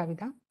ഒരു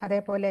കവിത,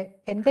 അതേപോലെ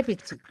എൻ്റെ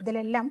പിച്ചി,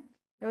 ഇതിലെല്ലാം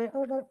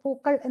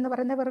പൂക്കൾ എന്ന്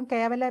പറയുന്ന വെറും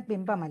കേവല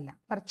ബിംബമല്ല,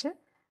 മറിച്ച്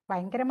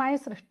ഭയങ്കരമായ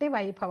സൃഷ്ടി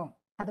വൈഭവം,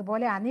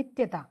 അതുപോലെ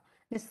അനിത്യത,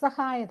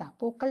 നിസ്സഹായത.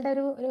 പൂക്കളുടെ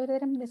ഒരു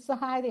തരം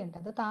നിസ്സഹായതയുണ്ട്.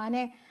 അത്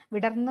താനെ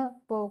വിടർന്ന്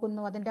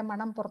പോകുന്നു, അതിൻ്റെ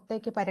മണം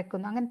പുറത്തേക്ക്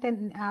പരക്കുന്നു, അങ്ങനത്തെ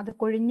അത്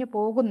കൊഴിഞ്ഞു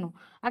പോകുന്നു.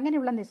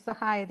 അങ്ങനെയുള്ള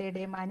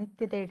നിസ്സഹായതയുടെയും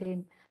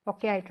അനിത്യതയുടെയും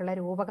ഒക്കെ ആയിട്ടുള്ള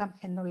രൂപകം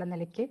എന്നുള്ള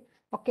നിലയ്ക്ക്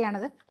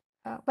ഒക്കെയാണത്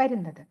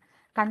വരുന്നത്.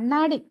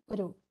 കണ്ണാടി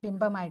ഒരു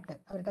ബിംബമായിട്ട്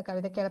അവരുടെ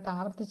കവിതയ്ക്കകത്ത്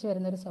ആവർത്തിച്ചു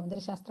വരുന്ന ഒരു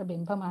സൗന്ദര്യശാസ്ത്ര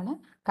ബിംബമാണ്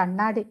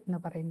കണ്ണാടി എന്ന്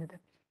പറയുന്നത്.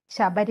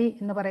 ശബരി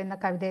എന്ന് പറയുന്ന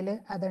കവിതയിൽ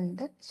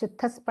അതുണ്ട്.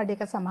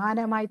 ശുദ്ധസ്ഫടിക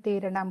സമാനമായി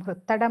തീരണം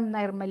ഹൃത്തടം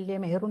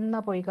നൈർമല്യം ഏറുന്ന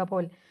പൊയ്ക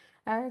പോൽ.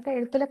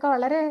 എഴുത്തിലൊക്കെ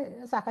വളരെ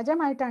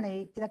സഹജമായിട്ടാണ്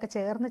ഇതൊക്കെ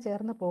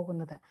ചേർന്ന്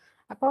പോകുന്നത്.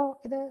 അപ്പോൾ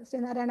ഇത്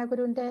ശ്രീനാരായണ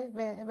ഗുരുവിന്റെ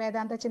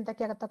വേദാന്ത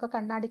ചിന്തയ്ക്കകത്തൊക്കെ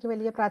കണ്ണാടിക്ക്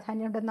വലിയ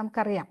പ്രാധാന്യമുണ്ടെന്ന്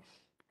നമുക്കറിയാം.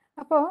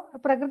 അപ്പോൾ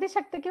പ്രകൃതി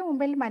ശക്തിക്ക്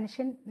മുമ്പിൽ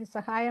മനുഷ്യൻ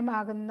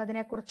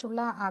നിസ്സഹായമാകുന്നതിനെ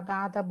കുറിച്ചുള്ള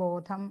അഗാധ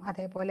ബോധം,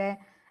 അതേപോലെ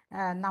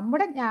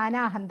നമ്മുടെ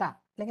ജ്ഞാനാഹന്ത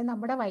അല്ലെങ്കിൽ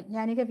നമ്മുടെ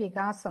വൈജ്ഞാനിക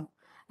വികാസം,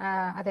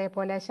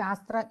 അതേപോലെ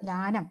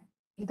ശാസ്ത്രജ്ഞാനം,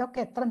 ഇതൊക്കെ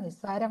എത്ര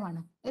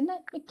നിസ്സാരമാണ് എന്ന്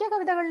മിക്ക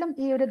കവിതകളിലും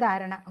ഈ ഒരു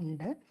ധാരണ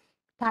ഉണ്ട്.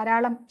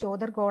 ധാരാളം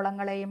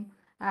ജ്യോതിർഗോളങ്ങളെയും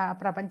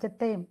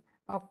പ്രപഞ്ചത്തെയും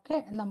ഒക്കെ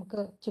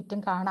നമുക്ക് ചുറ്റും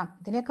കാണാം.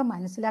 ഇതിനെയൊക്കെ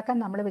മനസ്സിലാക്കാൻ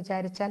നമ്മൾ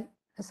വിചാരിച്ചാൽ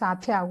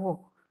സാധ്യമാവുമോ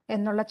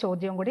എന്നുള്ള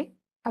ചോദ്യവും കൂടി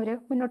അവര്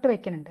മുന്നോട്ട്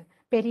വെക്കുന്നുണ്ട്.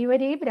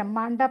 പെരിയൊരീ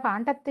ബ്രഹ്മാണ്ട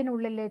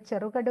പാണ്ഡത്തിനുള്ളിലെ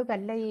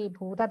ചെറുകടുകല്ല ഈ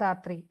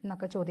ഭൂതദാത്രി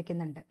എന്നൊക്കെ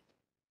ചോദിക്കുന്നുണ്ട്.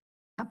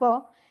 അപ്പോ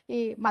ഈ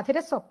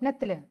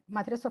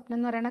മധുരസ്വപ്നം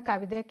എന്ന് പറയുന്ന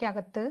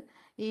കവിതയ്ക്കകത്ത്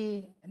ഈ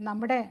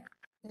നമ്മുടെ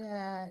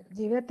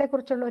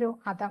ജീവിതത്തെക്കുറിച്ചുള്ള ഒരു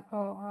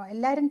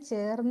എല്ലാവരും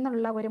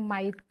ചേർന്നുള്ള ഒരു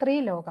മൈത്രി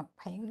ലോകം,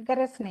 ഭയങ്കര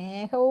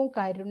സ്നേഹവും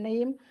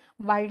കരുണയും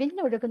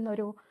വഴിഞ്ഞൊഴുകുന്ന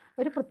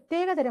ഒരു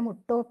പ്രത്യേകതരം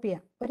ഉട്ടോപ്പിയ,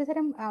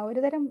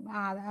 ഒരുതരം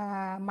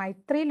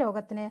മൈത്രി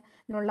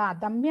ലോകത്തിനുള്ള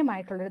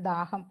അദമ്യമായിട്ടുള്ളൊരു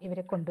ദാഹം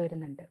ഇവരെ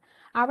കൊണ്ടുവരുന്നുണ്ട്.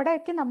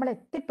 അവിടേക്ക് നമ്മൾ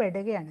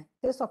എത്തിപ്പെടുകയാണ്.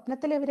 ഒരു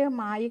സ്വപ്നത്തിൽ ഇവര്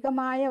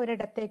മായികമായ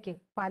ഒരിടത്തേക്ക്,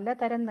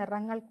 പലതരം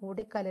നിറങ്ങൾ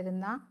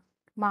കൂടിക്കലരുന്ന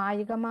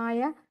മായികമായ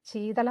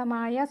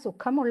ശീതളമായ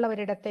സുഖമുള്ള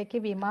ഒരിടത്തേക്ക്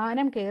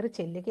വിമാനം കയറി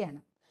ചെല്ലുകയാണ്.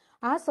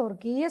 ആ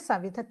സ്വർഗീയ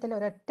സവിധത്തിൽ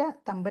ഒരൊറ്റ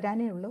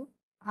തമ്പുരാനേ ഉള്ളൂ.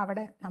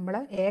 അവിടെ നമ്മൾ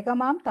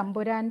ഏകമാം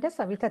തമ്പുരാന്റെ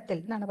സവിധത്തിൽ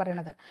എന്നാണ്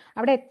പറയുന്നത്.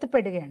 അവിടെ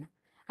എത്തിപ്പെടുകയാണ്.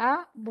 ആ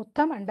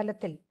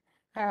ബുദ്ധമണ്ഡലത്തിൽ,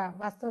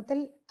 വാസ്തവത്തിൽ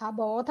ആ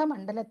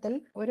ബോധമണ്ഡലത്തിൽ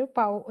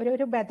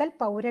ഒരു ബദൽ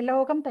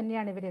പൗരലോകം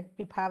തന്നെയാണ് ഇവര്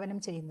വിഭാവനം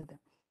ചെയ്യുന്നത്.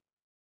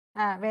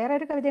 വേറെ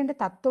ഒരു കവിതയുണ്ട്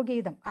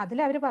തത്വഗീതം. അതിൽ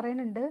അവർ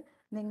പറയുന്നുണ്ട്,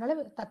 നിങ്ങൾ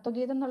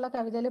തത്വഗീതം എന്നുള്ള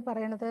കവിതയിൽ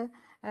പറയണത്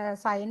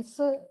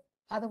സയൻസ്,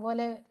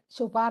 അതുപോലെ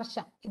ശുപാർശ,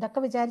 ഇതൊക്കെ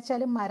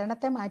വിചാരിച്ചാലും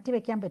മരണത്തെ മാറ്റി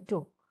വെക്കാൻ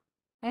പറ്റുമോ?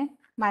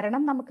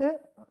 മരണം നമുക്ക്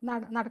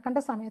നടക്കേണ്ട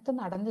സമയത്ത്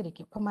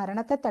നടന്നിരിക്കും. അപ്പൊ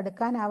മരണത്തെ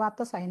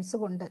തടുക്കാനാവാത്ത സയൻസ്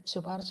കൊണ്ട്,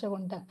 ശുപാർശ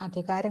കൊണ്ട്,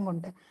 അധികാരം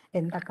കൊണ്ട്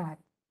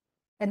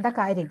എന്താ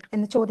കാര്യം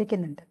എന്ന്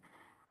ചോദിക്കുന്നുണ്ട്.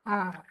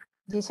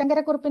 ജി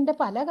ശങ്കരക്കുറുപ്പിന്റെ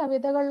പല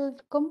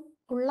കവിതകൾക്കും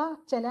ഉള്ള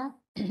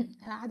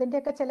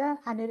അതിൻ്റെയൊക്കെ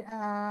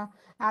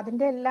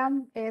അതിൻ്റെ എല്ലാം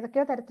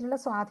ഏതൊക്കെയോ തരത്തിലുള്ള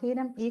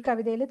സ്വാധീനം ഈ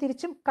കവിതയിൽ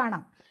തിരിച്ചും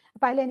കാണാം.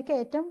 അപ്പൊ അതിൽ എനിക്ക്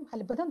ഏറ്റവും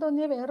അത്ഭുതം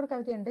തോന്നിയ വേറൊരു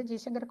കവിതയുണ്ട്. ജി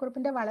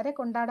ശങ്കരക്കുറുപ്പിന്റെ വളരെ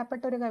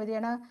കൊണ്ടാടപ്പെട്ട ഒരു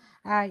കവിതയാണ്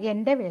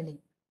എൻ്റെ വേളി.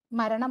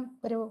 മരണം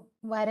ഒരു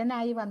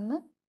വരനായി വന്ന്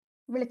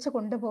വിളിച്ചു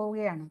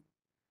കൊണ്ടുപോവുകയാണ്.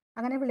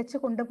 അങ്ങനെ വിളിച്ചു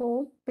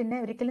കൊണ്ടുപോവും, പിന്നെ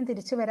ഒരിക്കലും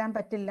തിരിച്ചു വരാൻ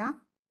പറ്റില്ല.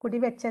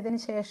 കുടിവെച്ചതിന്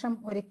ശേഷം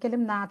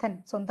ഒരിക്കലും നാഥൻ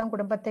സ്വന്തം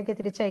കുടുംബത്തേക്ക്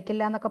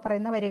തിരിച്ചയക്കില്ല എന്നൊക്കെ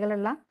പറയുന്ന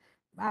വരികളുള്ള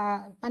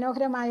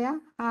മനോഹരമായ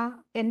ആ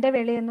എൻ്റെ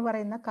വേളി എന്ന്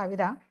പറയുന്ന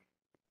കവിത.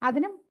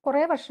 അതിനും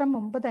കുറെ വർഷം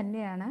മുമ്പ്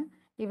തന്നെയാണ്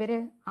ഇവര്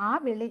ആ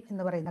വിളി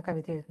എന്ന് പറയുന്ന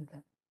കവിത എഴുതുന്നത്,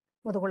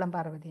 മുതുകുളം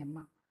പാർവതി അമ്മ.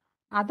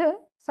 അത്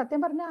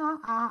സത്യം പറഞ്ഞ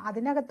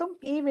അതിനകത്തും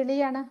ഈ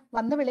വിളിയാണ്,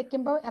 വന്ന്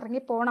വിളിക്കുമ്പോൾ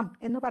ഇറങ്ങിപ്പോണം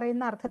എന്ന്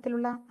പറയുന്ന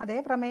അർത്ഥത്തിലുള്ള അതേ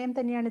പ്രമേയം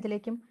തന്നെയാണ്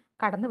ഇതിലേക്കും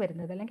കടന്നു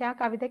വരുന്നത്. അല്ലെങ്കിൽ ആ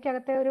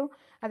കവിതയ്ക്കകത്തെ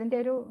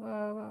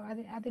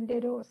അതിൻ്റെ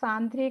ഒരു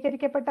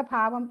സാന്ദ്രീകരിക്കപ്പെട്ട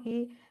ഭാവം ഈ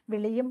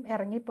വിളിയും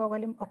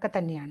ഇറങ്ങിപ്പോകലും ഒക്കെ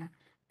തന്നെയാണ്.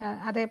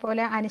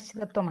 അതേപോലെ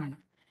അനിശ്ചിതത്വമാണ്.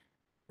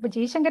 അപ്പൊ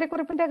ജി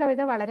ശങ്കരക്കുറുപ്പിന്റെ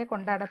കവിത വളരെ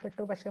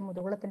കൊണ്ടാടപ്പെട്ടു, പക്ഷെ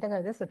മുതുകുളത്തിന്റെ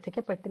കവിത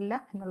ശ്രദ്ധിക്കപ്പെട്ടില്ല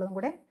എന്നുള്ളതും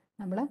കൂടെ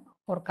നമ്മൾ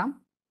ഓർക്കാം.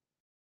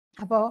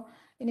 അപ്പോൾ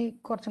ഇനി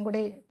കുറച്ചും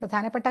കൂടി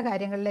പ്രധാനപ്പെട്ട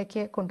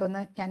കാര്യങ്ങളിലേക്ക്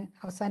കൊണ്ടുവന്ന് ഞാൻ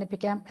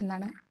അവസാനിപ്പിക്കാം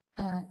എന്നാണ്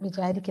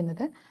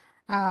വിചാരിക്കുന്നത്.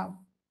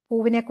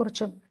 പൂവിനെ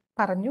കുറിച്ചും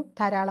പറഞ്ഞു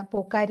ധാരാളം.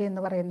 പൂക്കാരി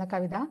എന്ന് പറയുന്ന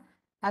കവിത,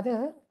 അത്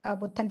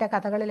ബുദ്ധന്റെ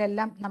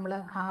കഥകളിലെല്ലാം നമ്മൾ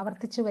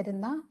ആവർത്തിച്ചു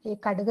വരുന്ന ഈ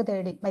കടുക്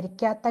തേടി,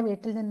 മരിക്കാത്ത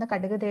വീട്ടിൽ നിന്ന്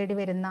കടുക് തേടി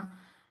വരുന്ന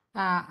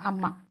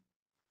അമ്മ,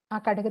 ആ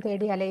കടുക്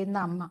തേടി അലയുന്ന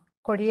അമ്മ,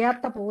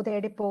 കൊഴിയാത്ത പൂ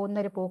തേടി പോകുന്ന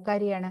ഒരു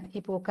പൂക്കാരിയാണ്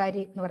ഈ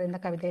പൂക്കാരി എന്ന് പറയുന്ന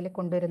കവിതയിൽ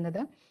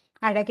കൊണ്ടുവരുന്നത്.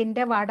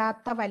 അഴകിന്റെ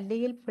വാടാത്ത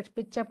വല്ലിയിൽ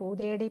പുഷ്പിച്ച പൂ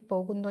തേടി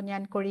പോകുന്നു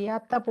ഞാൻ,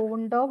 കൊഴിയാത്ത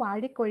പൂവുണ്ടോ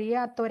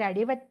വാഴിക്കൊഴിയാത്ത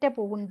ഒരടിവറ്റ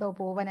പൂവുണ്ടോ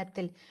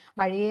പൂവനത്തിൽ,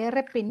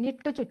 വഴിയേറെ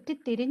പിന്നിട്ടു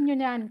ചുറ്റിത്തിരിഞ്ഞു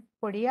ഞാൻ,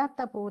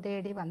 കൊഴിയാത്ത പൂ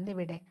തേടി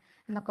വന്നിവിടെ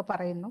എന്നൊക്കെ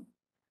പറയുന്നു.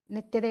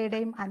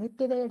 നിത്യതയുടെയും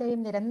അനിത്യതയുടെയും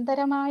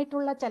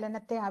നിരന്തരമായിട്ടുള്ള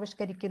ചലനത്തെ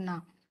ആവിഷ്കരിക്കുന്ന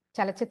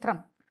ചലച്ചിത്രം,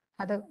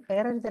 അത്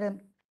വേറൊരു തരം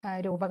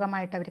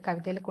രൂപകമായിട്ട് അവർ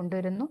കവിതയിൽ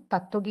കൊണ്ടുവരുന്നു.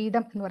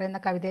 തത്വഗീതം എന്ന് പറയുന്ന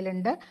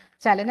കവിതയിലുണ്ട്.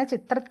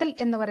 ചലനചിത്രത്തിൽ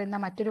എന്ന് പറയുന്ന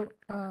മറ്റൊരു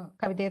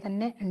കവിത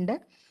തന്നെ ഉണ്ട്.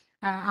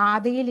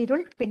 ആദിയിൽ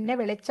ഇരുൾ പിന്നെ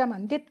വെളിച്ചം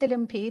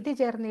അന്ത്യത്തിലും ഭീതി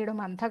ചേർന്നിടും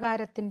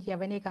അന്ധകാരത്തിൻ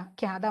യവനിക,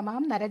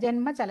 ഖ്യാതമാം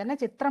നരജന്മ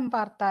ചലനചിത്രം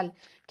പാർത്താൽ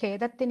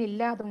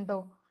ഖേദത്തിനില്ലാതുണ്ടോ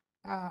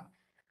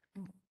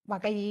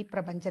വക ഈ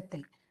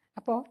പ്രപഞ്ചത്തിൽ.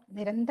 അപ്പോ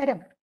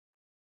നിരന്തരം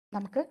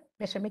നമുക്ക്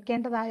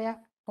വിഷമിക്കേണ്ടതായ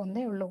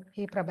ഒന്നേ ഉള്ളൂ,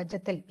 ഈ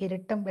പ്രപഞ്ചത്തിൽ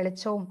ഇരുട്ടും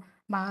വെളിച്ചവും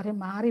മാറി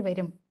മാറി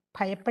വരും,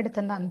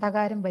 ഭയപ്പെടുത്തുന്ന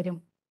അന്ധകാരം വരും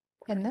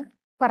എന്ന്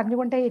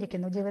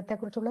പറഞ്ഞുകൊണ്ടേയിരിക്കുന്നു.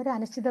 ജീവിതത്തെക്കുറിച്ചുള്ള ഒരു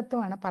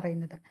അനിശ്ചിതത്വമാണ്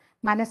പറയുന്നത്.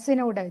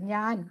 മനസ്സിനോട്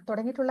ഞാൻ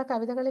തുടങ്ങിയിട്ടുള്ള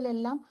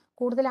കവിതകളിലെല്ലാം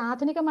കൂടുതൽ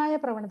ആധുനികമായ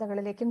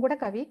പ്രവണതകളിലേക്കും കൂടെ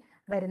കവി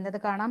വരുന്നത്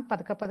കാണാം.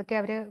 പതുക്കെ പതുക്കെ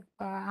അവര്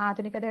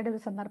ആധുനികതയുടെ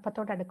ഒരു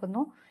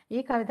സന്ദർഭത്തോടടുക്കുന്നു.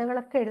 ഈ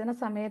കവിതകളൊക്കെ എഴുതുന്ന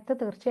സമയത്ത്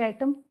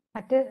തീർച്ചയായിട്ടും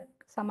മറ്റ്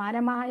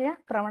സമാനമായ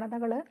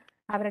പ്രവണതകൾ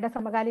അവരുടെ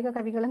സമകാലിക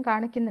കവികളും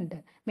കാണിക്കുന്നുണ്ട്.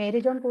 മേരി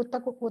ജോൺ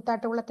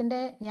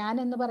കൂത്താട്ടുകുളത്തിന്റെ ഞാൻ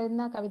എന്ന്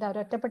പറയുന്ന കവിത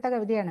ഒരൊറ്റപ്പെട്ട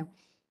കവിതയാണ്.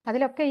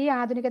 അതിലൊക്കെ ഈ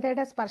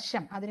ആധുനികതയുടെ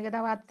സ്പർശം,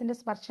 ആധുനികതാവാദത്തിന്റെ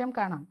സ്പർശം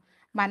കാണാം.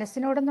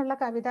 മനസ്സിനോടെന്നുള്ള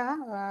കവിത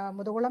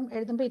മുതുകുളം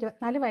എഴുതുമ്പോൾ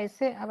 24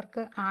 വയസ്സേ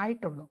അവർക്ക്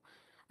ആയിട്ടുള്ളൂ.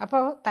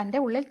 അപ്പോൾ തൻ്റെ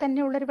ഉള്ളിൽ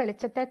തന്നെയുള്ളൊരു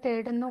വെളിച്ചത്തെ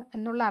തേടുന്നു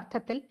എന്നുള്ള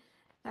അർത്ഥത്തിൽ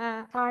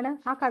ആണ്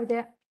ആ കവിത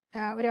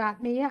ഒരു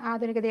ആത്മീയ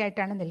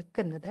ആധുനികതയായിട്ടാണ്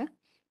നിൽക്കുന്നത്.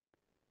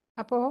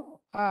 അപ്പോൾ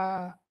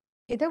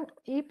ഇത്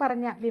ഈ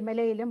പറഞ്ഞ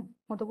വിമലയിലും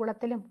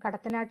മുതുകുളത്തിലും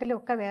കടത്തനാട്ടിലും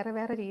ഒക്കെ വേറെ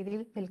വേറെ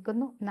രീതിയിൽ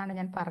നിൽക്കുന്നു എന്നാണ്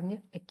ഞാൻ പറഞ്ഞു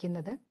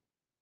വെക്കുന്നത്.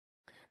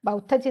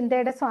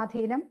 ബൗദ്ധചിന്തയുടെ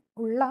സ്വാധീനം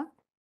ഉള്ള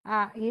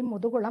ഈ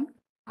മുതുകുളം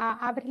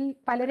അവരിൽ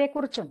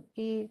പലരെക്കുറിച്ചും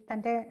ഈ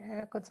തൻ്റെ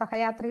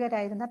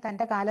സഹയാത്രികരായിരുന്ന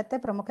തൻ്റെ കാലത്തെ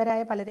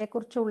പ്രമുഖരായ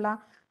പലരെക്കുറിച്ചുള്ള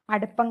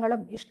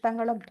അടുപ്പങ്ങളും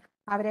ഇഷ്ടങ്ങളും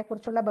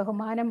അവരെക്കുറിച്ചുള്ള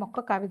ബഹുമാനം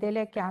ഒക്കെ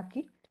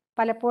കവിതയിലേക്കാക്കി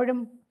പലപ്പോഴും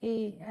ഈ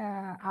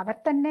അവർ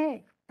തന്നെ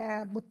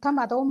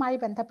ബുദ്ധമതവുമായി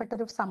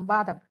ബന്ധപ്പെട്ടൊരു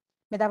സംവാദം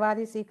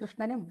മിതവാദി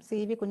ശ്രീകൃഷ്ണനും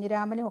CV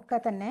കുഞ്ഞിരാമനും ഒക്കെ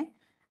തന്നെ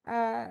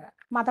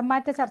മതം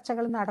മാറ്റ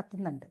ചർച്ചകൾ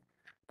നടത്തുന്നുണ്ട്.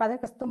 അപ്പം അത്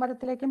ക്രിസ്തു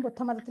മതത്തിലേക്കും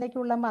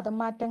ബുദ്ധമതത്തിലേക്കുമുള്ള മതം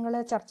മാറ്റങ്ങൾ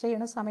ചർച്ച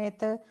ചെയ്യുന്ന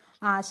സമയത്ത്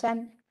ആശാൻ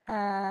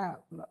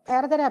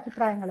വേറെ തരം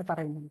അഭിപ്രായങ്ങൾ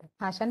പറയുന്നുണ്ട്.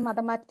 ആശാൻ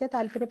മതം മാറ്റത്തെ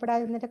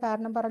താല്പര്യപ്പെടാതിരുന്നതിന്റെ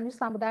കാരണം പറഞ്ഞു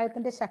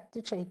സമുദായത്തിന്റെ ശക്തി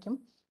ക്ഷയിക്കും,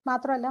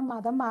 മാത്രമല്ല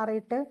മതം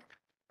മാറിയിട്ട്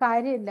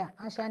കാര്യമില്ല.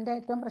 ആശാന്റെ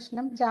ഏറ്റവും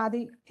പ്രശ്നം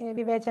ജാതി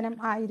വിവേചനം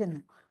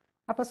ആയിരുന്നു.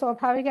 അപ്പൊ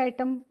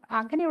സ്വാഭാവികമായിട്ടും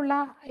അങ്ങനെയുള്ള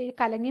ഈ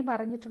കലങ്ങി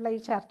പറഞ്ഞിട്ടുള്ള ഈ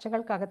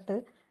ചർച്ചകൾക്കകത്ത്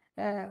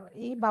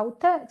ഈ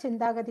ബൗദ്ധ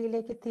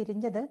ചിന്താഗതിയിലേക്ക്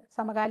തിരിഞ്ഞത്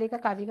സമകാലിക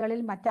കവികളിൽ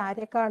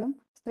മറ്റാരെക്കാളും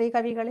സ്ത്രീ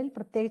കവികളിൽ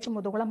പ്രത്യേകിച്ച്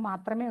മുതുകുളം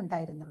മാത്രമേ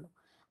ഉണ്ടായിരുന്നുള്ളൂ.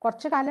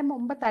 കുറച്ചു കാലം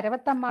മുമ്പ്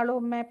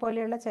തരവത്തമ്മാളുമ്മയെ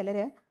പോലെയുള്ള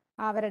ചിലര്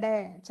അവരുടെ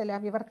ചില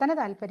വിവർത്തന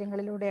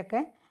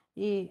താല്പര്യങ്ങളിലൂടെയൊക്കെ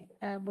ഈ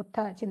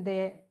ബുദ്ധ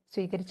ചിന്തയെ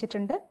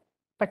സ്വീകരിച്ചിട്ടുണ്ട്.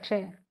 പക്ഷേ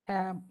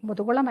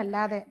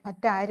മുതുകുളമല്ലാതെ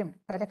മറ്റാരും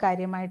വളരെ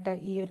കാര്യമായിട്ട്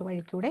ഈ ഒരു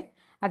വഴിക്കൂടെ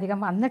അധികം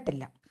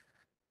വന്നിട്ടില്ല.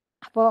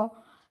 അപ്പോൾ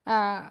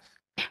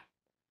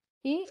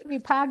ഈ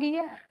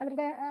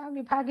അവരുടെ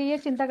വിഭാഗീയ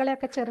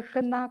ചിന്തകളെയൊക്കെ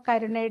ചെറുക്കുന്ന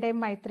കരുണയുടെയും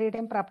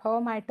മൈത്രിയുടെയും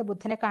പ്രഭാവമായിട്ട്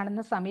ബുദ്ധനെ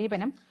കാണുന്ന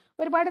സമീപനം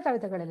ഒരുപാട്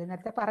കവിതകളിൽ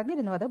നേരത്തെ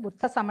പറഞ്ഞിരുന്നു. അത്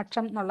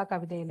ബുദ്ധസമക്ഷം എന്നുള്ള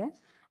കവിതയിൽ,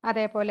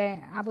 അതേപോലെ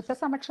ആ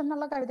ബുദ്ധസമക്ഷം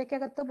എന്നുള്ള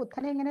കവിതയ്ക്കകത്ത്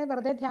ബുദ്ധനെ ഇങ്ങനെ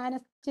വെറുതെ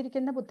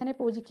ധ്യാനിച്ചിരിക്കുന്ന ബുദ്ധനെ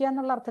പൂജിക്കുക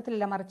എന്നുള്ള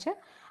അർത്ഥത്തിലല്ല, മറിച്ച്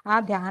ആ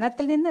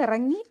ധ്യാനത്തിൽ നിന്ന്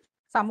ഇറങ്ങി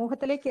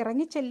സമൂഹത്തിലേക്ക്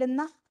ഇറങ്ങി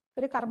ചെല്ലുന്ന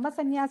ഒരു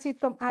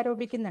കർമ്മസന്യാസിത്വം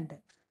ആരോപിക്കുന്നുണ്ട്.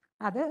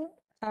 അത്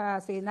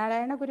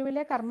ശ്രീനാരായണ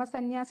ഗുരുവിലെ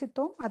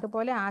കർമ്മസന്യാസിത്വവും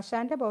അതുപോലെ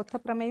ആശാന്റെ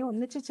ബൗദ്ധപ്രമേയവും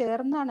ഒന്നിച്ചു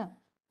ചേർന്നാണ്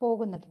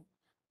പോകുന്നത്.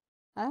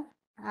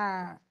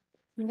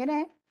 ഇങ്ങനെ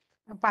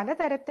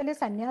പലതരത്തില്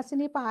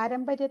സന്യാസിനി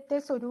പാരമ്പര്യത്തെ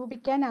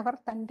സ്വരൂപിക്കാൻ അവർ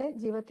തൻ്റെ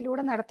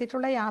ജീവിതത്തിലൂടെ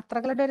നടത്തിയിട്ടുള്ള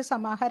യാത്രകളുടെ ഒരു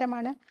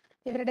സമാഹാരമാണ്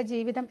ഇവരുടെ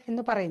ജീവിതം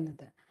എന്ന്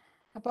പറയുന്നത്.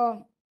 അപ്പോൾ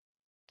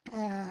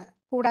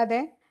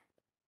കൂടാതെ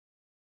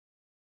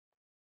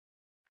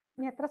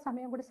ഇനി എത്ര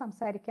സമയം കൂടി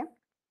സംസാരിക്കാം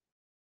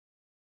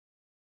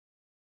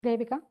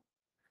ദേവിക?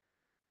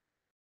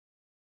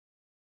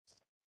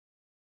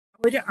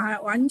 ഒരു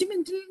 5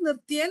 മിനിറ്റിൽ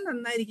നിർത്തിയാൽ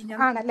നന്നായിരിക്കും.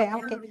 ആണല്ലേ?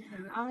 ഓക്കെ,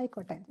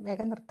 ആയിക്കോട്ടെ,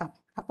 വേഗം നിർത്താം.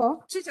 അപ്പോ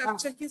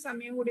ചർച്ചയ്ക്ക്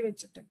സമയം കൂടി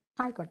വെച്ചിട്ട്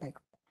ആയിക്കോട്ടെ.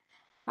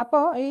 അപ്പോ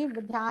ഈ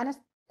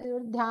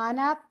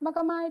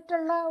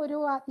ധ്യാനാത്മകമായിട്ടുള്ള ഒരു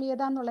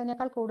ആത്മീയത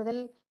എന്നുള്ളതിനേക്കാൾ കൂടുതൽ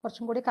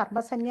കുറച്ചും കൂടി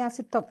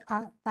കർമ്മസന്യാസിത്വം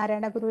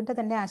നാരായണ ഗുരുവിന്റെ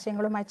തന്നെ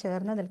ആശയങ്ങളുമായി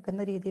ചേർന്ന്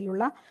നിൽക്കുന്ന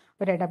രീതിയിലുള്ള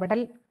ഒരു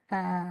ഇടപെടൽ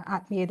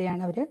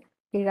ആത്മീയതയാണ് അവർ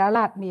കീഴാള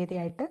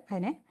ആത്മീയതയായിട്ട്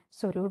അതിനെ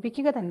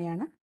സ്വരൂപിക്കുക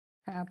തന്നെയാണ്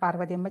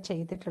പാർവതിയമ്മ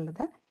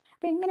ചെയ്തിട്ടുള്ളത്.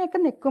 അപ്പൊ ഇങ്ങനെയൊക്കെ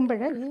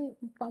നിൽക്കുമ്പോൾ ഈ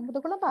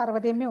മുതുകുളം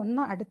പാർവതിയമ്മ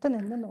ഒന്ന് അടുത്ത്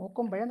നിന്ന്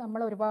നോക്കുമ്പോൾ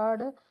നമ്മൾ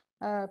ഒരുപാട്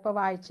ഇപ്പൊ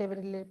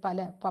വായിച്ചവരിൽ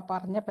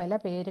പറഞ്ഞ പല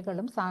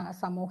പേരുകളും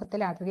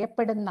സമൂഹത്തിൽ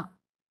അറിയപ്പെടുന്ന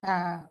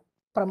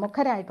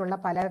പ്രമുഖരായിട്ടുള്ള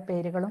പല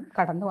പേരുകളും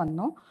കടന്നു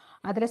വന്നു.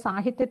 അതിൽ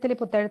സാഹിത്യത്തിൽ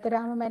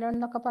പുത്തെഴുത്തുരാമമേനോൻ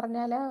എന്നൊക്കെ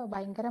പറഞ്ഞാൽ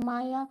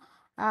ഭയങ്കരമായ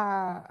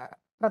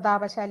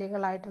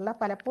പ്രതാപശാലികളായിട്ടുള്ള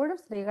പലപ്പോഴും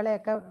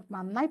സ്ത്രീകളെയൊക്കെ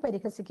നന്നായി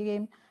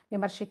പരിഹസിക്കുകയും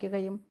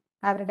വിമർശിക്കുകയും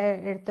അവരുടെ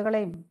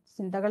എഴുത്തുകളെയും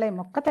ചിന്തകളെയും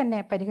ഒക്കെ തന്നെ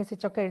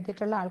പരിഹസിച്ചൊക്കെ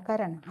എഴുതിയിട്ടുള്ള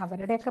ആൾക്കാരാണ്.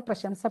 അവരുടെയൊക്കെ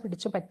പ്രശംസ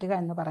പിടിച്ചു പറ്റുക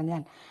എന്ന്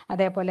പറഞ്ഞാൽ,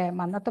 അതേപോലെ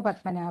മന്നത്ത്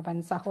പത്മനാഭൻ,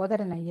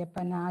 സഹോദരൻ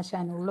അയ്യപ്പൻ,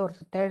 ആശാൻ ഉള്ളൂർ,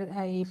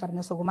 ഈ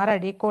പറഞ്ഞ സുകുമാർ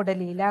അഴീക്കോട്,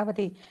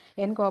 ലീലാവതി,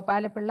 N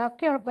ഗോപാലപിള്ള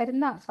ഒക്കെ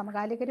വരുന്ന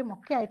സമകാലികരും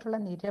ഒക്കെ ആയിട്ടുള്ള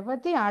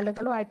നിരവധി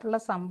ആളുകളുമായിട്ടുള്ള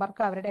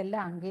സമ്പർക്കം, അവരുടെ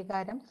എല്ലാ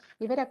അംഗീകാരം,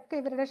 ഇവരൊക്കെ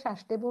ഇവരുടെ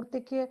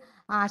ഷഷ്ടിപൂർത്തിക്ക്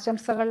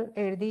ആശംസകൾ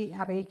എഴുതി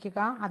അറിയിക്കുക,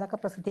 അതൊക്കെ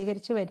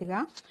പ്രസിദ്ധീകരിച്ചു വരിക,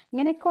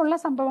 ഇങ്ങനെയൊക്കെ ഉള്ള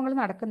സംഭവങ്ങൾ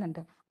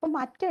നടക്കുന്നുണ്ട്. അപ്പൊ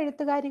മറ്റു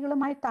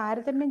എഴുത്തുകാരികളുമായി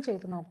താരതമ്യം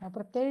ചെയ്ത് നോക്കണം.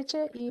 പ്രത്യേകിച്ച്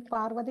ഈ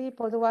പാർവതി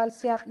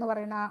പൊതുവാത്സ്യ എന്ന്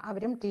പറയുന്ന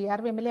അവരും TR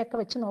വിമലയൊക്കെ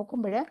വെച്ച്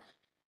നോക്കുമ്പോൾ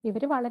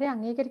ഇവർ വളരെ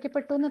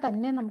അംഗീകരിക്കപ്പെട്ടു എന്ന്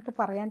തന്നെ നമുക്ക്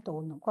പറയാൻ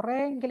തോന്നും.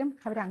 കുറേയെങ്കിലും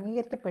അവർ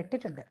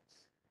അംഗീകരിക്കപ്പെട്ടിട്ടുണ്ട്.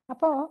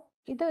 അപ്പോൾ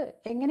ഇത്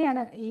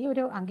എങ്ങനെയാണ് ഈ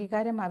ഒരു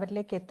അംഗീകാരം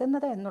അവരിലേക്ക്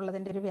എത്തുന്നത്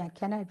എന്നുള്ളതിൻ്റെ ഒരു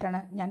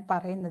വ്യാഖ്യാനമായിട്ടാണ് ഞാൻ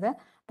പറയുന്നത്.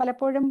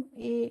 പലപ്പോഴും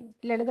ഈ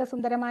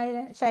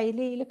ലളിതസുന്ദരമായ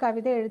ശൈലിയിൽ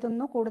കവിത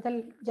എഴുതുന്നു, കൂടുതൽ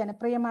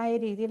ജനപ്രിയമായ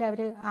രീതിയിൽ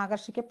അവർ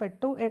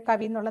ആകർഷിക്കപ്പെട്ടു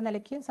കവി എന്നുള്ള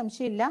നിലയ്ക്ക്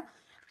സംശയമില്ല.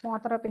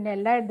 മാത്രം പിന്നെ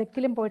എല്ലാ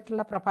ദിക്കിലും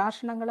പോയിട്ടുള്ള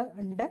പ്രഭാഷണങ്ങൾ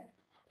ഉണ്ട്.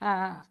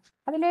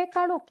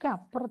 അതിനേക്കാളും ഒക്കെ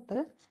അപ്പുറത്ത്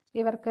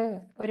ഇവർക്ക്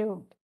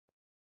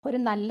ഒരു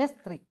നല്ല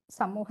സ്ത്രീ,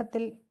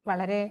 സമൂഹത്തിൽ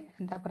വളരെ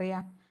എന്താ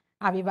പറയുക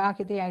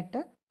അവിവാഹിതയായിട്ട്,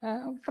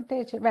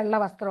 പ്രത്യേകിച്ച് വെള്ള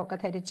വസ്ത്രമൊക്കെ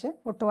ധരിച്ച്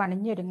ഒട്ടും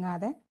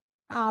അണിഞ്ഞൊരുങ്ങാതെ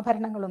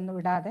ആഭരണങ്ങളൊന്നും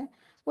ഇടാതെ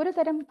ഒരു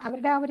തരം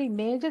അവരുടെ ആ ഒരു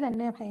ഇമേജ്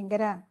തന്നെ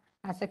ഭയങ്കര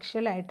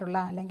അസെക്ഷൽ ആയിട്ടുള്ള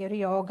അല്ലെങ്കിൽ ഒരു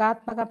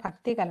യോഗാത്മക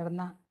ഭക്തി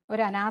കലർന്ന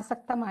ഒരു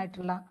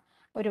അനാസക്തമായിട്ടുള്ള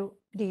ഒരു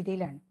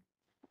രീതിയിലാണ്.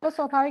 അപ്പോൾ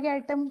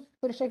സ്വാഭാവികമായിട്ടും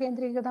പുരുഷ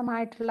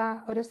കേന്ദ്രീകൃതമായിട്ടുള്ള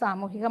ഒരു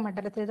സാമൂഹിക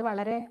മണ്ഡലത്തിൽ ഇത്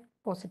വളരെ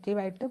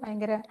പോസിറ്റീവായിട്ട്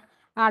ഭയങ്കര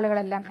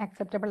ആളുകളെല്ലാം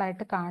അക്സെപ്റ്റബിൾ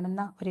ആയിട്ട്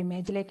കാണുന്ന ഒരു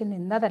ഇമേജിലേക്ക്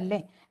നിന്നതല്ലേ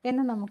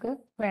എന്ന് നമുക്ക്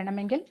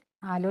വേണമെങ്കിൽ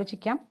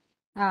ആലോചിക്കാം.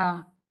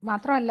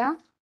 മാത്രമല്ല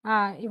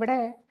ഇവിടെ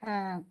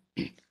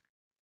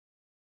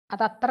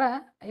അതത്ര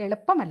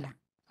എളുപ്പമല്ല.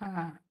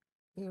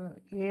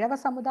 ഈഴവ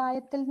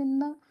സമുദായത്തിൽ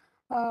നിന്ന്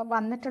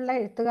വന്നിട്ടുള്ള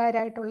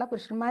എഴുത്തുകാരായിട്ടുള്ള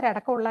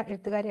പുരുഷന്മാരടക്കമുള്ള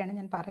എഴുത്തുകാരെയാണ്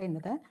ഞാൻ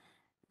പറയുന്നത്.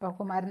 ഇപ്പോൾ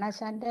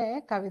കുമാരനാശാന്റെ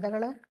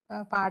കവിതകൾ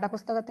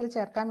പാഠപുസ്തകത്തിൽ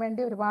ചേർക്കാൻ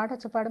വേണ്ടി ഒരുപാട്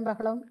ഒച്ചപ്പാടും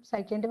ബഹളവും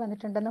സഹിക്കേണ്ടി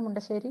വന്നിട്ടുണ്ടെന്ന്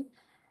മുണ്ടശ്ശേരി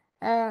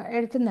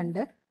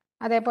എഴുതുന്നുണ്ട്.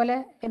 അതേപോലെ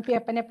MP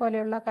അപ്പനെ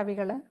പോലെയുള്ള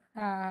കവികൾ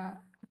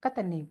ഒക്കെ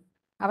തന്നെയും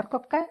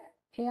അവർക്കൊക്കെ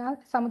ആ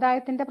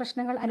സമുദായത്തിന്റെ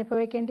പ്രശ്നങ്ങൾ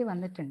അനുഭവിക്കേണ്ടി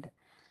വന്നിട്ടുണ്ട്.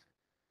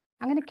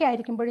 അങ്ങനെയൊക്കെ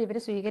ആയിരിക്കുമ്പോൾ ഇവർ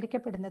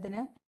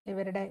സ്വീകരിക്കപ്പെടുന്നതിന്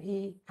ഇവരുടെ ഈ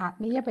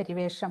ആത്മീയ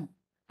പരിവേഷം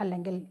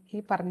അല്ലെങ്കിൽ ഈ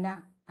പറഞ്ഞ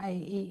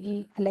ഈ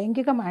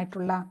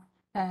ലൈംഗികമായിട്ടുള്ള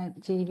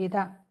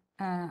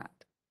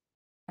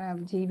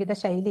ജീവിത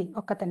ശൈലി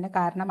ഒക്കെ തന്നെ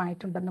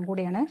കാരണമായിട്ടുണ്ടെന്നും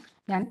കൂടിയാണ്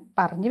ഞാൻ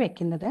പറഞ്ഞു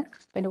വെക്കുന്നത്.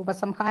 പിന്നെ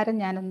ഉപസംഹാരം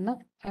ഞാനൊന്ന്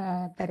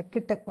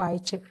തിരക്കിട്ട്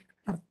വായിച്ച്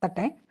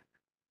നിർത്തട്ടെ.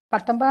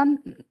 19-ാം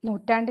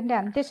നൂറ്റാണ്ടിന്റെ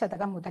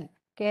അന്ത്യശതകം മുതൽ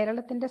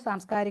കേരളത്തിന്റെ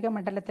സാംസ്കാരിക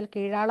മണ്ഡലത്തിൽ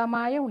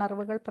കീഴാളമായ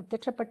ഉണർവുകൾ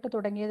പ്രത്യക്ഷപ്പെട്ടു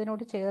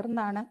തുടങ്ങിയതിനോട്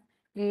ചേർന്നാണ്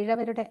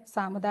ഈഴവരുടെ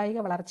സാമുദായിക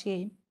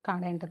വളർച്ചയെയും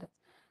കാണേണ്ടത്.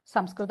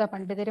 സംസ്കൃത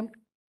പണ്ഡിതരും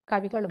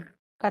കവികളും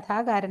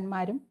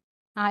കഥാകാരന്മാരും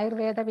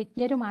ആയുർവേദ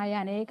വിജ്ഞരുമായ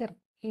അനേകർ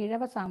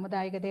ഈഴവ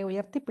സാമുദായികതയെ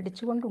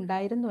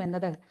ഉയർത്തിപ്പിടിച്ചുകൊണ്ടുണ്ടായിരുന്നു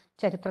എന്നത്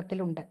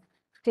ചരിത്രത്തിലുണ്ട്.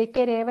 KK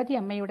രേവതി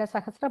അമ്മയുടെ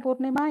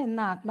സഹസ്രപൂർണിമ എന്ന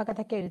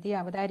ആത്മകഥയ്ക്ക് എഴുതിയ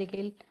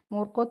അവതാരികയിൽ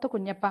മൂർക്കോത്ത്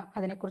കുഞ്ഞപ്പ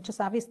അതിനെക്കുറിച്ച്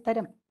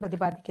സവിസ്തരം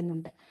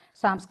പ്രതിപാദിക്കുന്നുണ്ട്.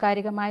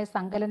 സാംസ്കാരികമായ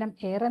സങ്കലനം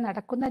ഏറെ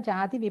നടക്കുന്ന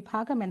ജാതി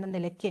വിഭാഗം എന്ന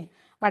നിലയ്ക്ക്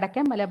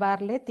വടക്കൻ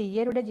മലബാറിലെ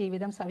തീയരുടെ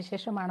ജീവിതം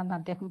സവിശേഷമാണെന്ന്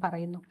അദ്ദേഹം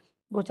പറയുന്നു.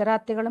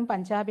 ഗുജറാത്തികളും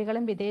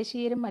പഞ്ചാബികളും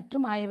വിദേശീയരും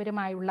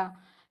മറ്റുമായവരുമായുള്ള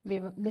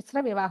മിശ്ര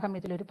വിവാഹം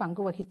ഇതിലൊരു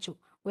പങ്കുവഹിച്ചു.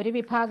 ഒരു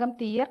വിഭാഗം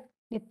തീയർ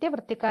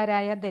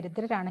നിത്യവൃത്തിക്കാരായ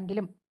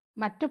ദരിദ്രരാണെങ്കിലും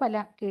മറ്റു പല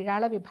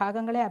കീഴാള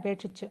വിഭാഗങ്ങളെ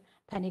അപേക്ഷിച്ച്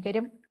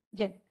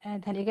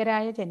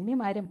ധനികരായ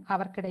ജന്മിമാരും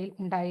അവർക്കിടയിൽ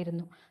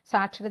ഉണ്ടായിരുന്നു.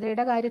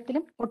 സാക്ഷരതയുടെ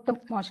കാര്യത്തിലും ഒട്ടും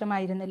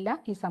മോശമായിരുന്നില്ല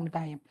ഈ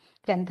സമുദായം.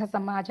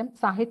 ഗ്രന്ഥസമാജം,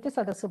 സാഹിത്യ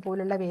സദസ്സ്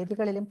പോലുള്ള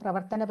വേദികളിലും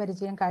പ്രവർത്തന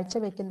പരിചയം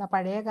കാഴ്ചവെക്കുന്ന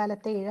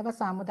പഴയകാലത്തെ ഇഴവ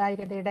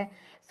സാമുദായികതയുടെ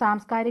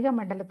സാംസ്കാരിക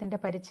മണ്ഡലത്തിന്റെ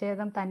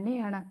പരിച്ഛേദം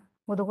തന്നെയാണ്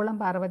മുതുകുളം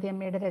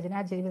പാർവതിയമ്മയുടെ രചനാ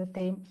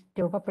ജീവിതത്തെയും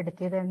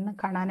രൂപപ്പെടുത്തിയതെന്ന്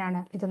കാണാനാണ്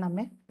ഇത്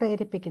നമ്മെ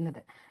പ്രേരിപ്പിക്കുന്നത്.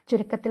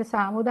 ചുരുക്കത്തിൽ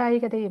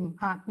സാമുദായികതയും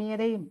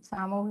ആത്മീയതയും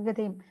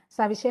സാമൂഹികതയും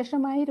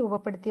സവിശേഷമായി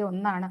രൂപപ്പെടുത്തിയ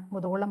ഒന്നാണ്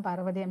മുതുകുളം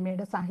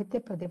പാർവതിയമ്മയുടെ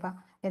സാഹിത്യ പ്രതിഭ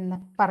എന്ന്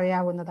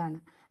പറയാവുന്നതാണ്.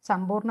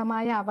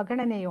 സമ്പൂർണമായ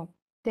അവഗണനയോ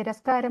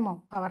തിരസ്കാരമോ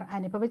അവർ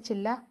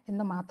അനുഭവിച്ചില്ല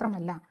എന്ന്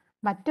മാത്രമല്ല,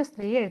 മറ്റു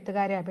സ്ത്രീ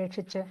എഴുത്തുകാരെ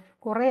അപേക്ഷിച്ച്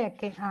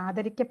കുറെയൊക്കെ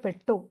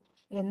ആദരിക്കപ്പെട്ടു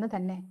എന്ന്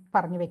തന്നെ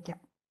പറഞ്ഞു വയ്ക്കാം.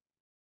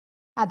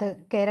 അത്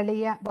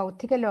കേരളീയ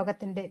ബൗദ്ധിക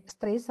ലോകത്തിന്റെ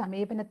സ്ത്രീ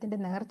സമീപനത്തിന്റെ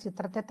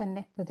നേർചിത്രത്തെ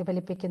തന്നെ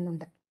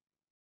പ്രതിഫലിപ്പിക്കുന്നുണ്ട്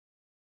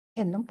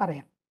എന്നും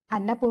പറയാം.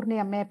 അന്നപൂർണി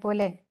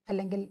അമ്മയെപ്പോലെ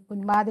അല്ലെങ്കിൽ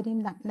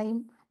ഉന്മാദിനിയും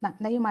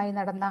നഗ്നയുമായി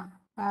നടന്ന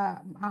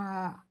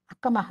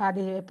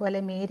അക്കമഹാദേവിയെ പോലെ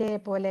മീരയെ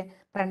പോലെ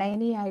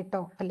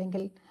പ്രണയിനിയായിട്ടോ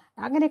അല്ലെങ്കിൽ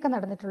അങ്ങനെയൊക്കെ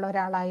നടന്നിട്ടുള്ള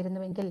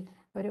ഒരാളായിരുന്നുവെങ്കിൽ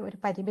ഒരു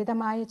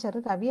പരിമിതമായ ചെറു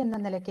കവി എന്ന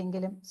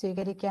നിലയ്ക്കെങ്കിലും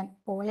സ്വീകരിക്കാൻ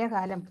പോയ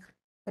കാലം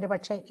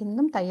ഒരുപക്ഷെ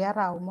ഇന്നും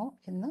തയ്യാറാവുമോ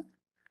എന്ന്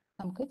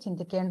നമുക്ക്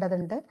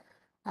ചിന്തിക്കേണ്ടതുണ്ട്.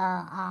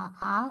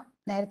 ആ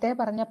നേരത്തെ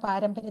പറഞ്ഞ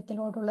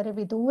പാരമ്പര്യത്തിനോടുള്ളൊരു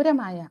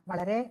വിദൂരമായ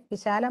വളരെ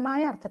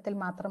വിശാലമായ അർത്ഥത്തിൽ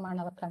മാത്രമാണ്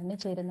അവർ കണ്ണു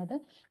ചേരുന്നത്.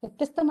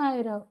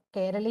 വ്യത്യസ്തമായൊരു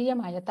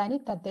കേരളീയമായ തനി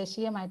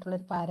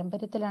തദ്ദേശീയമായിട്ടുള്ളൊരു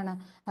പാരമ്പര്യത്തിലാണ്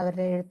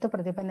അവരുടെ എഴുത്ത്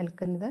പ്രതിഭ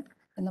നിൽക്കുന്നത്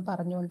എന്ന്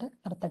പറഞ്ഞുകൊണ്ട്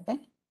നിർത്തട്ടെ.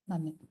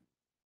 നന്ദി.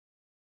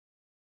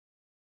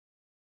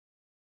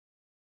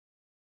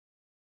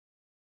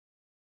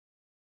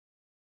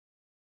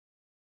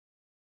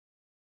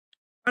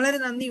 വളരെ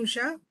നന്ദി ഉഷ.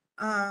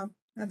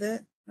 അത്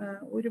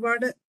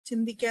ഒരുപാട്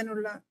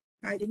ചിന്തിക്കാനുള്ള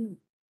കാര്യങ്ങൾ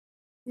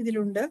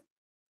ഇതിലുണ്ട്.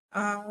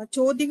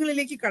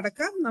 ചോദ്യങ്ങളിലേക്ക്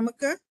കടക്കാം.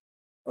 നമുക്ക്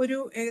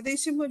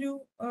ഏകദേശം ഒരു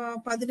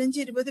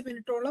 15-20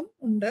 മിനിറ്റോളം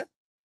ഉണ്ട്.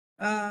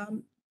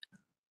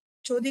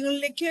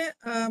 ചോദ്യങ്ങളിലേക്ക്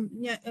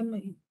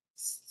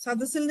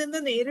സദസ്സിൽ നിന്ന്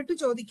നേരിട്ട്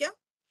ചോദിക്കാം,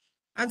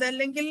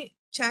 അതല്ലെങ്കിൽ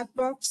ചാറ്റ്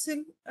ബോക്സിൽ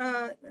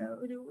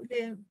ഒരു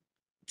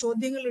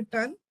ചോദ്യങ്ങൾ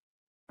ഇട്ടാൽ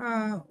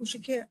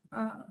ഉഷയ്ക്ക്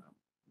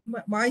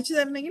വായിച്ചു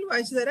തരണമെങ്കിൽ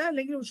വായിച്ചു തരാം,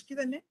 അല്ലെങ്കിൽ ഉഷയ്ക്ക്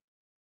തന്നെ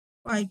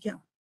വായിക്കാം.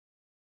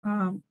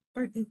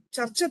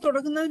 ചർച്ച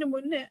തുടങ്ങുന്നതിന്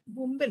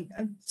മുമ്പിൽ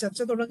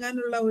ചർച്ച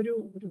തുടങ്ങാനുള്ള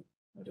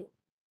ഒരു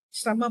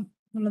ശ്രമം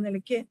എന്നുള്ള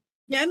നിലയ്ക്ക്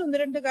ഞാൻ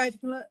 1-2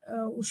 കാര്യങ്ങൾ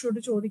ഉഷയോട്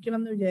ചോദിക്കണം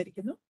എന്ന്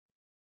വിചാരിക്കുന്നു.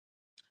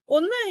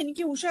 ഒന്ന്,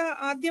 എനിക്ക് ഉഷ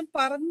ആദ്യം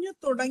പറഞ്ഞു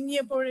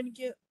തുടങ്ങിയപ്പോൾ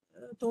എനിക്ക്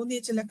തോന്നിയ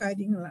ചില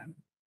കാര്യങ്ങളാണ്.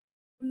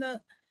 ഒന്ന്,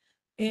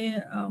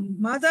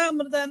 മാതാ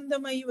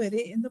അമൃതാനന്ദമയി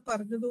വരെ എന്ന്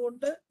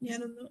പറഞ്ഞതുകൊണ്ട്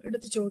ഞാനൊന്ന്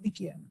എടുത്ത്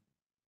ചോദിക്കുകയാണ്.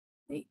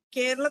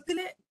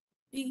 കേരളത്തിലെ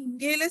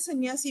ഇന്ത്യയിലെ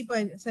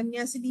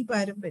സന്യാസിനി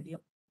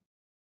പാരമ്പര്യം,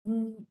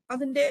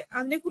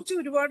 അതിനെക്കുറിച്ച്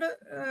ഒരുപാട്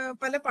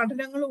പല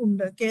പഠനങ്ങളും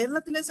ഉണ്ട്.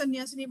 കേരളത്തിലെ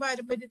സന്യാസിനി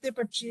പാരമ്പര്യത്തെ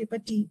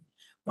പറ്റി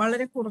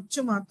വളരെ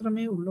കുറച്ച്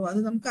മാത്രമേ ഉള്ളൂ. അത്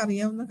നമുക്ക്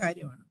അറിയാവുന്ന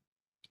കാര്യമാണ്.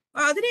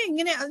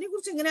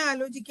 അതിനെക്കുറിച്ച് എങ്ങനെ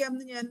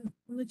ആലോചിക്കാമെന്ന് ഞാൻ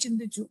ഒന്ന്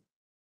ചിന്തിച്ചു.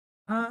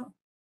 ആ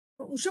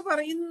ഉഷ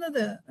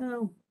പറയുന്നത്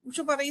ഉഷ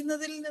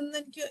പറയുന്നതിൽ നിന്ന്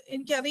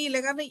എനിക്കറിയില്ല.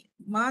 കാരണം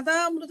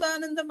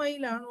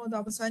മാതാമൃതാനന്ദമയിലാണോ അത്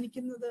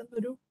അവസാനിക്കുന്നത്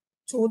എന്നൊരു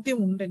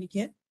ചോദ്യമുണ്ട്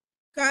എനിക്ക്.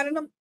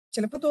 കാരണം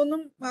ചിലപ്പോ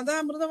തോന്നും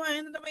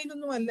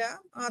മാതാമൃതമാനന്ദമയിലൊന്നും അല്ല,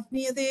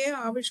 ആത്മീയതയെ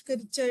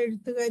ആവിഷ്കരിച്ച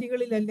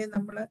എഴുത്തുകാരികളിലല്ലേ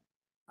നമ്മള്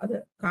അത്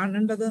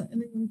കാണേണ്ടത്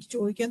എന്ന് എനിക്ക്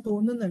ചോദിക്കാൻ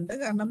തോന്നുന്നുണ്ട്.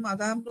 കാരണം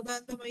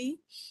മാതാമൃതാനന്ദമയി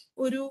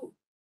ഒരു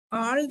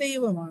ആൾ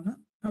ദൈവമാണ്.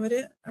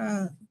 അവര്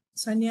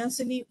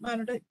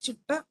സന്യാസിനിമാരുടെ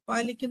ചിട്ട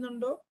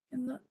പാലിക്കുന്നുണ്ടോ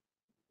എന്ന്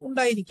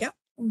ഉണ്ടായിരിക്കാം,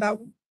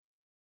 ഉണ്ടാവും.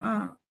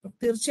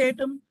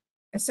 തീർച്ചയായിട്ടും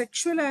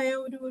സെക്ഷുവലായ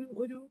ഒരു ഒരു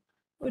ഒരു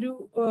ഒരു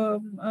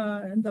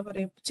എന്താ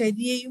പറയാ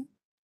ചര്യയും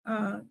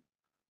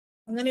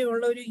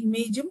അങ്ങനെയുള്ള ഒരു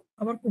ഇമേജും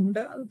അവർക്കുണ്ട്,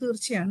 അത്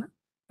തീർച്ചയാണ്.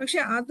 പക്ഷെ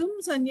അതും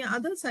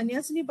അത്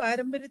സന്യാസിനി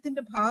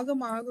പാരമ്പര്യത്തിന്റെ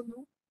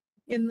ഭാഗമാകുന്നു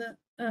എന്ന്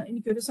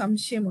എനിക്കൊരു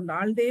സംശയമുണ്ട്.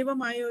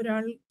 ആൾദൈവമായ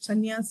ഒരാൾ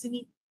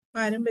സന്യാസിനി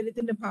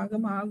പാരമ്പര്യത്തിന്റെ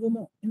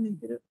ഭാഗമാകുമോ എന്ന്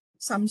എനിക്കൊരു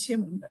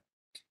സംശയമുണ്ട്.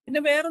 പിന്നെ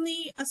വേറൊന്ന്,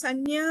 ഈ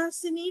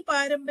സന്യാസിനി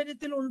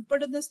പാരമ്പര്യത്തിൽ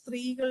ഉൾപ്പെടുന്ന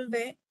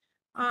സ്ത്രീകളുടെ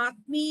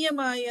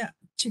ആത്മീയമായ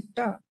ചിട്ട,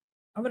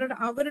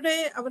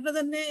 അവരുടെ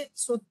തന്നെ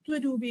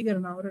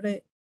സ്വത്വരൂപീകരണം, അവരുടെ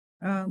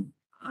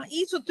ഈ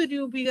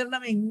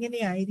സ്വത്വരൂപീകരണം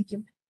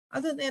എങ്ങനെയായിരിക്കും?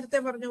 അത് നേരത്തെ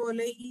പറഞ്ഞ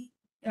പോലെ ഈ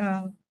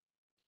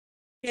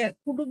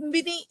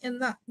കുടുംബിനി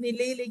എന്ന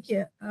നിലയിലേക്ക്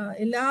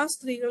എല്ലാ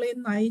സ്ത്രീകളെയും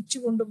നയിച്ചു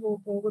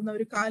പോകുന്ന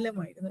ഒരു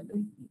കാലമായിരുന്നു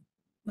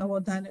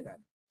നവോത്ഥാന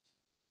കാലം.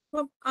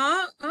 അപ്പം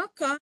ആ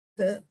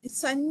കാലത്ത്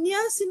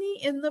സന്യാസിനി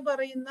എന്ന്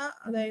പറയുന്ന,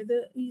 അതായത്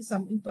ഈ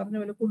പറഞ്ഞ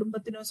പോലെ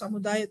കുടുംബത്തിനോ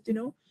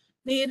സമുദായത്തിനോ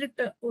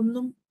നേരിട്ട്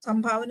ഒന്നും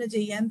സംഭാവന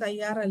ചെയ്യാൻ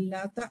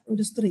തയ്യാറല്ലാത്ത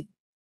ഒരു സ്ത്രീ,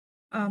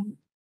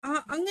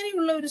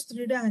 അങ്ങനെയുള്ള ഒരു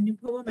സ്ത്രീയുടെ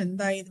അനുഭവം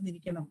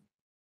എന്തായിരുന്നിരിക്കണം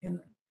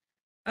എന്ന്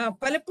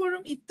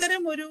പലപ്പോഴും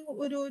ഇത്തരം ഒരു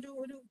ഒരു ഒരു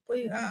ഒരു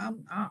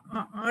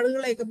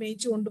ആളുകളെയൊക്കെ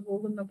മേയിച്ചു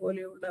കൊണ്ടുപോകുന്ന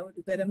പോലെയുള്ള ഒരു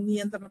തരം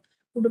നിയന്ത്രണം,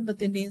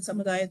 കുടുംബത്തിന്റെയും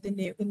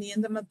സമുദായത്തിന്റെയും ഒക്കെ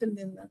നിയന്ത്രണത്തിൽ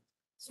നിന്ന്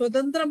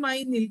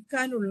സ്വതന്ത്രമായി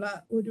നിൽക്കാനുള്ള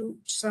ഒരു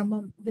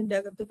ശ്രമം ഇതിന്റെ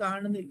അകത്ത്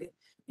കാണുന്നില്ലേ?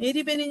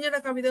 മേരി ബെനിഞ്ഞയുടെ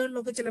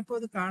കവിതകളിലൊക്കെ ചിലപ്പോൾ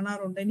അത്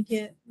കാണാറുണ്ട്. എനിക്ക്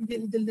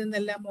ഇതിൽ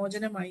നിന്നെല്ലാം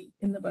മോചനമായി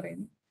എന്ന്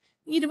പറയുന്നു.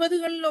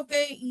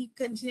 20കളിലൊക്കെ ഈ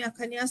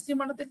കന്യാസ്ത്രീ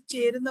മഠത്തിൽ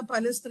ചേരുന്ന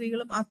പല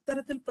സ്ത്രീകളും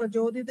അത്തരത്തിൽ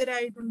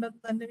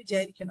പ്രചോദിതരായിട്ടുണ്ടെന്ന് തന്നെ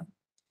വിചാരിക്കണം.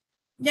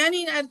 ഞാൻ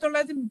ഈ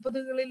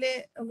 1930കളിലെ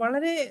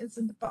വളരെ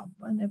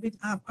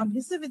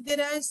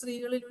അഭ്യസ്തവിദ്യരായ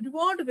സ്ത്രീകളിൽ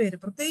ഒരുപാട് പേര്,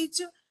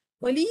 പ്രത്യേകിച്ച്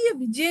വലിയ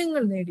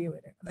വിജയങ്ങൾ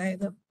നേടിയവര്,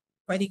 അതായത്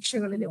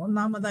പരീക്ഷകളിൽ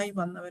ഒന്നാമതായി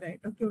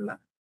വന്നവരായിട്ടൊക്കെയുള്ള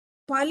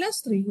പല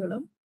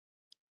സ്ത്രീകളും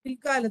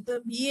പിൽക്കാലത്ത്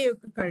BA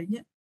ഒക്കെ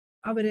കഴിഞ്ഞ്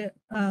അവര്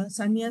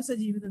സന്യാസ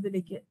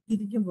ജീവിതത്തിലേക്ക്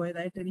തിരിക്കും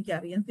പോയതായിട്ട്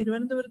എനിക്കറിയാം.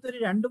 തിരുവനന്തപുരത്ത് ഒരു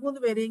 2-3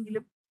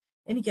 പേരെങ്കിലും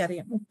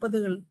എനിക്കറിയാം.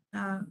 30കൾ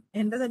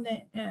എൻ്റെ തന്നെ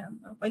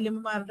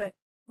വല്യമ്മമാരുടെ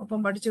ഒപ്പം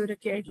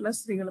പഠിച്ചവരൊക്കെ ആയിട്ടുള്ള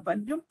സ്ത്രീകൾ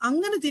പലരും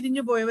അങ്ങനെ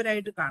തിരിഞ്ഞു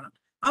പോയവരായിട്ട് കാണാം.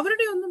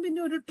 അവരുടെ ഒന്നും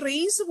പിന്നെ ഒരു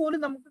ട്രേസ്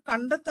പോലും നമുക്ക്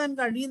കണ്ടെത്താൻ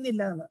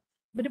കഴിയുന്നില്ല എന്ന്.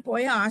 ഇവര്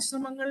പോയ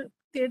ആശ്രമങ്ങൾ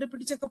തേടി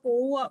പിടിച്ചൊക്കെ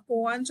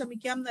പോവാൻ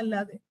ശ്രമിക്കാം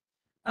എന്നല്ലാതെ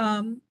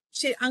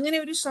അങ്ങനെ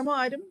ഒരു ശ്രമം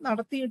ആരും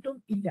നടത്തിയിട്ടും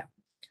ഇല്ല.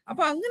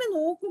 അപ്പൊ അങ്ങനെ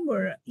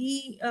നോക്കുമ്പോൾ ഈ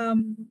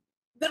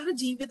ഇവരുടെ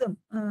ജീവിതം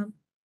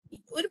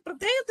ഒരു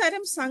പ്രത്യേക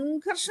തരം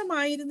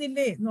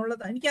സംഘർഷമായിരുന്നില്ലേ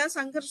എന്നുള്ളത്, എനിക്ക് ആ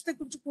സംഘർഷത്തെ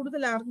കുറിച്ച്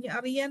കൂടുതൽ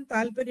അറിയാൻ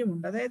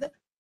താല്പര്യമുണ്ട്. അതായത്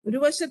ഒരു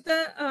വശത്ത്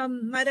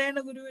നാരായണ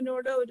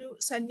ഗുരുവിനോട് ഒരു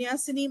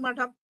സന്യാസിനി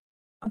മഠം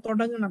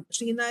തുടങ്ങണം,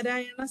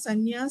 ശ്രീനാരായണ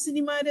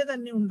സന്യാസിനിമാരെ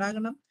തന്നെ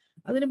ഉണ്ടാകണം,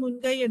 അതിന്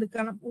മുൻകൈ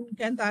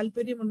എടുക്കാൻ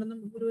താല്പര്യമുണ്ടെന്ന്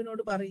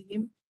ഗുരുവിനോട്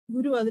പറയുകയും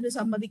ഗുരു അതിന്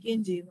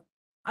സമ്മതിക്കുകയും ചെയ്യുന്നു.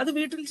 അത്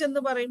വീട്ടിൽ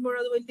ചെന്ന് പറയുമ്പോൾ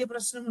അത് വലിയ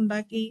പ്രശ്നം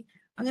ഉണ്ടാക്കി.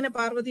 അങ്ങനെ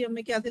പാർവതി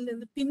അമ്മയ്ക്ക് അതിൽ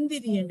നിന്ന്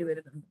പിന്തിരിയേണ്ടി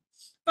വരുന്നുണ്ട്.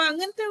 അപ്പൊ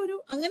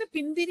അങ്ങനെ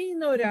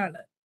പിന്തിരിയുന്ന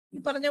ഒരാള് ഈ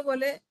പറഞ്ഞ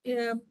പോലെ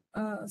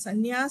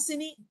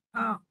സന്യാസിനി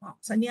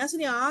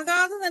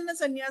ആകാതെ തന്നെ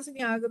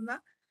സന്യാസിനി ആകുന്ന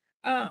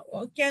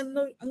ഒക്കെ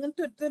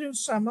അങ്ങനത്തെ ഒരു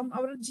ശ്രമം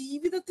അവരുടെ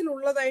ജീവിതത്തിൽ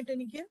ഉള്ളതായിട്ട്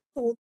എനിക്ക്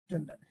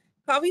തോന്നിയിട്ടുണ്ട്.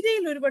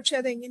 കവിതയിൽ ഒരുപക്ഷെ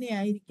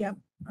അതെങ്ങനെയായിരിക്കാം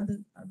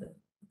അത്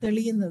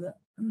തെളിയുന്നത്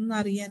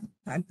എന്നറിയാൻ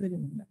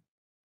താല്പര്യമുണ്ട്.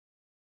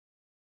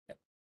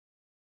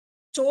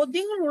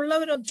 ചോദ്യങ്ങൾ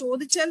ഉള്ളവരോ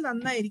ചോദിച്ചാൽ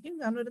നന്നായിരിക്കും.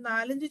 കാരണം ഒരു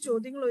 4-5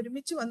 ചോദ്യങ്ങൾ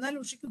ഒരുമിച്ച് വന്നാൽ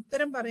ഉഷയ്ക്ക്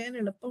ഉത്തരം പറയാൻ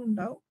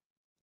എളുപ്പമുണ്ടാവും.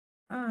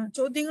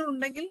 ചോദ്യങ്ങൾ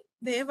ഉണ്ടെങ്കിൽ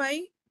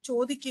ദയവായി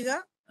ചോദിക്കുക.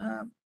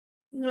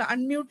 നിങ്ങൾ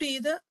അൺമ്യൂട്ട്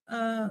ചെയ്ത്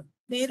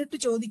നേരിട്ട്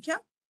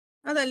ചോദിക്കാം,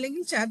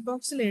 അതല്ലെങ്കിൽ ചാറ്റ്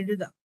ബോക്സിൽ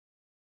എഴുതാം.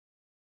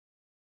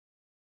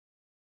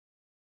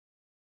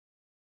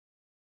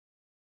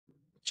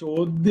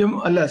 ചോദ്യം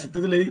അല്ല,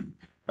 സത്യത്തില്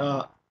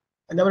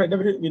എന്താ പറയുക, എൻ്റെ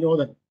പേര്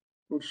വിനോദൻ.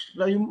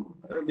 ഉഷയും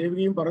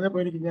ദേവികയും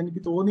പറഞ്ഞപ്പോൾ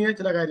എനിക്ക് തോന്നിയ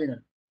ചില കാര്യങ്ങൾ,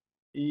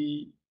 ഈ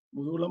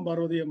മുതുകുളം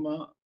പാർവതി അമ്മ,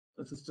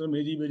 സിസ്റ്റർ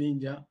മേരി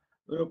ബെനീഞ്ച,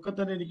 ഇവരൊക്കെ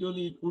തന്നെ എനിക്ക്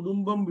തോന്നി ഈ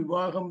കുടുംബം,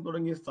 വിവാഹം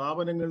തുടങ്ങിയ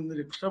സ്ഥാപനങ്ങളിൽ നിന്ന്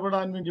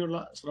രക്ഷപ്പെടാൻ വേണ്ടിയുള്ള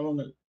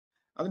ശ്രമങ്ങൾ,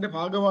 അതിന്റെ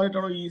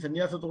ഭാഗമായിട്ടാണോ ഈ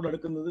സന്യാസത്തോട്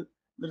അടുക്കുന്നത്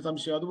എന്നൊരു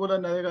സംശയം. അതുപോലെ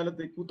തന്നെ അതേ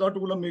കാലത്ത്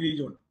കൂത്താട്ടുകുളം മേരി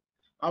ജോൺ,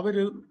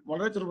 അവര്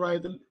വളരെ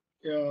ചെറുപ്രായത്തിൽ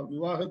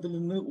വിവാഹത്തിൽ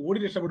നിന്ന് ഓടി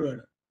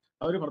രക്ഷപ്പെടുകയാണ്.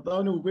 അവർ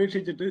ഭർത്താവിനെ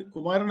ഉപേക്ഷിച്ചിട്ട്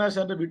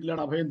കുമാരനാശാന്റെ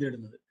വീട്ടിലാണ് അഭയം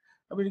തേടുന്നത്.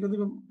 അപ്പൊ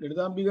എനിക്കൊന്നും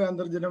ലളിതാംബിക,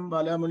 അന്തർജനം,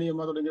 ബാലാമണി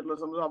അമ്മ തുടങ്ങിയിട്ടുള്ള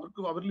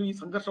സംഭവം അവരിൽ ഈ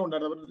സംഘർഷം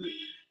ഉണ്ടായിരുന്നു. അവർക്ക്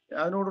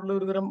അതിനോടുള്ള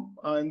ഒരു തരം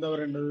എന്താ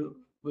പറയേണ്ടത്,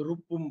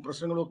 വെറുപ്പും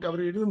പ്രശ്നങ്ങളും ഒക്കെ അവർ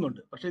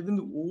എഴുതുന്നുണ്ട്. പക്ഷെ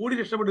ഇതിന് ഓടി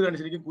രക്ഷപ്പെടുകയാണ്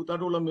ശരിക്കും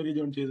കൂത്താട്ടുകുളം മേരി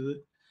ജോൺ ചെയ്തത്.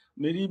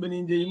 മേരി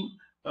ബെനീഞ്ചയും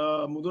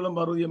മുതുകുളം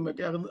പാർവതി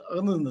അമ്മയൊക്കെ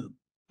അകന്നു നിന്നത്.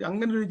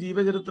 അങ്ങനെ ഒരു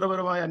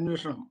ജീവചരിത്രപരമായ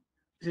അന്വേഷണം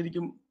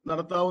ശരിക്കും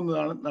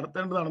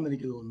നടത്തേണ്ടതാണെന്ന്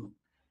എനിക്ക് തോന്നുന്നു.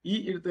 ഈ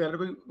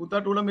എഴുത്തുകാരുടെ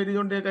കൂത്താട്ടുകുളം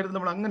മേരിജോണിന്റെ കാര്യത്തിൽ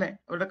നമ്മൾ അങ്ങനെ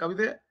അവരുടെ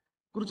കവിതയെ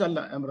കുറിച്ചല്ല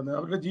ഞാൻ പറഞ്ഞത്,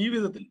 അവരുടെ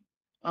ജീവിതത്തിൽ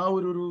ആ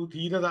ഒരു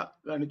ധീരത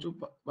കാണിച്ചു.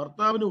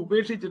 ഭർത്താവിനെ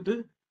ഉപേക്ഷിച്ചിട്ട്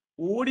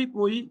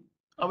ഓടിപ്പോയി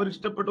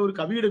അവരിഷ്ടപ്പെട്ട ഒരു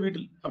കവിയുടെ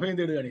വീട്ടിൽ അഭയം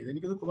തേടുകയാണ് ചെയ്തത്.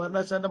 എനിക്കത്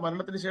കുമാരനാശാന്റെ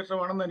മരണത്തിന്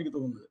ശേഷമാണെന്ന് എനിക്ക്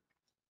തോന്നുന്നത്.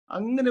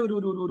 അങ്ങനെ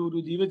ഒരു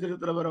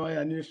ജീവചരിത്രപരമായ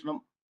അന്വേഷണം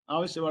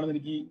ആവശ്യമാണെന്ന്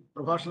എനിക്ക് ഈ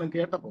പ്രഭാഷണം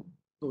കേട്ടപ്പോൾ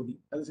തോന്നി.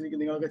 അത് ശരിക്കും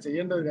നിങ്ങളൊക്കെ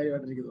ചെയ്യേണ്ട ഒരു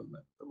കാര്യമായിട്ട് എനിക്ക്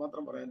തോന്നുന്നത്. അത്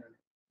മാത്രം പറയാനാണ്.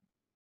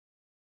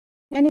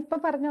 ഞാനിപ്പോ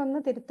പറഞ്ഞ ഒന്ന്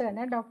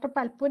തിരുത്തുകയാണ്. ഡോക്ടർ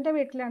പൽപ്പുവിന്റെ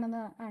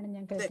വീട്ടിലാണെന്ന് ആണ്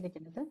ഞാൻ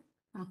കേട്ടിരിക്കുന്നത്.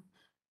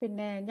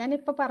 പിന്നെ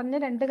ഞാനിപ്പോ പറഞ്ഞ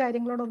 2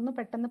 കാര്യങ്ങളോടൊന്ന്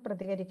പെട്ടെന്ന്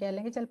പ്രതികരിക്കുക,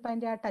 അല്ലെങ്കിൽ ചിലപ്പോൾ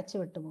അതിന്റെ ആ ടച്ച്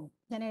വിട്ടുപോകും.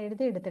 ഞാൻ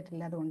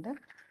എഴുതിയെടുത്തിട്ടില്ല അതുകൊണ്ട്.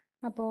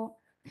 അപ്പോ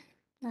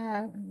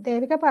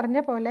ദേവിക പറഞ്ഞ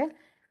പോലെ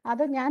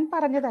അത് ഞാൻ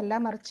പറഞ്ഞതല്ല,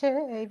 മറിച്ച്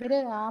ഇവര്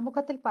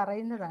ആമുഖത്തിൽ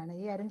പറയുന്നതാണ്.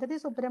 ഈ അരുന്ധതി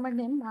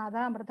സുബ്രഹ്മണ്യം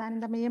മാതാ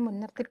അമൃതാനന്ദമയെ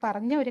മുൻനിർത്തി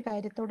പറഞ്ഞ ഒരു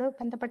കാര്യത്തോട്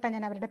ബന്ധപ്പെട്ടാണ്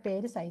ഞാൻ അവരുടെ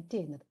പേര് സൈറ്റ്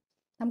ചെയ്യുന്നത്.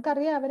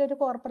 നമുക്കറിയാം അവരൊരു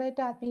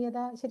കോർപ്പറേറ്റ് ആത്മീയത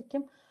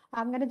ശരിക്കും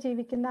അങ്ങനെ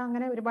ജീവിക്കുന്ന,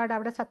 അങ്ങനെ ഒരുപാട്,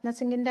 അവിടെ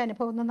സത്നസിംഗിന്റെ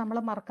അനുഭവം ഒന്നും നമ്മൾ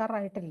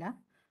മറക്കാറായിട്ടില്ല.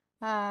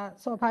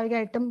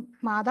 സ്വാഭാവികമായിട്ടും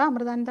മാതാ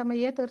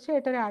അമൃതാനന്ദമയെ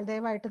തീർച്ചയായിട്ടും ഒരു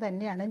ആൾദൈവമായിട്ട്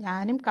തന്നെയാണ്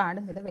ഞാനും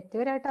കാണുന്നത്.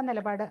 വ്യക്തിപരമായിട്ട് ആ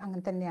നിലപാട്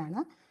അങ്ങനെ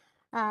തന്നെയാണ്.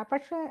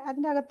 പക്ഷെ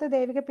അതിൻ്റെ അകത്ത്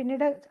ദേവിക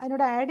പിന്നീട്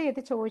അതിനോട് ആഡ്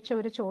ചെയ്ത് ചോദിച്ച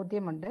ഒരു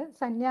ചോദ്യമുണ്ട്.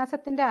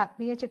 സന്യാസത്തിന്റെ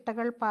ആത്മീയ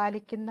ചിട്ടകൾ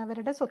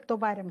പാലിക്കുന്നവരുടെ സ്വത്വ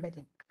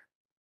പാരമ്പര്യം.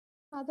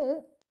 അത്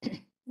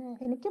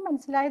എനിക്ക്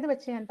മനസ്സിലായത്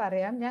വെച്ച് ഞാൻ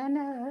പറയാം. ഞാൻ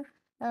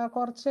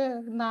കുറച്ച്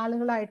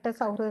നാളുകളായിട്ട്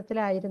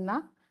സൗഹൃദത്തിലായിരുന്ന,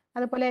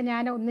 അതുപോലെ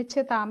ഞാൻ ഒന്നിച്ച്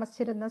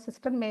താമസിച്ചിരുന്ന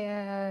സിസ്റ്റർ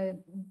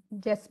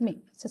ജസ്മി,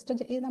 സിസ്റ്റർ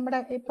നമ്മുടെ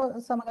ഇപ്പോൾ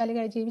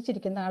സമകാലികമായി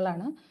ജീവിച്ചിരിക്കുന്ന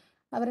ആളാണ്.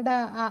 അവരുടെ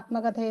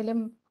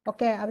ആത്മകഥയിലും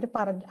ഒക്കെ അവർ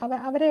പറഞ്ഞു,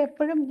 അവരെ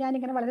എപ്പോഴും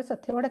ഞാനിങ്ങനെ വളരെ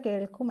ശ്രദ്ധയോടെ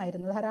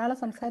കേൾക്കുമായിരുന്നു. ധാരാളം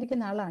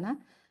സംസാരിക്കുന്ന ആളാണ്.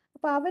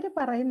 അപ്പൊ അവര്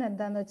പറയുന്നത്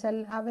എന്താന്ന് വെച്ചാൽ,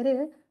 അവര്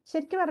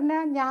ശരിക്കും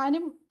പറഞ്ഞാൽ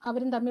ഞാനും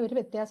അവരും തമ്മിൽ ഒരു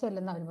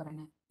വ്യത്യാസമില്ലെന്ന് അവർ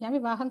പറയണേ. ഞാൻ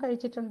വിവാഹം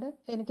കഴിച്ചിട്ടുണ്ട്,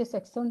 എനിക്ക്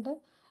സെക്സ് ഉണ്ട്,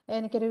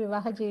 എനിക്കൊരു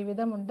വിവാഹ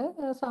ജീവിതമുണ്ട്,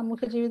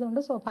 സാമൂഹ്യ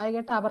ജീവിതമുണ്ട്,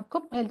 സ്വാഭാവികമായിട്ട്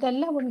അവർക്കും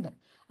ഇതെല്ലാം ഉണ്ട്.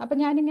 അപ്പൊ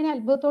ഞാനിങ്ങനെ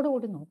അത്ഭുതത്തോടു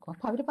കൂടി നോക്കും.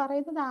 അപ്പൊ അവർ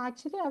പറയുന്നത്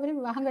ആക്ച്വലി അവർ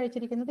വിവാഹം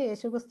കഴിച്ചിരിക്കുന്നത്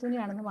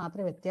യേശുക്രിസ്തുവിനെയാണെന്ന്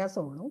മാത്രമേ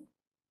വ്യത്യാസമുള്ളൂ.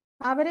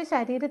 അവരെ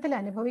ശരീരത്തിൽ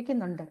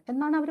അനുഭവിക്കുന്നുണ്ട്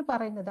എന്നാണ് അവർ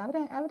പറയുന്നത്.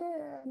 അവര്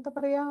എന്താ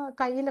പറയാ,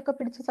 കയ്യിലൊക്കെ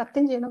പിടിച്ച്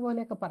സത്യം ചെയ്യുന്ന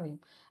പോലെയൊക്കെ പറയും.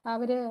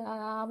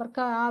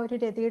 അവർക്ക് ആ ഒരു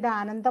രതിയുടെ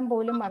ആനന്ദം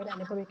പോലും അവർ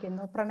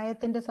അനുഭവിക്കുന്നു,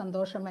 പ്രണയത്തിന്റെ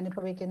സന്തോഷം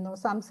അനുഭവിക്കുന്നു,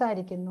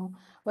 സംസാരിക്കുന്നു,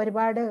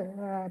 ഒരുപാട്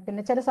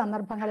പിന്നെ ചില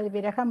സന്ദർഭങ്ങളിൽ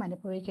വിരഹം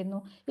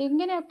അനുഭവിക്കുന്നു.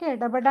 ഇങ്ങനെയൊക്കെ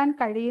ഇടപെടാൻ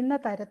കഴിയുന്ന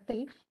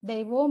തരത്തിൽ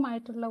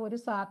ദൈവവുമായിട്ടുള്ള ഒരു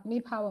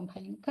സാത്മീഭാവം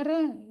ഭയങ്കര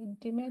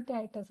ഇന്റിമേറ്റ്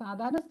ആയിട്ട്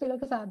സാധാരണ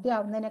സ്ത്രീകൾക്ക്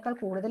സാധ്യമാവുന്നതിനേക്കാൾ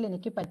കൂടുതൽ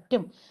എനിക്ക്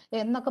പറ്റും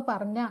എന്നൊക്കെ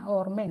പറഞ്ഞ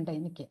ഓർമ്മയുണ്ട്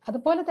എനിക്ക്.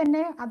 അതുപോലെ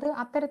തന്നെ അത്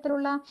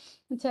അത്തരത്തിലുള്ള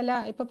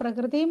ഇപ്പൊ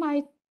പ്രകൃതിയുമായി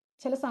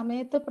ചില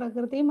സമയത്ത്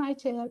പ്രകൃതിയുമായി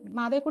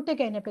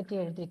മാതേക്കുട്ടിയൊക്കെ അതിനെപ്പറ്റി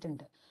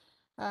എഴുതിയിട്ടുണ്ട്.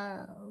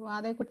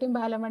 മാതേക്കുട്ടിയും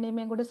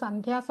ബാലമണിയമ്മയും കൂടി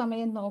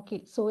സന്ധ്യാസമയം നോക്കി,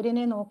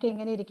 സൂര്യനെ നോക്കി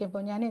എങ്ങനെ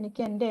ഇരിക്കുമ്പോൾ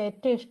എനിക്ക് എൻ്റെ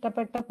ഏറ്റവും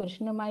ഇഷ്ടപ്പെട്ട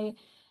പുരുഷനുമായി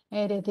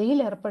രതിയിൽ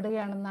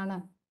ഏർപ്പെടുകയാണെന്നാണ്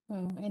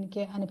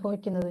എനിക്ക്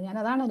അനുഭവിക്കുന്നത്, ഞാൻ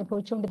അതാണ്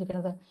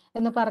അനുഭവിച്ചുകൊണ്ടിരിക്കുന്നത്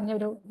എന്ന്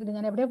പറഞ്ഞൊരു ഇത്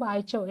ഞാൻ എവിടെയോ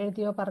വായിച്ചോ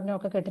എഴുതിയോ പറഞ്ഞോ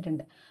ഒക്കെ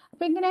കേട്ടിട്ടുണ്ട്.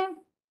 അപ്പൊ ഇങ്ങനെ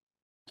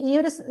ഈ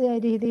ഒരു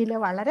രീതിയിൽ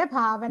വളരെ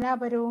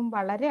ഭാവനാപരവും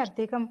വളരെ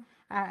അധികം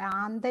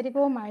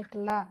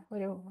ആന്തരികവുമായിട്ടുള്ള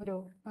ഒരു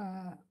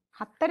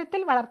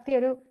അത്തരത്തിൽ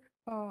വളർത്തിയൊരു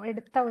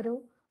എടുത്ത ഒരു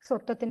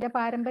സ്വത്വത്തിന്റെ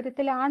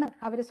പാരമ്പര്യത്തിലാണ്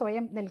അവർ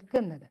സ്വയം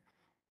നിൽക്കുന്നത്.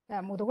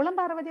 മുതുകുളം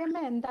പാർവതിയമ്മ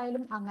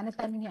എന്തായാലും അങ്ങനെ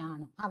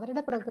തന്നെയാണ്.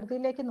 അവരുടെ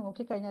പ്രകൃതിയിലേക്ക്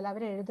നോക്കിക്കഴിഞ്ഞാൽ,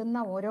 അവരെഴുതുന്ന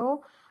ഓരോ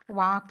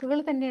വാക്കുകൾ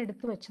തന്നെ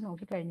എടുത്തു വെച്ച്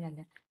നോക്കിക്കഴിഞ്ഞാൽ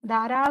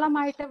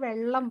ധാരാളമായിട്ട്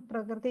വെള്ളം,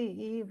 പ്രകൃതി,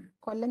 ഈ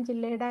കൊല്ലം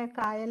ജില്ലയുടെ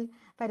കായൽ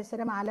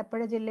പരിസരം,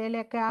 ആലപ്പുഴ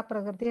ജില്ലയിലെയൊക്കെ ആ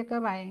പ്രകൃതിയൊക്കെ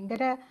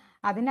ഭയങ്കര,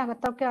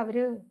 അതിനകത്തൊക്കെ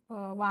അവര്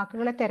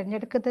വാക്കുകളെ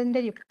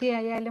തിരഞ്ഞെടുക്കുന്നതിന്റെ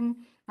യുക്തിയായാലും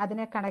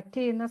അതിനെ കണക്ട്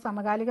ചെയ്യുന്ന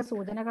സമകാലിക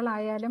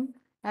സൂചനകളായാലും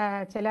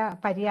ചില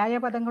പര്യായ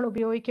പദങ്ങൾ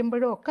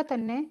ഉപയോഗിക്കുമ്പോഴും ഒക്കെ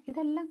തന്നെ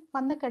ഇതെല്ലാം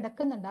വന്ന്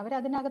കിടക്കുന്നുണ്ട്.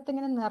 അവരതിനകത്ത്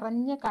ഇങ്ങനെ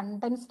നിറഞ്ഞ്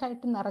കണ്ടൻസ്ഡ്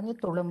ആയിട്ട് നിറഞ്ഞ്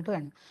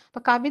തുളുമ്പുകയാണ്. അപ്പൊ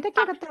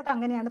കവിതയ്ക്കകത്ത് അത്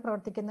അങ്ങനെയാണ്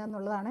പ്രവർത്തിക്കുന്നത്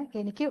എന്നുള്ളതാണ്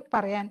എനിക്ക്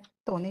പറയാൻ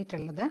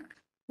തോന്നിയിട്ടുള്ളത്.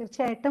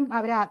 തീർച്ചയായിട്ടും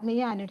അവർ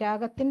ആത്മീയ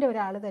അനുരാഗത്തിന്റെ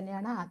ഒരാൾ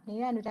തന്നെയാണ്.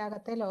 ആത്മീയ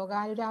അനുരാഗത്തെ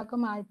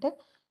ലോകാനുരാഗമായിട്ട്,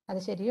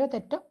 അത് ശരിയോ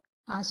തെറ്റോ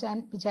ആശാൻ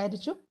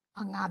വിചാരിച്ചു,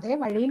 അതേ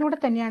വഴിയിലൂടെ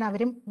തന്നെയാണ്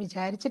അവരും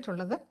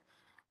വിചാരിച്ചിട്ടുള്ളത്.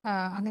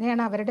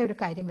 അങ്ങനെയാണ് അവരുടെ ഒരു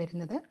കാര്യം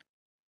വരുന്നത്.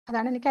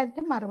 അതാണ് എനിക്ക്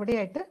അതിന്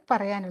മറുപടിയായിട്ട്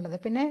പറയാനുള്ളത്.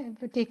 പിന്നെ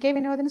ടി.കെ.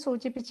 വിനോദിന്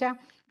സൂചിപ്പിച്ച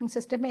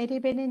സിസ്റ്റർ മേരി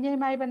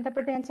ബെനിഞ്ഞയുമായി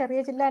ബന്ധപ്പെട്ട് ഞാൻ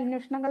ചെറിയ ചില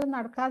അന്വേഷണങ്ങളും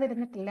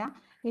നടത്താതിരുന്നിട്ടില്ല.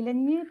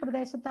 ഇലഞ്ഞി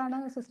പ്രദേശത്താണ്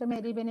സിസ്റ്റർ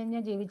മേരി ബെനിഞ്ഞ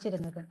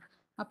ജീവിച്ചിരുന്നത്.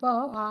 അപ്പോൾ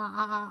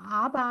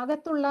ആ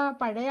ഭാഗത്തുള്ള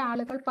പഴയ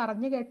ആളുകൾ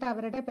പറഞ്ഞു കേട്ട്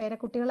അവരുടെ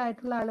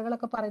പേരക്കുട്ടികളായിട്ടുള്ള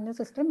ആളുകളൊക്കെ പറയുന്നത്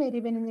സിസ്റ്റർ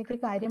മേരി ബെനിഞ്ഞയ്ക്ക്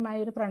കാര്യമായ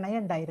ഒരു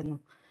പ്രണയം ഉണ്ടായിരുന്നു.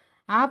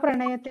 ആ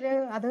പ്രണയത്തിൽ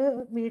അത്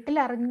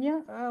വീട്ടിലറിഞ്ഞ്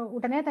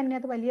ഉടനെ തന്നെ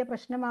അത് വലിയ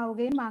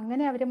പ്രശ്നമാവുകയും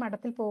അങ്ങനെ അവർ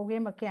മഠത്തിൽ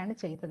പോവുകയും ഒക്കെയാണ്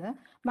ചെയ്തത്.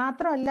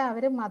 മാത്രമല്ല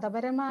അവർ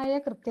മതപരമായ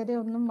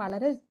കൃത്യതയൊന്നും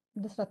വളരെ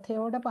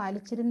ശ്രദ്ധയോടെ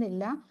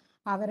പാലിച്ചിരുന്നില്ല.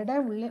 അവരുടെ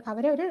ഉള്ളിൽ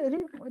അവരെ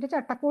ഒരു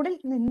ചട്ടക്കൂടിൽ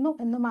നിന്നു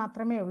എന്ന്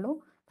മാത്രമേ ഉള്ളൂ.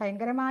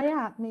 ഭയങ്കരമായ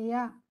ആത്മീയ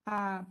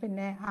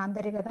പിന്നെ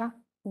ആന്തരികത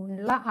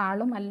ഉള്ള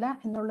ആളുമല്ല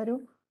എന്നുള്ളൊരു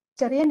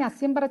ചെറിയ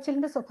നസ്യം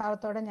പറച്ചിലിന്റെ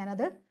സ്വഭാവത്തോടെ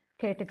ഞാനത്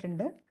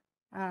കേട്ടിട്ടുണ്ട്.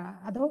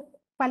 അത്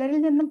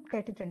പലരിൽ നിന്നും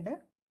കേട്ടിട്ടുണ്ട്.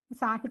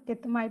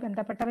 സാഹിത്യവുമായി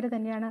ബന്ധപ്പെട്ടവർ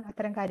തന്നെയാണ്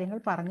അത്തരം കാര്യങ്ങൾ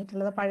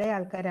പറഞ്ഞിട്ടുള്ളത്, പഴയ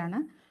ആൾക്കാരാണ്.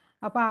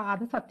 അപ്പൊ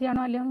അത്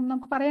സത്യമാണോ അല്ലയോ എന്ന്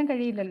നമുക്ക് പറയാൻ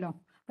കഴിയില്ലല്ലോ.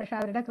 പക്ഷെ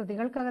അവരുടെ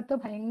കൃതികൾക്കകത്ത്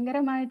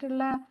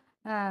ഭയങ്കരമായിട്ടുള്ള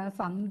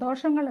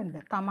സന്തോഷങ്ങളുണ്ട്.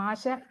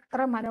 തമാശ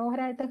ഇത്ര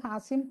മനോഹരമായിട്ട്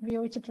ഹാസ്യം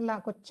ഉപയോഗിച്ചിട്ടുള്ള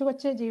കൊച്ചു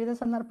കൊച്ചു ജീവിത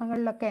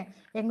സന്ദർഭങ്ങളിലൊക്കെ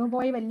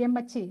എങ്ങുപോയി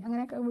വല്യമ്മച്ചി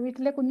അങ്ങനെ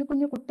വീട്ടിലെ കുഞ്ഞു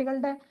കുഞ്ഞു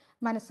കുട്ടികളുടെ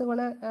മനസ്സുകൾ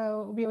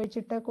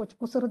ഉപയോഗിച്ചിട്ട്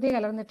കുസൃതി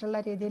കലർന്നിട്ടുള്ള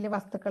രീതിയിൽ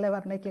വസ്തുക്കളെ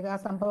വർണ്ണിക്കുക,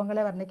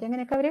 സംഭവങ്ങളെ വർണ്ണിക്കുക,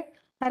 അങ്ങനെയൊക്കെ അവർ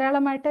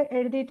ധാരാളമായിട്ട്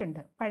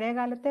എഴുതിയിട്ടുണ്ട്. പഴയ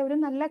കാലത്തെ ഒരു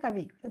നല്ല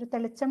കവി, ഒരു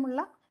തെളിച്ചമുള്ള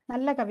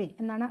നല്ല കവി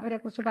എന്നാണ് അവരെ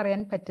കുറിച്ച്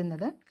പറയാൻ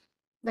പറ്റുന്നത്.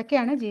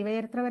 ഇതൊക്കെയാണ്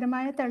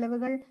ജീവചരിത്രപരമായ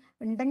തെളിവുകൾ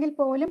ഉണ്ടെങ്കിൽ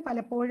പോലും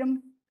പലപ്പോഴും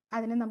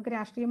അതിന് നമുക്ക്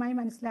രാഷ്ട്രീയമായി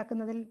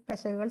മനസ്സിലാക്കുന്നതിൽ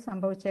പെശകുകൾ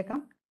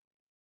സംഭവിച്ചേക്കാം.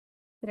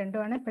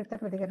 രണ്ടുമാണ് ഇപ്പോഴത്തെ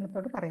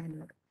പ്രതികരണത്തോട്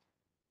പറയാനുള്ളത്.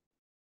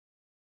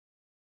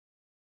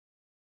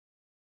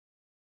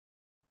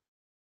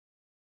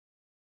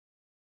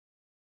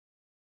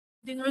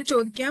 നിങ്ങൾ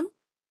ചോദിക്കാം.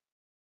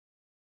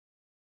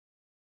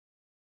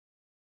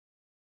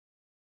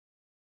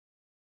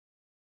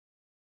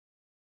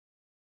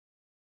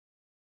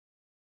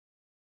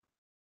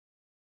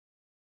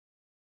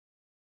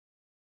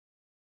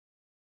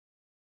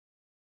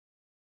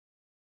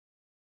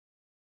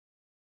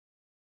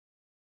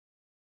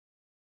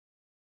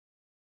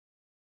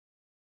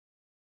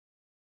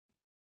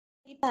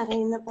 ഈ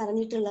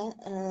പറഞ്ഞിട്ടുള്ള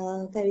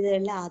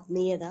കവിതകളിലെ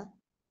ആത്മീയത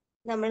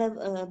നമ്മള്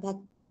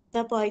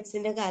ഭക്ത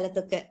പോയിറ്റ്സിന്റെ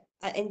കാലത്തൊക്കെ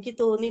എനിക്ക്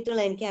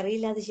തോന്നിയിട്ടുള്ള, എനിക്ക്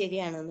അറിയില്ല അത്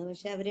ശരിയാണെന്ന്,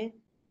 പക്ഷെ അവര്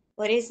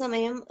ഒരേ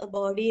സമയം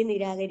ബോഡിയെ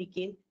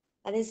നിരാകരിക്കുകയും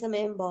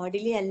അതേസമയം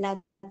ബോഡിലി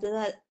അല്ലാത്തത്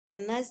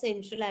എന്നാൽ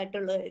സെൻഷ്വൽ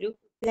ആയിട്ടുള്ള ഒരു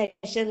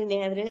പ്ലഷറിനെ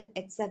അവര്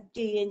അക്സെപ്റ്റ്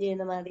ചെയ്യുകയും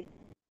ചെയ്യുന്ന മാതിരി,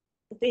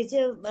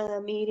 പ്രത്യേകിച്ച്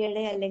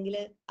മീരയുടെ അല്ലെങ്കിൽ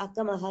അക്ക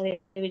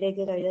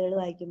മഹാദേവിയുടെയൊക്കെ കവിതകൾ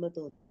വായിക്കുമ്പോൾ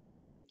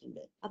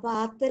തോന്നിയിട്ടുണ്ട്. അപ്പൊ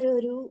അത്തരം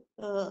ഒരു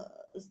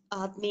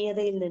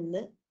ആത്മീയതയിൽ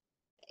നിന്ന്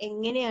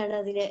എങ്ങനെയാണ്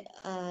അതിനെ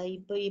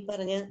ഇപ്പൊ ഈ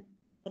പറഞ്ഞ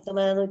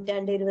 19ാം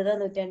നൂറ്റാണ്ട് 20ാം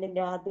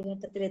നൂറ്റാണ്ടിന്റെ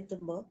ആദ്യഘട്ടത്തിൽ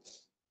എത്തുമ്പോൾ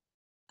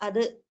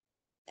അത്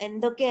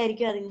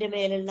എന്തൊക്കെയായിരിക്കും അതിന്റെ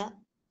മേലുള്ള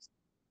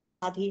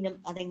സ്വാധീനം,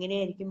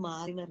 അതെങ്ങനെയായിരിക്കും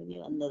മാറി മറിഞ്ഞു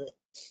വന്നത്?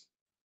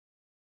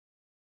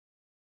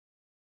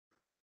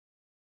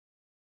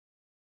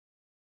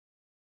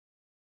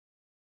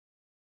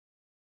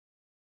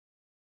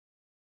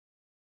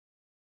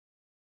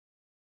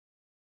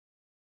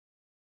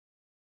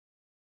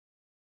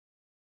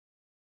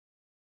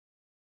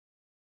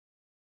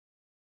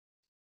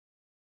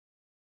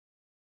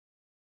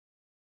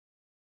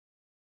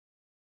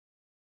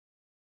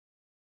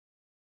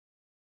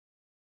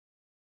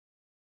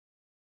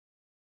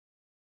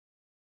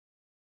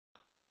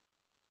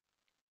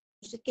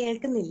 പക്ഷെ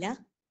കേൾക്കുന്നില്ല.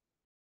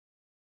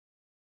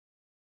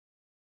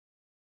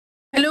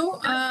 ഹലോ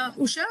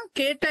ഉഷ,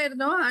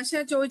 കേട്ടായിരുന്നോ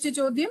ആശ ചോദിച്ച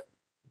ചോദ്യം?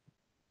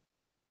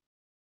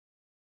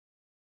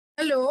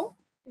 ഹലോ,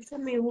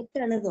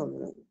 മ്യൂട്ടാണ്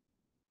തോന്നുന്നത്.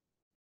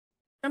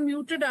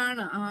 മ്യൂട്ടഡ്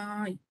ആണ്.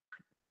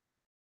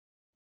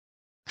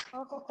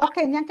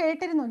 ഓക്കെ, ഞാൻ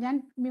കേട്ടിരുന്നു. ഞാൻ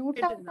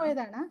മ്യൂട്ട്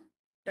പോയതാണ്.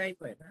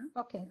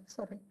 Okay,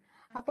 sorry.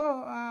 അപ്പോ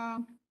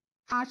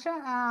ആശ,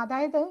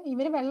 അതായത്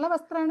ഇവര് വെള്ള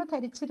വസ്ത്രമാണ്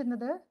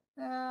ധരിച്ചിരുന്നത്,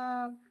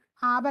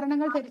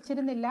 ആഭരണങ്ങൾ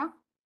ധരിച്ചിരുന്നില്ല.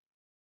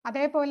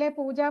 അതേപോലെ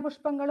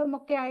പൂജാപുഷ്പങ്ങളും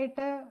ഒക്കെ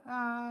ആയിട്ട്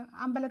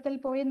അമ്പലത്തിൽ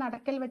പോയി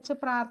നടക്കൽ വെച്ച്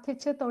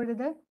പ്രാർത്ഥിച്ച്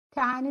തൊഴുത്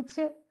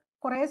ധ്യാനിച്ച്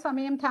കുറേ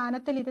സമയം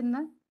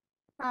ധ്യാനത്തിലിരുന്ന്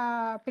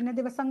പിന്നെ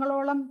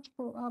ദിവസങ്ങളോളം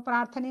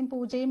പ്രാർത്ഥനയും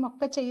പൂജയും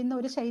ഒക്കെ ചെയ്യുന്ന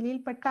ഒരു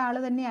ശൈലിയിൽപ്പെട്ട ആള്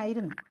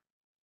തന്നെയായിരുന്നു.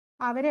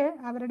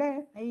 അവരുടെ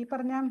ഈ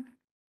പറഞ്ഞ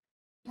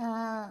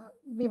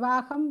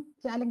വിവാഹം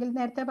അല്ലെങ്കിൽ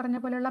നേരത്തെ പറഞ്ഞ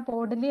പോലെയുള്ള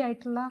ബോഡിലി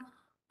ആയിട്ടുള്ള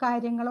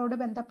കാര്യങ്ങളോട്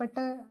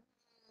ബന്ധപ്പെട്ട്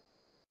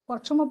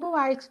കുറച്ചു മുമ്പ്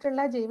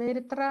വായിച്ചിട്ടുള്ള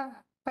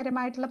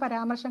ജീവചരിത്രപരമായിട്ടുള്ള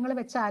പരാമർശങ്ങൾ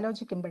വെച്ച്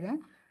ആലോചിക്കുമ്പോൾ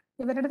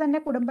ഇവരുടെ തന്നെ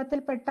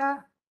കുടുംബത്തിൽപ്പെട്ട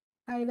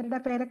ഇവരുടെ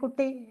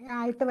പേരക്കുട്ടി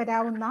ആയിട്ട്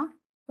വരാവുന്ന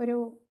ഒരു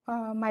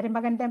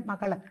മരുമകന്റെ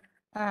മകള്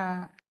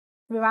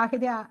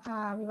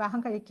വിവാഹം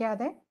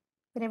കഴിക്കാതെ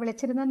ഇവരെ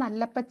വിളിച്ചിരുന്ന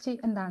നല്ലപ്പച്ചി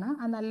എന്നാണ്.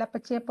 ആ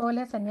നല്ലപ്പച്ചിയെ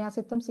പോലെ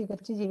സന്യാസിത്വം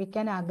സ്വീകരിച്ച്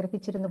ജീവിക്കാൻ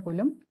ആഗ്രഹിച്ചിരുന്നു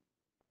പോലും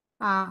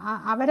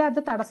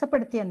അവരത്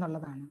തടസ്സപ്പെടുത്തി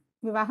എന്നുള്ളതാണ്.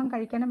 വിവാഹം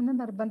കഴിക്കണമെന്ന്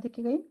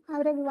നിർബന്ധിക്കുകയും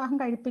അവരെ വിവാഹം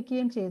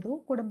കഴിപ്പിക്കുകയും ചെയ്തു.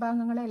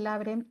 കുടുംബാംഗങ്ങളെ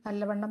എല്ലാവരെയും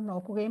നല്ലവണ്ണം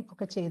നോക്കുകയും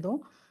ഒക്കെ ചെയ്തു.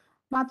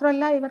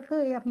 മാത്രമല്ല, ഇവർക്ക്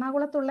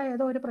എറണാകുളത്തുള്ള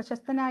ഏതോ ഒരു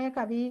പ്രശസ്തനായ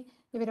കവി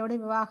ഇവരോട്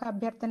വിവാഹ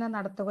അഭ്യർത്ഥന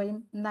നടത്തുകയും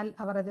എന്നാൽ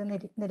അവർ അത്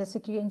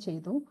നിരസിക്കുകയും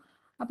ചെയ്തു.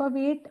 അപ്പോൾ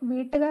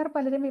വീട്ടുകാർ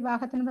പലരും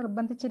വിവാഹത്തിന്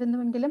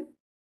നിർബന്ധിച്ചിരുന്നുവെങ്കിലും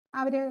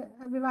അവര്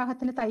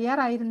വിവാഹത്തിന്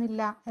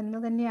തയ്യാറായിരുന്നില്ല എന്ന്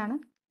തന്നെയാണ്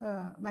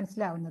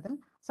മനസ്സിലാവുന്നത്.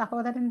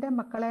 സഹോദരന്റെ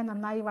മക്കളെ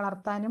നന്നായി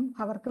വളർത്താനും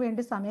അവർക്ക്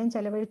വേണ്ടി സമയം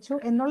ചെലവഴിച്ചു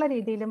എന്നുള്ള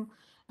രീതിയിലും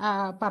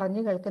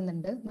പറഞ്ഞു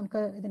കേൾക്കുന്നുണ്ട്.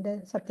 നമുക്ക് ഇതിന്റെ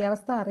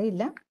സത്യാവസ്ഥ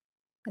അറിയില്ല.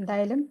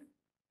 എന്തായാലും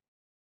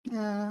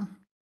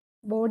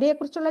ബോഡിയെ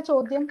കുറിച്ചുള്ള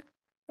ചോദ്യം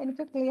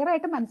എനിക്ക് ക്ലിയർ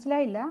ആയിട്ട്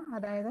മനസ്സിലായില്ല.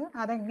 അതായത്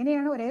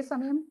അതെങ്ങനെയാണ് ഒരേ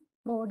സമയം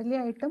ബോഡിലി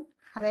ആയിട്ടും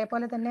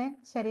അതേപോലെ തന്നെ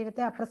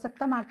ശരീരത്തെ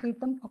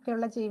അപ്രസക്തമാക്കിയിട്ടും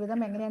ഒക്കെയുള്ള ജീവിതം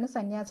എങ്ങനെയാണ്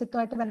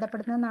സന്യാസിത്വമായിട്ട്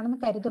ബന്ധപ്പെടുന്നതെന്നാണെന്ന്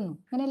കരുതുന്നു.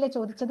 അങ്ങനെയല്ലേ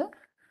ചോദിച്ചത്?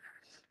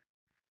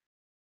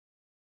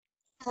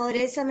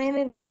 ഒരേ സമയം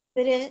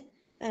ഇവര്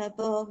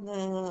ഇപ്പോ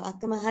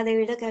അക്ക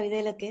മഹാദേവിയുടെ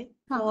കവിതയിലൊക്കെ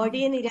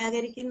ബോഡിയെ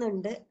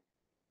നിരാകരിക്കുന്നുണ്ട്.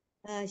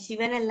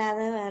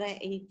 ശിവനല്ലാതെ വേറെ,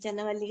 ഈ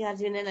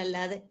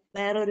ചെന്നമല്ലികാർജുനനല്ലാതെ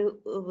വേറൊരു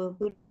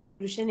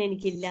പുരുഷൻ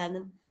എനിക്കില്ല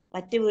എന്നും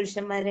മറ്റു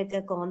പുരുഷന്മാരൊക്കെ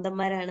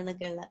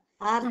കോന്തന്മാരാണെന്നൊക്കെയുള്ള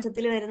ആ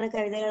അർത്ഥത്തിൽ വരുന്ന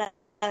കവിതകൾ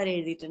അവർ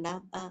എഴുതിയിട്ടുണ്ട്.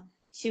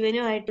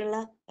 ശിവനുമായിട്ടുള്ള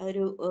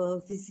ഒരു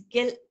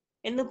ഫിസിക്കൽ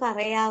എന്ന്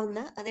പറയാവുന്ന,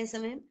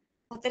 അതേസമയം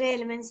അത്തരം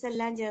എലിമെന്റ്സ്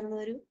എല്ലാം ചേർന്ന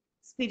ഒരു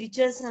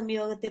സ്പിരിച്വൽ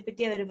സംയോഗത്തെ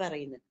പറ്റി അവർ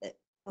പറയുന്നുണ്ട്.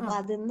 അപ്പൊ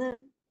അതിന്ന്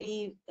ഈ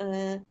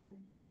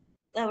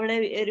നമ്മുടെ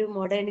ഒരു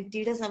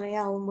മോഡേണിറ്റിയുടെ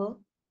സമയമാകുമ്പോ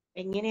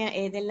എങ്ങനെയാ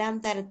ഏതെല്ലാം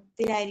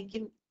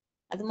തരത്തിലായിരിക്കും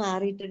അത്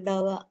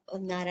മാറിയിട്ടുണ്ടാവുക?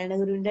 നാരായണ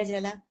ഗുരുവിന്റെ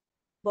ചില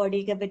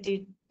ബോഡിയൊക്കെ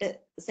പറ്റിയിട്ട്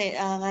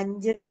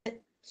 5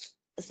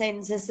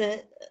 സെൻസസ്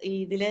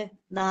ഇതില്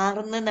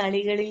നാറുന്ന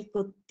നളികളിൽ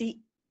കൊത്തി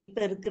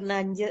പെറുക്കുന്ന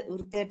 5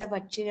 വൃത്തികെട്ട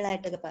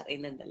പക്ഷികളായിട്ടൊക്കെ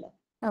പറയുന്നുണ്ടല്ലോ.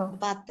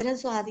 അപ്പൊ അത്തരം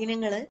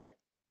സ്വാധീനങ്ങള്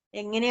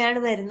എങ്ങനെയാണ്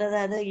വരുന്നത്?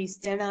 അത്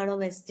ഈസ്റ്റേൺ ആണോ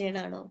വെസ്റ്റേൺ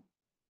ആണോ?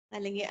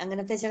 അല്ലെങ്കിൽ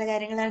അങ്ങനത്തെ ചില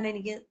കാര്യങ്ങളാണ്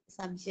എനിക്ക്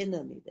സംശയം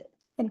തോന്നിയത്.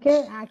 എനിക്ക്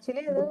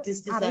ആക്ച്വലി ഇത്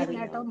ബുദ്ധിസ്റ്റ് അറിയില്ല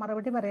കേട്ടോ സ്വാധീനം.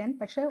 മറുപടി പറയാൻ.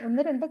 പക്ഷെ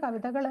 1-2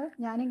 കവിതകള്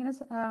ഞാനിങ്ങനെ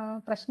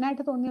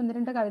പ്രശ്നമായിട്ട് തോന്നിയ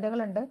 1-2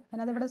 കവിതകളുണ്ട്.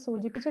 ഞാനതിവിടെ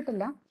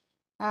സൂചിപ്പിച്ചിട്ടില്ല.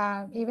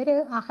 ഇവര്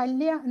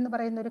അഹല്യ എന്ന്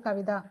പറയുന്ന ഒരു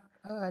കവിത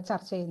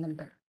ചർച്ച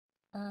ചെയ്യുന്നുണ്ട്.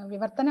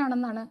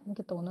 വിവർത്തനാണെന്നാണ്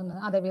എനിക്ക് തോന്നുന്നത്.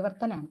 അതെ,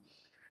 വിവർത്തനാണ്.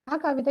 ആ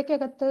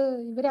കവിതയ്ക്കകത്ത്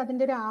ഇവർ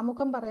അതിന്റെ ഒരു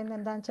ആമുഖം പറയുന്നത്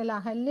എന്താണെന്ന് വെച്ചാൽ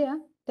അഹല്യ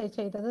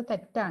ചെയ്തത്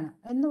തെറ്റാണ്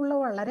എന്നുള്ള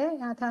വളരെ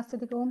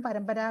യാഥാസ്ഥിതികവും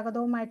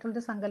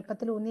പരമ്പരാഗതവുമായിട്ടുള്ളൊരു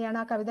സങ്കല്പത്തിലൂന്നിയാണ്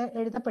ആ കവിത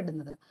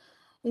എഴുതപ്പെടുന്നത്.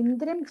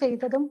 ഇന്ദ്രൻ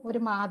ചെയ്തതും ഒരു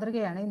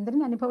മാതൃകയാണ്,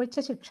 ഇന്ദ്രൻ അനുഭവിച്ച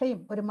ശിക്ഷയും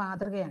ഒരു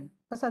മാതൃകയാണ്.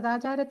 അപ്പൊ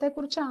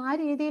സദാചാരത്തെക്കുറിച്ച് ആ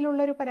രീതിയിലുള്ള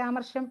ഒരു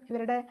പരാമർശം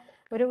ഇവരുടെ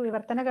ഒരു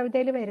വിവർത്തന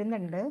കവിതയിൽ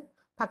വരുന്നുണ്ട്.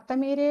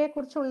 ഭക്തമീരയെ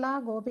കുറിച്ചുള്ള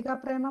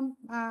ഗോപികാപ്രേമം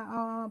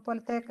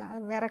പോലത്തെ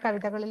വേറെ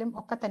കവിതകളിലും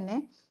ഒക്കെ തന്നെ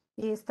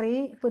ഈ സ്ത്രീ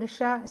പുരുഷ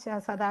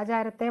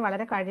സദാചാരത്തെ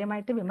വളരെ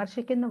കാര്യമായിട്ട്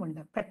വിമർശിക്കുന്നുമുണ്ട്.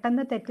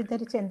 പെട്ടെന്ന്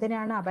തെറ്റിദ്ധരിച്ച്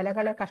എന്തിനാണ്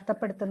അബലകളെ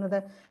കഷ്ടപ്പെടുത്തുന്നത്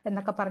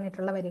എന്നൊക്കെ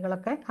പറഞ്ഞിട്ടുള്ള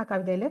വരികളൊക്കെ ആ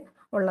കവിതയിൽ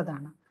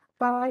ഉള്ളതാണ്.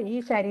 അപ്പൊ ഈ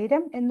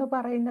ശരീരം എന്ന്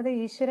പറയുന്നത്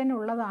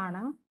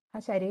ഈശ്വരനുള്ളതാണ്, ആ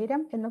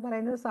ശരീരം എന്ന്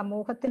പറയുന്നത്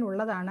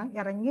സമൂഹത്തിനുള്ളതാണ്,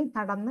 ഇറങ്ങി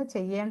നടന്ന്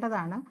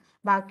ചെയ്യേണ്ടതാണ്,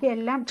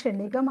 ബാക്കിയെല്ലാം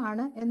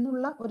ക്ഷണികമാണ്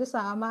എന്നുള്ള ഒരു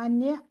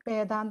സാമാന്യ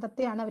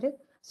വേദാന്തത്തെയാണ് അവർ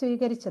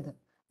സ്വീകരിച്ചത്.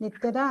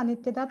 നിത്യത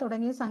അനിത്യത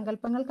തുടങ്ങിയ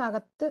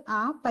സങ്കല്പങ്ങൾക്കകത്ത്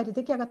ആ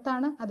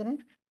പരിധിക്കകത്താണ് അതിന്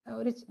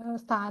ഒരു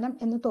സ്ഥാനം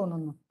എന്ന്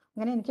തോന്നുന്നു.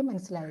 അങ്ങനെ എനിക്ക്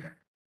മനസ്സിലായത്.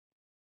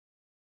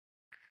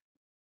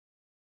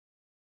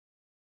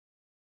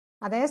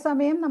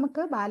 അതേസമയം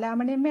നമുക്ക്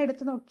ബാലാമണിയമ്മ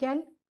എടുത്തു നോക്കിയാൽ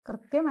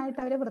കൃത്യമായിട്ട്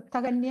അവര്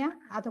വൃദ്ധകന്യ,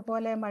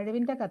 അതുപോലെ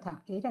മഴുവിന്റെ കഥ,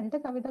 ഈ 2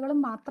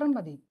 കവിതകളും മാത്രം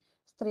മതി.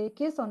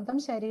 സ്ത്രീക്ക് സ്വന്തം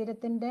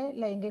ശരീരത്തിന്റെ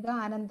ലൈംഗിക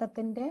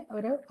ആനന്ദത്തിന്റെ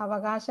ഒരു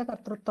അവകാശ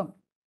കർത്തൃത്വം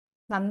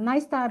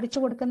നന്നായി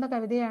സ്ഥാപിച്ചു കൊടുക്കുന്ന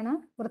കവിതയാണ്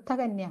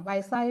വൃദ്ധകന്യ.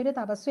 വയസ്സായൊരു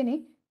തപസ്വിനി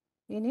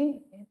ഇനി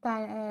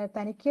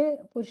തനിക്ക്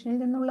പുരുഷനിൽ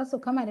നിന്നുള്ള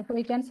സുഖം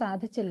അനുഭവിക്കാൻ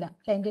സാധിച്ചില്ല,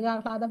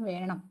 ലൈംഗികാഹ്ലാദം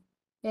വേണം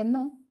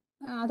എന്ന്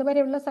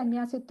അതുവരെയുള്ള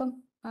സന്യാസിത്വം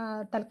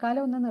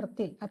തൽക്കാലം ഒന്ന്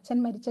നിർത്തി അച്ഛൻ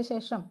മരിച്ച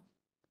ശേഷം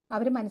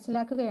അവര്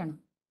മനസ്സിലാക്കുകയാണ്.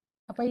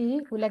 അപ്പൊ ഈ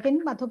ഉലകിൻ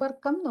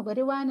മധുപർക്കം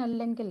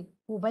നുകരുവാനല്ലെങ്കിൽ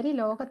ഉപരി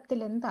ലോകത്തിൽ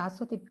എന്ത്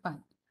ആസ്വദിപ്പാൻ,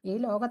 ഈ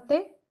ലോകത്തെ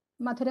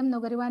മധുരം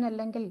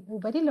നുകരുവാനല്ലെങ്കിൽ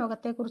ഉപരി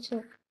ലോകത്തെക്കുറിച്ച്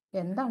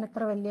എന്താണ്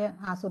ഇത്ര വലിയ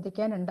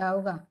ആസ്വദിക്കാൻ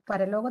ഉണ്ടാവുക,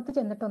 പരലോകത്ത്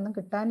ചെന്നിട്ടൊന്നും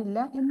കിട്ടാനില്ല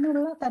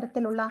എന്നുള്ള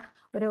തരത്തിലുള്ള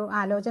ഒരു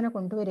ആലോചന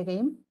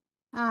കൊണ്ടുവരികയും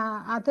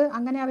അത്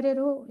അങ്ങനെ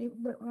അവരൊരു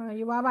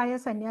യുവാവായ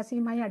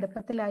സന്യാസിയുമായി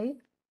അടുപ്പത്തിലായി,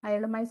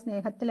 അയാളുമായി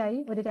സ്നേഹത്തിലായി,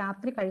 ഒരു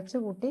രാത്രി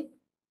കഴിച്ചുകൂട്ടി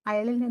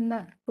അയാളിൽ നിന്ന്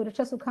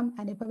പുരുഷസുഖം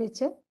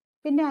അനുഭവിച്ച്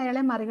പിന്നെ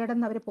അയാളെ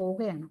മറികടന്ന് അവർ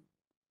പോവുകയാണ്.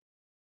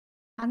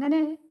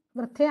 അങ്ങനെ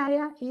വൃദ്ധയായ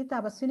ഈ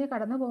തപസ്വിനി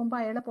കടന്നു പോകുമ്പോൾ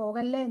അയാൾ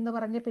പോകല്ലേ എന്ന്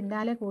പറഞ്ഞ്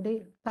പിന്നാലെ കൂടി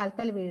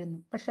കാൽക്കൽ വീഴുന്നു.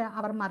 പക്ഷെ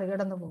അവർ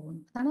മറികടന്നു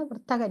പോകുന്നു. അതാണ്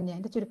വൃദ്ധകന്യ.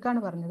 എന്റെ ചുരുക്കാണ്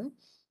പറഞ്ഞത്.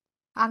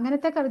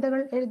 അങ്ങനത്തെ കവിതകൾ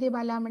എഴുതിയ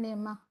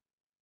ബാലാമണിയമ്മ.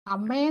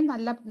 അമ്മയെ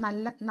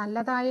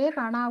നല്ലതായേ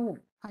കാണാവൂ,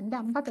 എൻ്റെ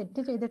അമ്മ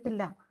തെറ്റ്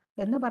ചെയ്തിട്ടില്ല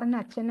എന്ന് പറഞ്ഞ്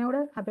അച്ഛനോട്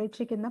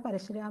അപേക്ഷിക്കുന്ന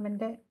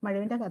പരശുരാമന്റെ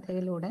മഴുവിന്റെ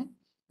കഥയിലൂടെ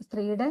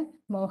സ്ത്രീയുടെ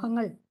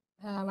മോഹങ്ങൾ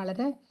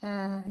വളരെ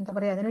എന്താ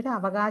പറയുക, അതിനൊരു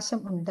അവകാശം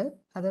ഉണ്ട്.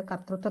 അത്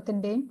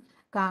കർത്തൃത്വത്തിന്റെയും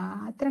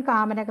ഇത്തരം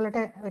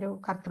കാമനകളുടെ ഒരു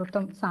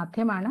കർത്തൃത്വം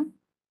സാധ്യമാണ്,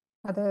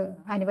 അത്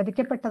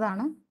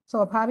അനുവദിക്കപ്പെട്ടതാണ്,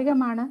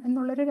 സ്വാഭാവികമാണ്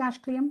എന്നുള്ളൊരു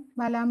രാഷ്ട്രീയം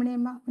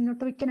ബാലാമണിയമ്മ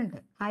മുന്നോട്ട് വയ്ക്കുന്നുണ്ട്.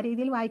 ആ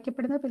രീതിയിൽ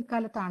വായിക്കപ്പെടുന്നത്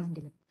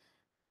പിൽക്കാലത്താണെങ്കിലും.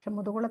 പക്ഷെ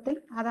മുതുകുളത്തിൽ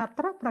അത്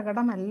അത്ര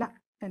പ്രകടമല്ല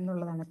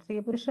എന്നുള്ളതാണ്. സ്ത്രീ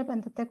പുരുഷ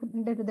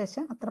ബന്ധത്തിന്റെ ഒരു ദശ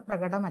അത്ര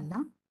പ്രകടമല്ല.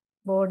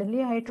 ബോഡിലി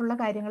ആയിട്ടുള്ള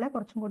കാര്യങ്ങളെ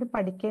കുറച്ചും കൂടി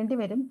പഠിക്കേണ്ടി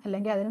വരും,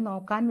 അല്ലെങ്കിൽ അതിന്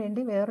നോക്കാൻ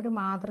വേണ്ടി വേറൊരു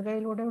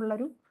മാതൃകയിലൂടെ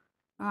ഉള്ളൊരു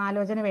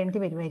ആലോചന വേണ്ടി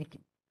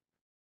വരുമായിരിക്കും.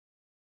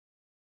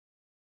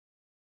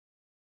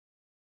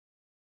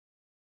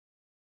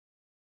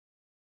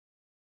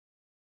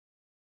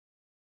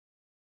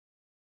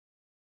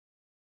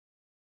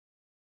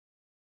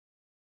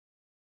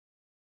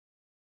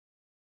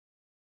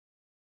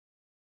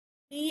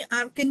 ഈ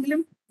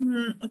ആർക്കെങ്കിലും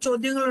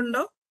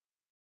ചോദ്യങ്ങളുണ്ടോ?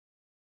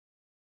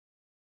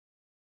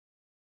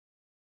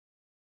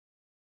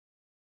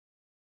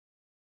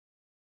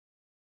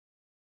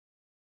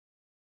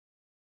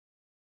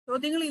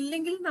 ചോദ്യങ്ങൾ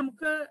ഇല്ലെങ്കിൽ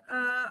നമുക്ക്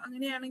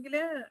അങ്ങനെയാണെങ്കിൽ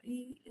ഈ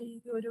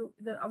ഒരു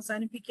ഇത്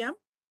അവസാനിപ്പിക്കാം.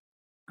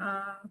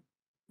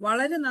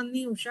 വളരെ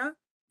നന്ദി ഉഷ.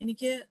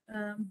 എനിക്ക്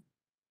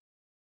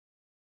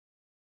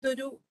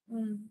ഇതൊരു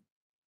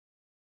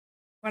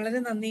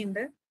വളരെ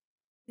നന്ദിയുണ്ട്.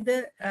 ഇത്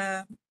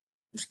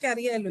ഉഷയ്ക്ക്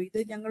അറിയാലോ, ഇത്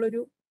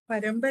ഞങ്ങളൊരു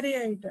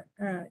പരമ്പരയായിട്ട്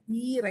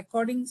ഈ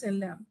റെക്കോർഡിങ്സ്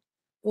എല്ലാം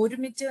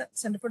ഒരുമിച്ച്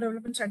സെന്റർ ഫോർ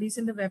ഡെവലപ്മെന്റ്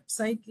സ്റ്റഡീസിന്റെ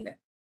വെബ്സൈറ്റിൽ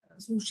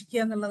സൂക്ഷിക്കുക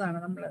എന്നുള്ളതാണ്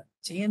നമ്മൾ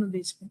ചെയ്യാൻ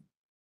ഉദ്ദേശിക്കുന്ന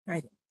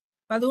കാര്യം.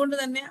 അപ്പൊ അതുകൊണ്ട്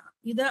തന്നെ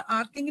ഇത്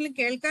ആർക്കെങ്കിലും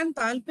കേൾക്കാൻ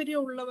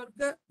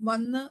താല്പര്യമുള്ളവർക്ക്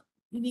വന്ന്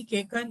ഇനി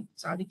കേൾക്കാൻ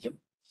സാധിക്കും.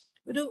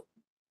 ഒരു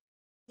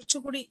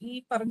കുറച്ചുകൂടി ഈ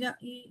പറഞ്ഞ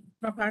ഈ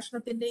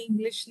പ്രഭാഷണത്തിന്റെ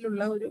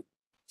ഇംഗ്ലീഷിലുള്ള ഒരു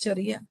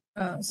ചെറിയ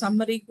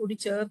സമ്മറി കൂടി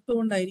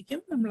ചേർത്തുകൊണ്ടായിരിക്കും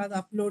നമ്മൾ അത്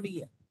അപ്ലോഡ്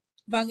ചെയ്യുക.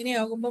 അപ്പൊ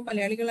അങ്ങനെയാകുമ്പോൾ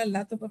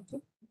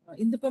മലയാളികളല്ലാത്തവർക്കും,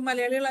 ഇന്നിപ്പോ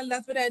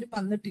മലയാളികളല്ലാത്തവരാരും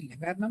വന്നിട്ടില്ല,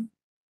 കാരണം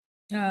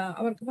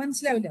അവർക്ക്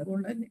മനസ്സിലാവില്ല.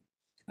 അതുകൊണ്ട് തന്നെ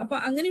അപ്പൊ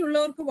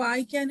അങ്ങനെയുള്ളവർക്ക്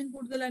വായിക്കാനും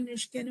കൂടുതൽ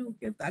അന്വേഷിക്കാനും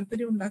ഒക്കെ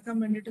താല്പര്യം ഉണ്ടാക്കാൻ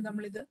വേണ്ടിയിട്ട്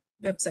നമ്മളിത്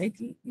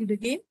വെബ്സൈറ്റിൽ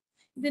ഇടുകയും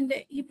ഇതിന്റെ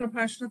ഈ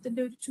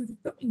പ്രഭാഷണത്തിന്റെ ഒരു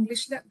ചുരുക്കം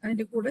ഇംഗ്ലീഷിൽ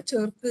അതിന്റെ കൂടെ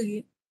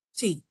ചേർക്കുകയും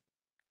ചെയ്യും.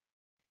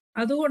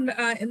 അതുകൊണ്ട്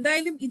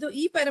എന്തായാലും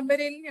ഈ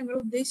പരമ്പരയിൽ ഞങ്ങൾ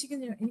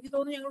ഉദ്ദേശിക്കുന്ന, എനിക്ക്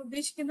തോന്നുന്നു ഞങ്ങൾ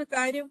ഉദ്ദേശിക്കുന്ന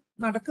കാര്യം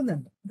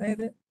നടക്കുന്നുണ്ട്.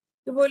 അതായത്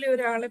ഇതുപോലെ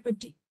ഒരാളെ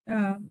പറ്റി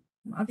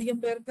അധികം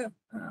പേർക്ക്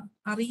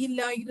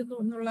അറിയില്ലായിരുന്നു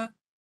എന്നുള്ള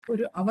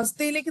ഒരു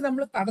അവസ്ഥയിലേക്ക്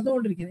നമ്മൾ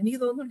കടന്നുകൊണ്ടിരിക്കുന്നത്.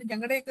 എനിക്ക് തോന്നുന്നുണ്ട്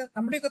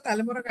നമ്മുടെയൊക്കെ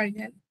തലമുറ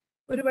കഴിഞ്ഞാൽ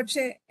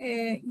ഒരുപക്ഷെ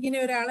ഇങ്ങനെ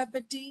ഒരാളെ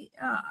പറ്റി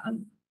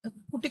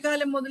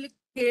കുട്ടിക്കാലം മുതൽ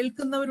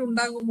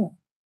കേൾക്കുന്നവരുണ്ടാകുമോ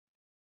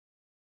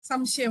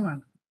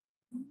സംശയമാണ്.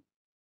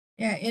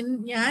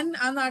 ഞാൻ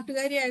ആ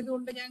നാട്ടുകാരി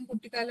ആയതുകൊണ്ട് ഞാൻ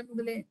കുട്ടിക്കാലം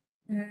മുതലേ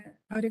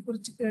അവരെ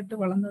കുറിച്ച് കേട്ട്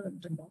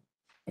വളർന്നിട്ടുണ്ടോ.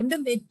 എന്റെ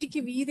നെറ്റിക്ക്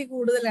വീതി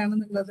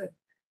കൂടുതലാണെന്നുള്ളത്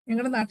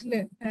ഞങ്ങളുടെ നാട്ടില്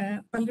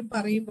പലരും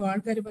പറയുമ്പോൾ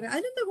ആൾക്കാർ പറയും,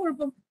 അതിനെന്താ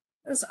കുഴപ്പം,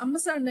 അമ്മ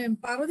സാറിന്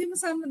പാർവതി അമ്മ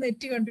സാറിന്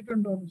നെറ്റി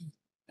കണ്ടിട്ടുണ്ടോ?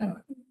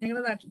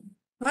 ഞങ്ങളുടെ നാട്ടിൽ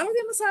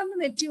പാർവതി അമ്മ സാറിന്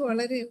നെറ്റി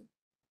വളരെ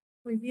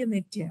വലിയ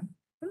നെറ്റിയാണ്,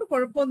 അതുകൊണ്ട്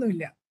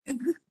കുഴപ്പമൊന്നുമില്ല,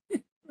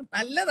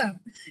 നല്ലതാണ്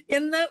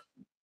എന്ന്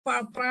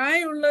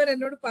പ്രായമുള്ളവർ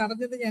എന്നോട്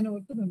പറഞ്ഞത് ഞാൻ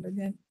ഓർക്കുന്നുണ്ട്.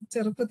 ഞാൻ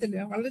ചെറുപ്പത്തിൽ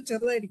വളരെ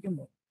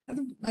ചെറുതായിരിക്കുമ്പോൾ അത്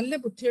നല്ല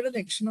ബുദ്ധിയുടെ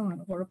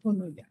ലക്ഷണമാണ്,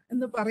 കുഴപ്പമൊന്നുമില്ല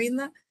എന്ന്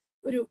പറയുന്ന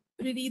ഒരു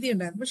രീതി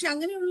ഉണ്ടായിരുന്നു. പക്ഷെ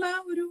അങ്ങനെയുള്ള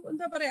ഒരു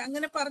എന്താ പറയാ,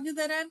 അങ്ങനെ പറഞ്ഞു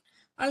തരാൻ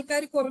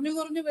ആൾക്കാർ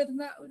കുറഞ്ഞു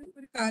വരുന്ന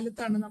ഒരു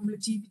കാലത്താണ് നമ്മൾ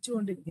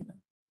ജീവിച്ചുകൊണ്ടിരിക്കുന്നത്.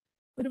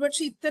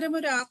 ഒരുപക്ഷെ ഇത്തരം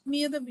ഒരു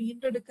ആത്മീയത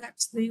വീണ്ടെടുക്കാൻ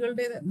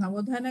സ്ത്രീകളുടെ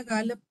നവോത്ഥാന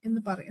കാലം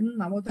എന്ന് പറയുന്ന,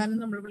 നവോത്ഥാനം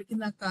നമ്മൾ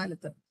വിളിക്കുന്ന ആ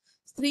കാലത്ത്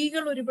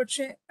സ്ത്രീകൾ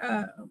ഒരുപക്ഷെ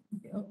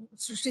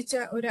സൃഷ്ടിച്ച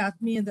ഒരു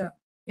ആത്മീയത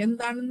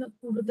എന്താണെന്ന്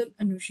കൂടുതൽ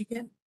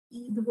അന്വേഷിക്കാൻ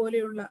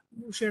ഇതുപോലെയുള്ള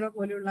ഉഷയുടെ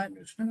പോലെയുള്ള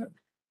അന്വേഷണങ്ങൾ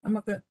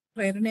നമുക്ക്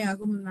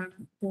പ്രേരണയാകുമെന്നാണ്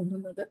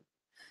തോന്നുന്നത്.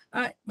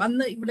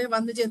 ഇവിടെ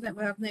വന്നു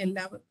ചേർന്ന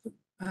എല്ലാവർക്കും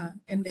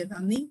എൻ്റെ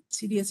നന്ദി,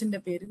 സിരിയസിന്റെ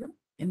പേരിലും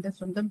എൻ്റെ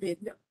സ്വന്തം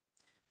പേരിലും.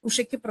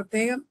 ഉഷയ്ക്ക്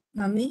പ്രത്യേകം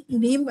നന്ദി.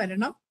 ഇനിയും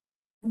വരണം,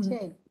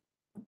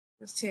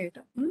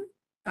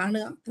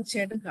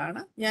 തീർച്ചയായിട്ടും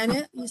കാണാം. ഞാൻ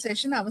ഈ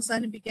സെഷൻ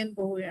അവസാനിപ്പിക്കാൻ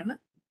പോവുകയാണ്.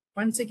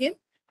 Once again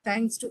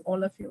thanks to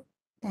all of U.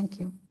 Thank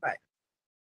you. By.